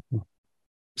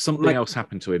 Something else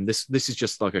happened to him. This is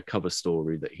just like a cover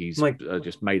story that he's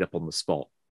just made up on the spot.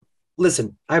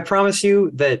 Listen, I promise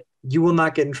you that you will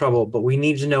not get in trouble, but we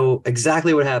need to know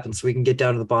exactly what happened so we can get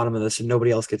down to the bottom of this and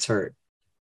nobody else gets hurt.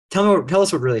 Tell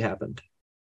us what really happened.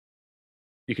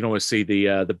 You can always see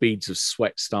the beads of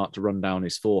sweat start to run down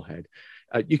his forehead.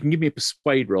 You can give me a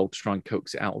persuade roll to try and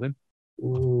coax it out of him.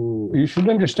 Ooh. You should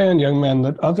understand, young man,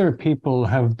 that other people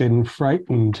have been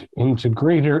frightened into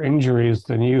greater injuries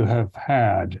than you have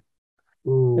had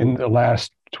in the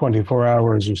last 24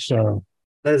 hours or so.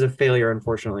 That is a failure,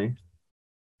 unfortunately.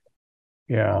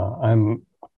 Yeah,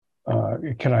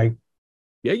 can I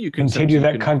you can continue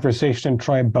that conversation and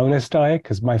try a bonus die?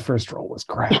 Because my first roll was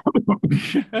crap.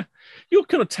 You're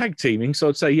kind of tag teaming, so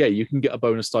I'd say, yeah, you can get a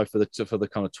bonus die for the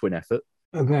kind of twin effort.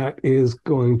 That is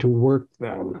going to work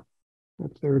then.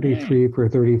 33 for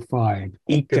 35.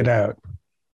 Eked it out.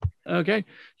 Okay.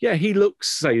 Yeah, he looks,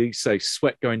 say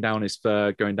sweat going down his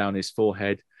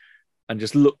forehead, and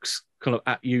just looks kind of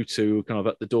at you two, kind of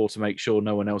at the door to make sure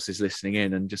no one else is listening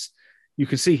in, and just you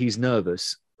can see he's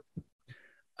nervous.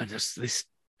 And just this,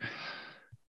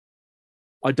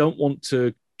 I don't want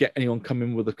to get anyone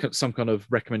coming with some kind of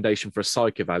recommendation for a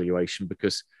psych evaluation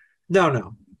because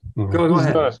no. Go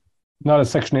ahead. Not a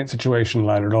Section 8 situation,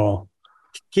 lad, at all.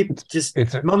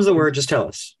 Mum's the word, just tell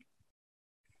us.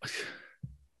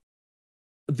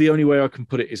 The only way I can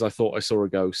put it is I thought I saw a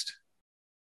ghost.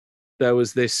 There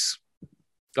was this.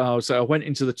 So I went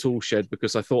into the tool shed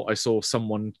because I thought I saw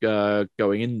someone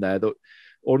going in there,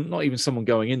 or not even someone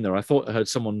going in there. I thought I heard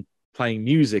someone playing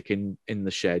music in the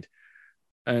shed,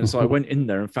 and so I went in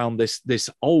there and found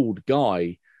this old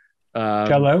guy.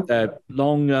 Cello?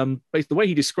 Long. The way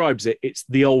he describes it, it's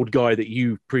the old guy that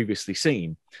you've previously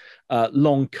seen.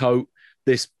 Long coat,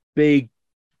 this big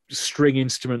string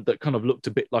instrument that kind of looked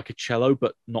a bit like a cello,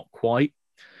 but not quite.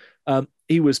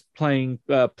 He was playing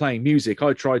music.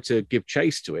 I tried to give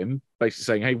chase to him, basically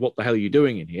saying, "Hey, what the hell are you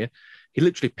doing in here?" He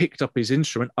literally picked up his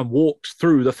instrument and walked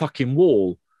through the fucking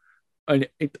wall. And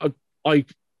I'm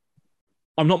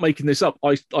not making this up.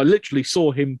 I literally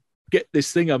saw him get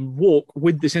this thing and walk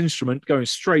with this instrument going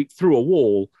straight through a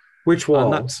wall. Which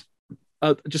wall? And that's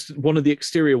just one of the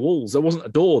exterior walls. There wasn't a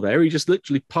door there. He just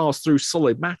literally passed through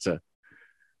solid matter.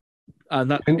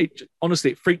 And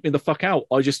honestly, it freaked me the fuck out.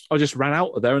 I just ran out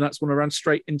of there, and that's when I ran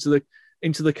straight into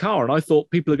the car. And I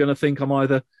thought people are going to think I'm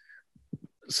either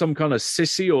some kind of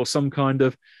sissy or some kind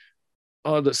of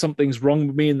that something's wrong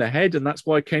with me in the head, and that's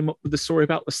why I came up with the story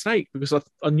about the snake, because I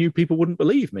knew people wouldn't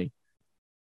believe me.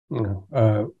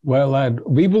 Well, lad,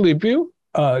 we believe you.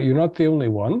 You're not the only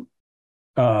one.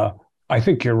 I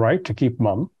think you're right to keep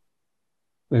mum.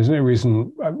 There's no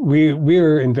reason.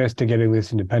 We're investigating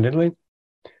this independently.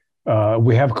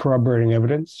 We have corroborating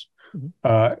evidence.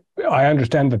 Mm-hmm. I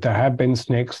understand that there have been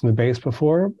snakes in the base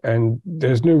before, and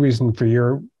there's no reason for we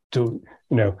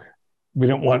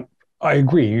don't want. I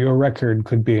agree, your record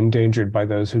could be endangered by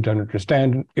those who don't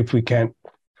understand if we can't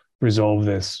resolve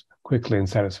this quickly and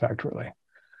satisfactorily.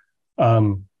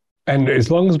 And as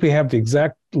long as we have the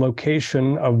exact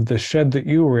location of the shed that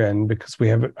you were in, because we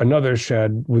have another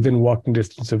shed within walking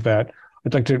distance of that,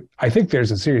 I think there's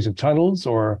a series of tunnels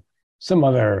or some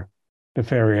other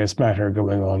nefarious matter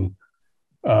going on.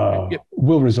 Yep.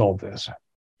 We'll resolve this.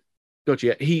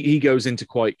 Gotcha. He goes into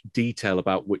quite detail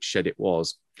about which shed it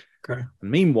was. Okay. And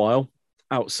meanwhile,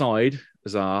 outside,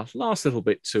 as our last little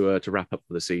bit to wrap up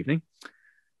for this evening,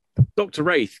 Dr.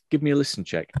 Wraith, give me a listen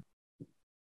check.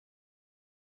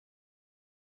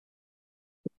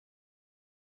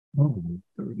 Oh,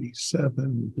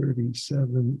 37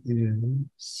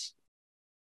 is...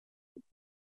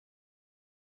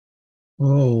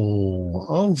 Oh,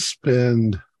 I'll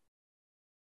spend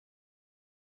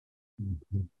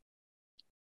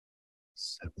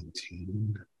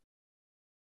 17.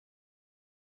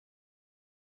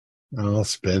 I'll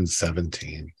spend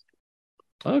 17.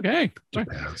 Okay.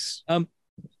 Yes. In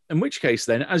which case,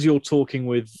 then, as you're talking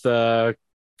with, say,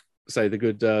 the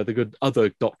good other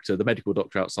doctor, the medical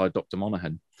doctor outside, Dr.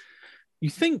 Monaghan, you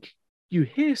think you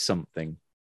hear something,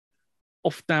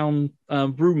 off down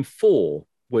room 4,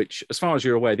 which, as far as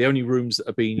you're aware, the only rooms that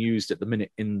are being used at the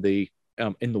minute in the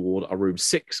ward are room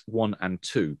 6, 1, and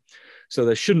 2. So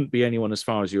there shouldn't be anyone, as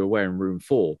far as you're aware, in room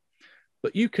 4.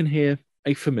 But you can hear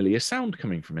a familiar sound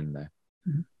coming from in there.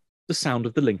 Mm-hmm. The sound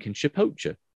of the Lincolnshire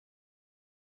Poacher.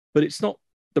 But it's not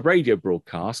the radio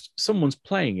broadcast. Someone's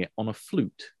playing it on a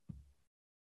flute.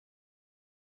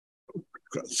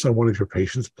 So one of your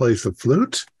patients plays the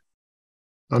flute?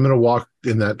 I'm going to walk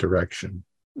in that direction.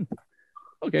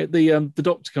 Okay, the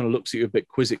doctor kind of looks at you a bit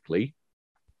quizzically.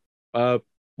 What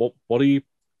are you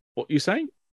saying?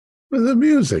 The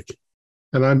music.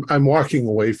 And I'm walking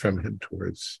away from him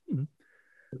towards.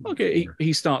 Okay,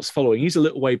 he starts following. He's a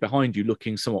little way behind you,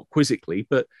 looking somewhat quizzically,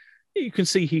 but you can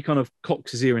see he kind of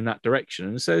cocks his ear in that direction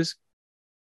and says,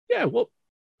 "Yeah,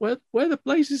 where the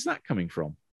blazes is that coming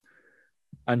from?"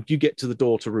 And you get to the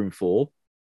door to room 4.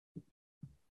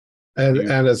 And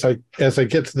as I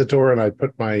get to the door and I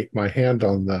put my hand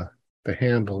on the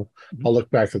handle, I'll look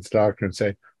back at the doctor and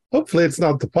say, "Hopefully it's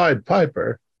not the Pied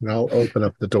Piper." And I'll open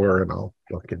up the door and I'll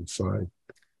look inside.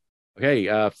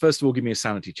 Okay, first of all, give me a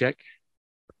sanity check.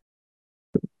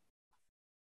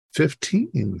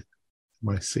 15. Am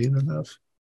I seeing enough?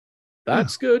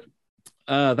 That's good.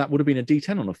 That would have been a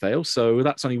D10 on a fail, so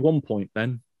that's only 1 point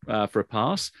then for a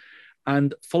pass.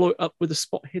 And follow it up with a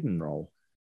spot hidden roll.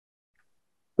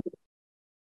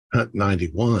 At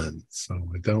 91,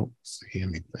 so I don't see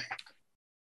anything.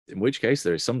 In which case,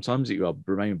 there is sometimes that you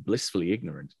remain blissfully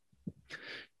ignorant.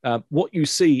 What you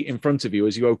see in front of you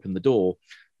as you open the door,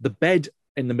 the bed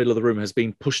in the middle of the room has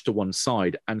been pushed to one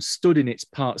side, and stood in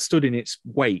its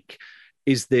wake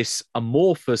is this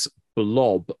amorphous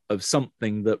blob of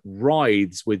something that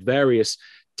writhes with various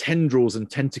tendrils and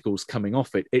tentacles coming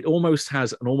off it. It almost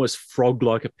has an almost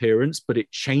frog-like appearance, but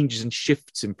it changes and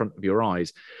shifts in front of your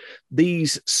eyes.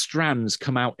 These strands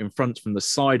come out in front from the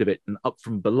side of it and up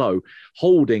from below,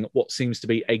 holding what seems to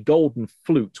be a golden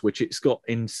flute, which it's got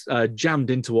jammed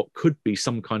into what could be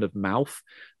some kind of mouth,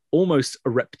 almost a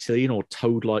reptilian or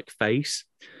toad-like face,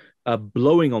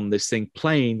 blowing on this thing,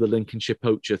 playing the Lincolnshire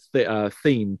Poacher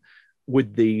theme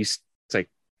with these, say,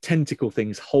 tentacle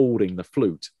things holding the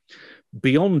flute.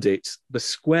 Beyond it, the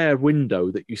square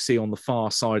window that you see on the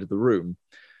far side of the room,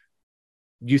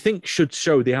 you think should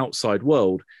show the outside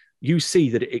world. You see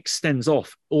that it extends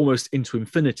off almost into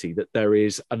infinity, that there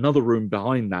is another room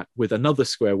behind that with another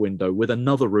square window with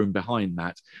another room behind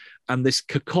that, and this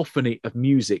cacophony of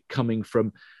music coming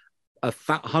from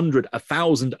 100,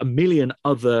 1,000, 1,000,000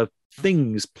 other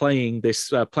things playing this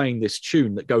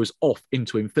tune that goes off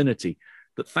into infinity,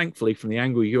 that thankfully from the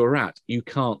angle you're at, you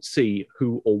can't see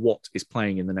who or what is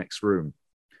playing in the next room.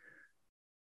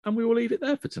 And we will leave it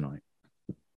there for tonight.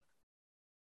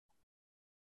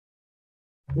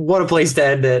 What a place to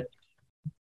end it.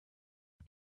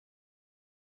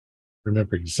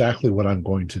 Remember exactly what I'm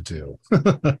going to do.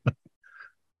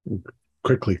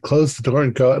 Quickly close the door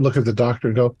and go and look at the doctor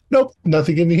and go, "Nope,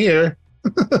 nothing in here."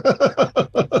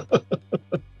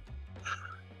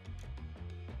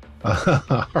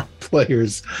 Our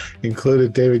players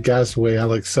included David Gassaway,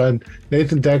 Alex Sun,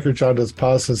 Nathan Decker, John Dos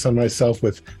Passos, and myself,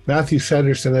 with Matthew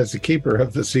Sanderson as the keeper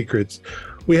of the secrets.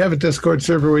 We have a Discord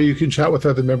server where you can chat with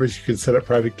other members. You can set up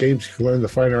private games. You can learn the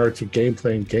fine arts of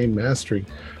gameplay and game mastering.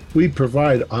 We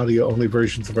provide audio-only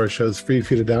versions of our shows free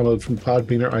for you to download from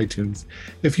Podbean or iTunes.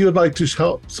 If you would like to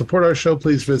help support our show,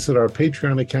 please visit our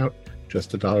Patreon account.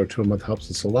 Just $1 a month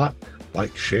helps us a lot.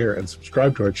 Like, share, and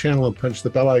subscribe to our channel, and punch the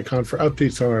bell icon for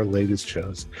updates on our latest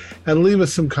shows. And leave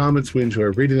us some comments. We enjoy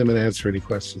reading them and answer any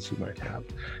questions you might have.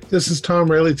 This is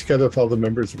Tom Rayleigh, together with all the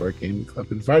members of our gaming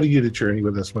club, inviting you to journey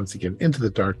with us once again into the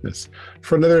darkness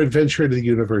for another adventure into the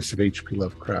universe of H.P.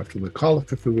 Lovecraft and the Call of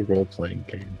Cthulhu role-playing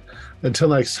game. Until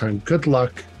next time, good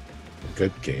luck and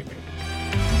good gaming.